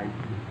Jesus Christ.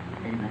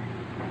 Amen.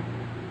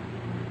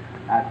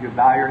 Now, if you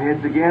bow your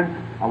heads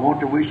again, I want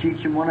to wish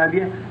each and one of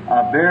you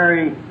a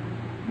very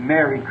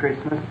Merry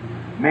Christmas.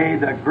 May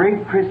the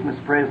great Christmas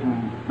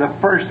present, the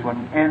first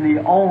one and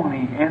the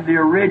only and the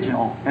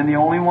original and the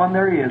only one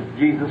there is,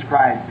 Jesus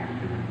Christ,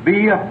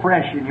 be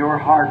afresh in your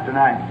heart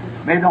tonight.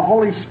 May the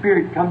Holy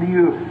Spirit come to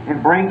you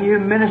and bring you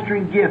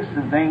ministering gifts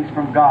and things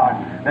from God,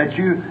 a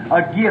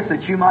gift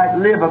that you might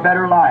live a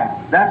better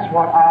life. That's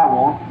what I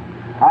want.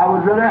 I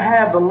would rather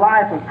have the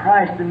life of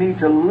Christ in me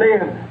to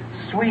live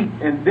sweet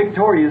and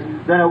victorious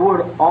than I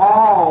would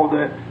all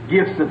the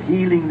gifts of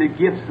healing, the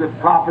gifts of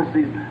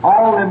prophecies,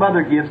 all them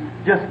other gifts.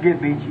 Just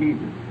give me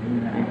Jesus.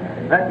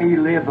 Let me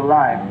live the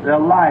life. The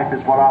life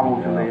is what I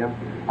want to live.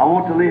 I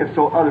want to live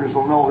so others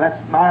will know. That's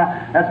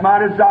my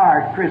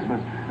desire at Christmas.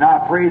 And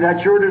I pray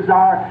that's your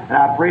desire, and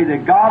I pray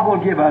that God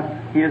will give us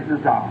His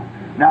desire.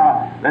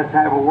 Now, let's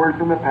have a word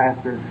from the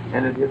pastor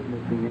and a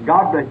dismissing. And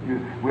God bless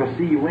you. We'll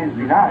see you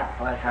Wednesday night.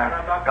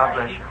 God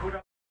bless you.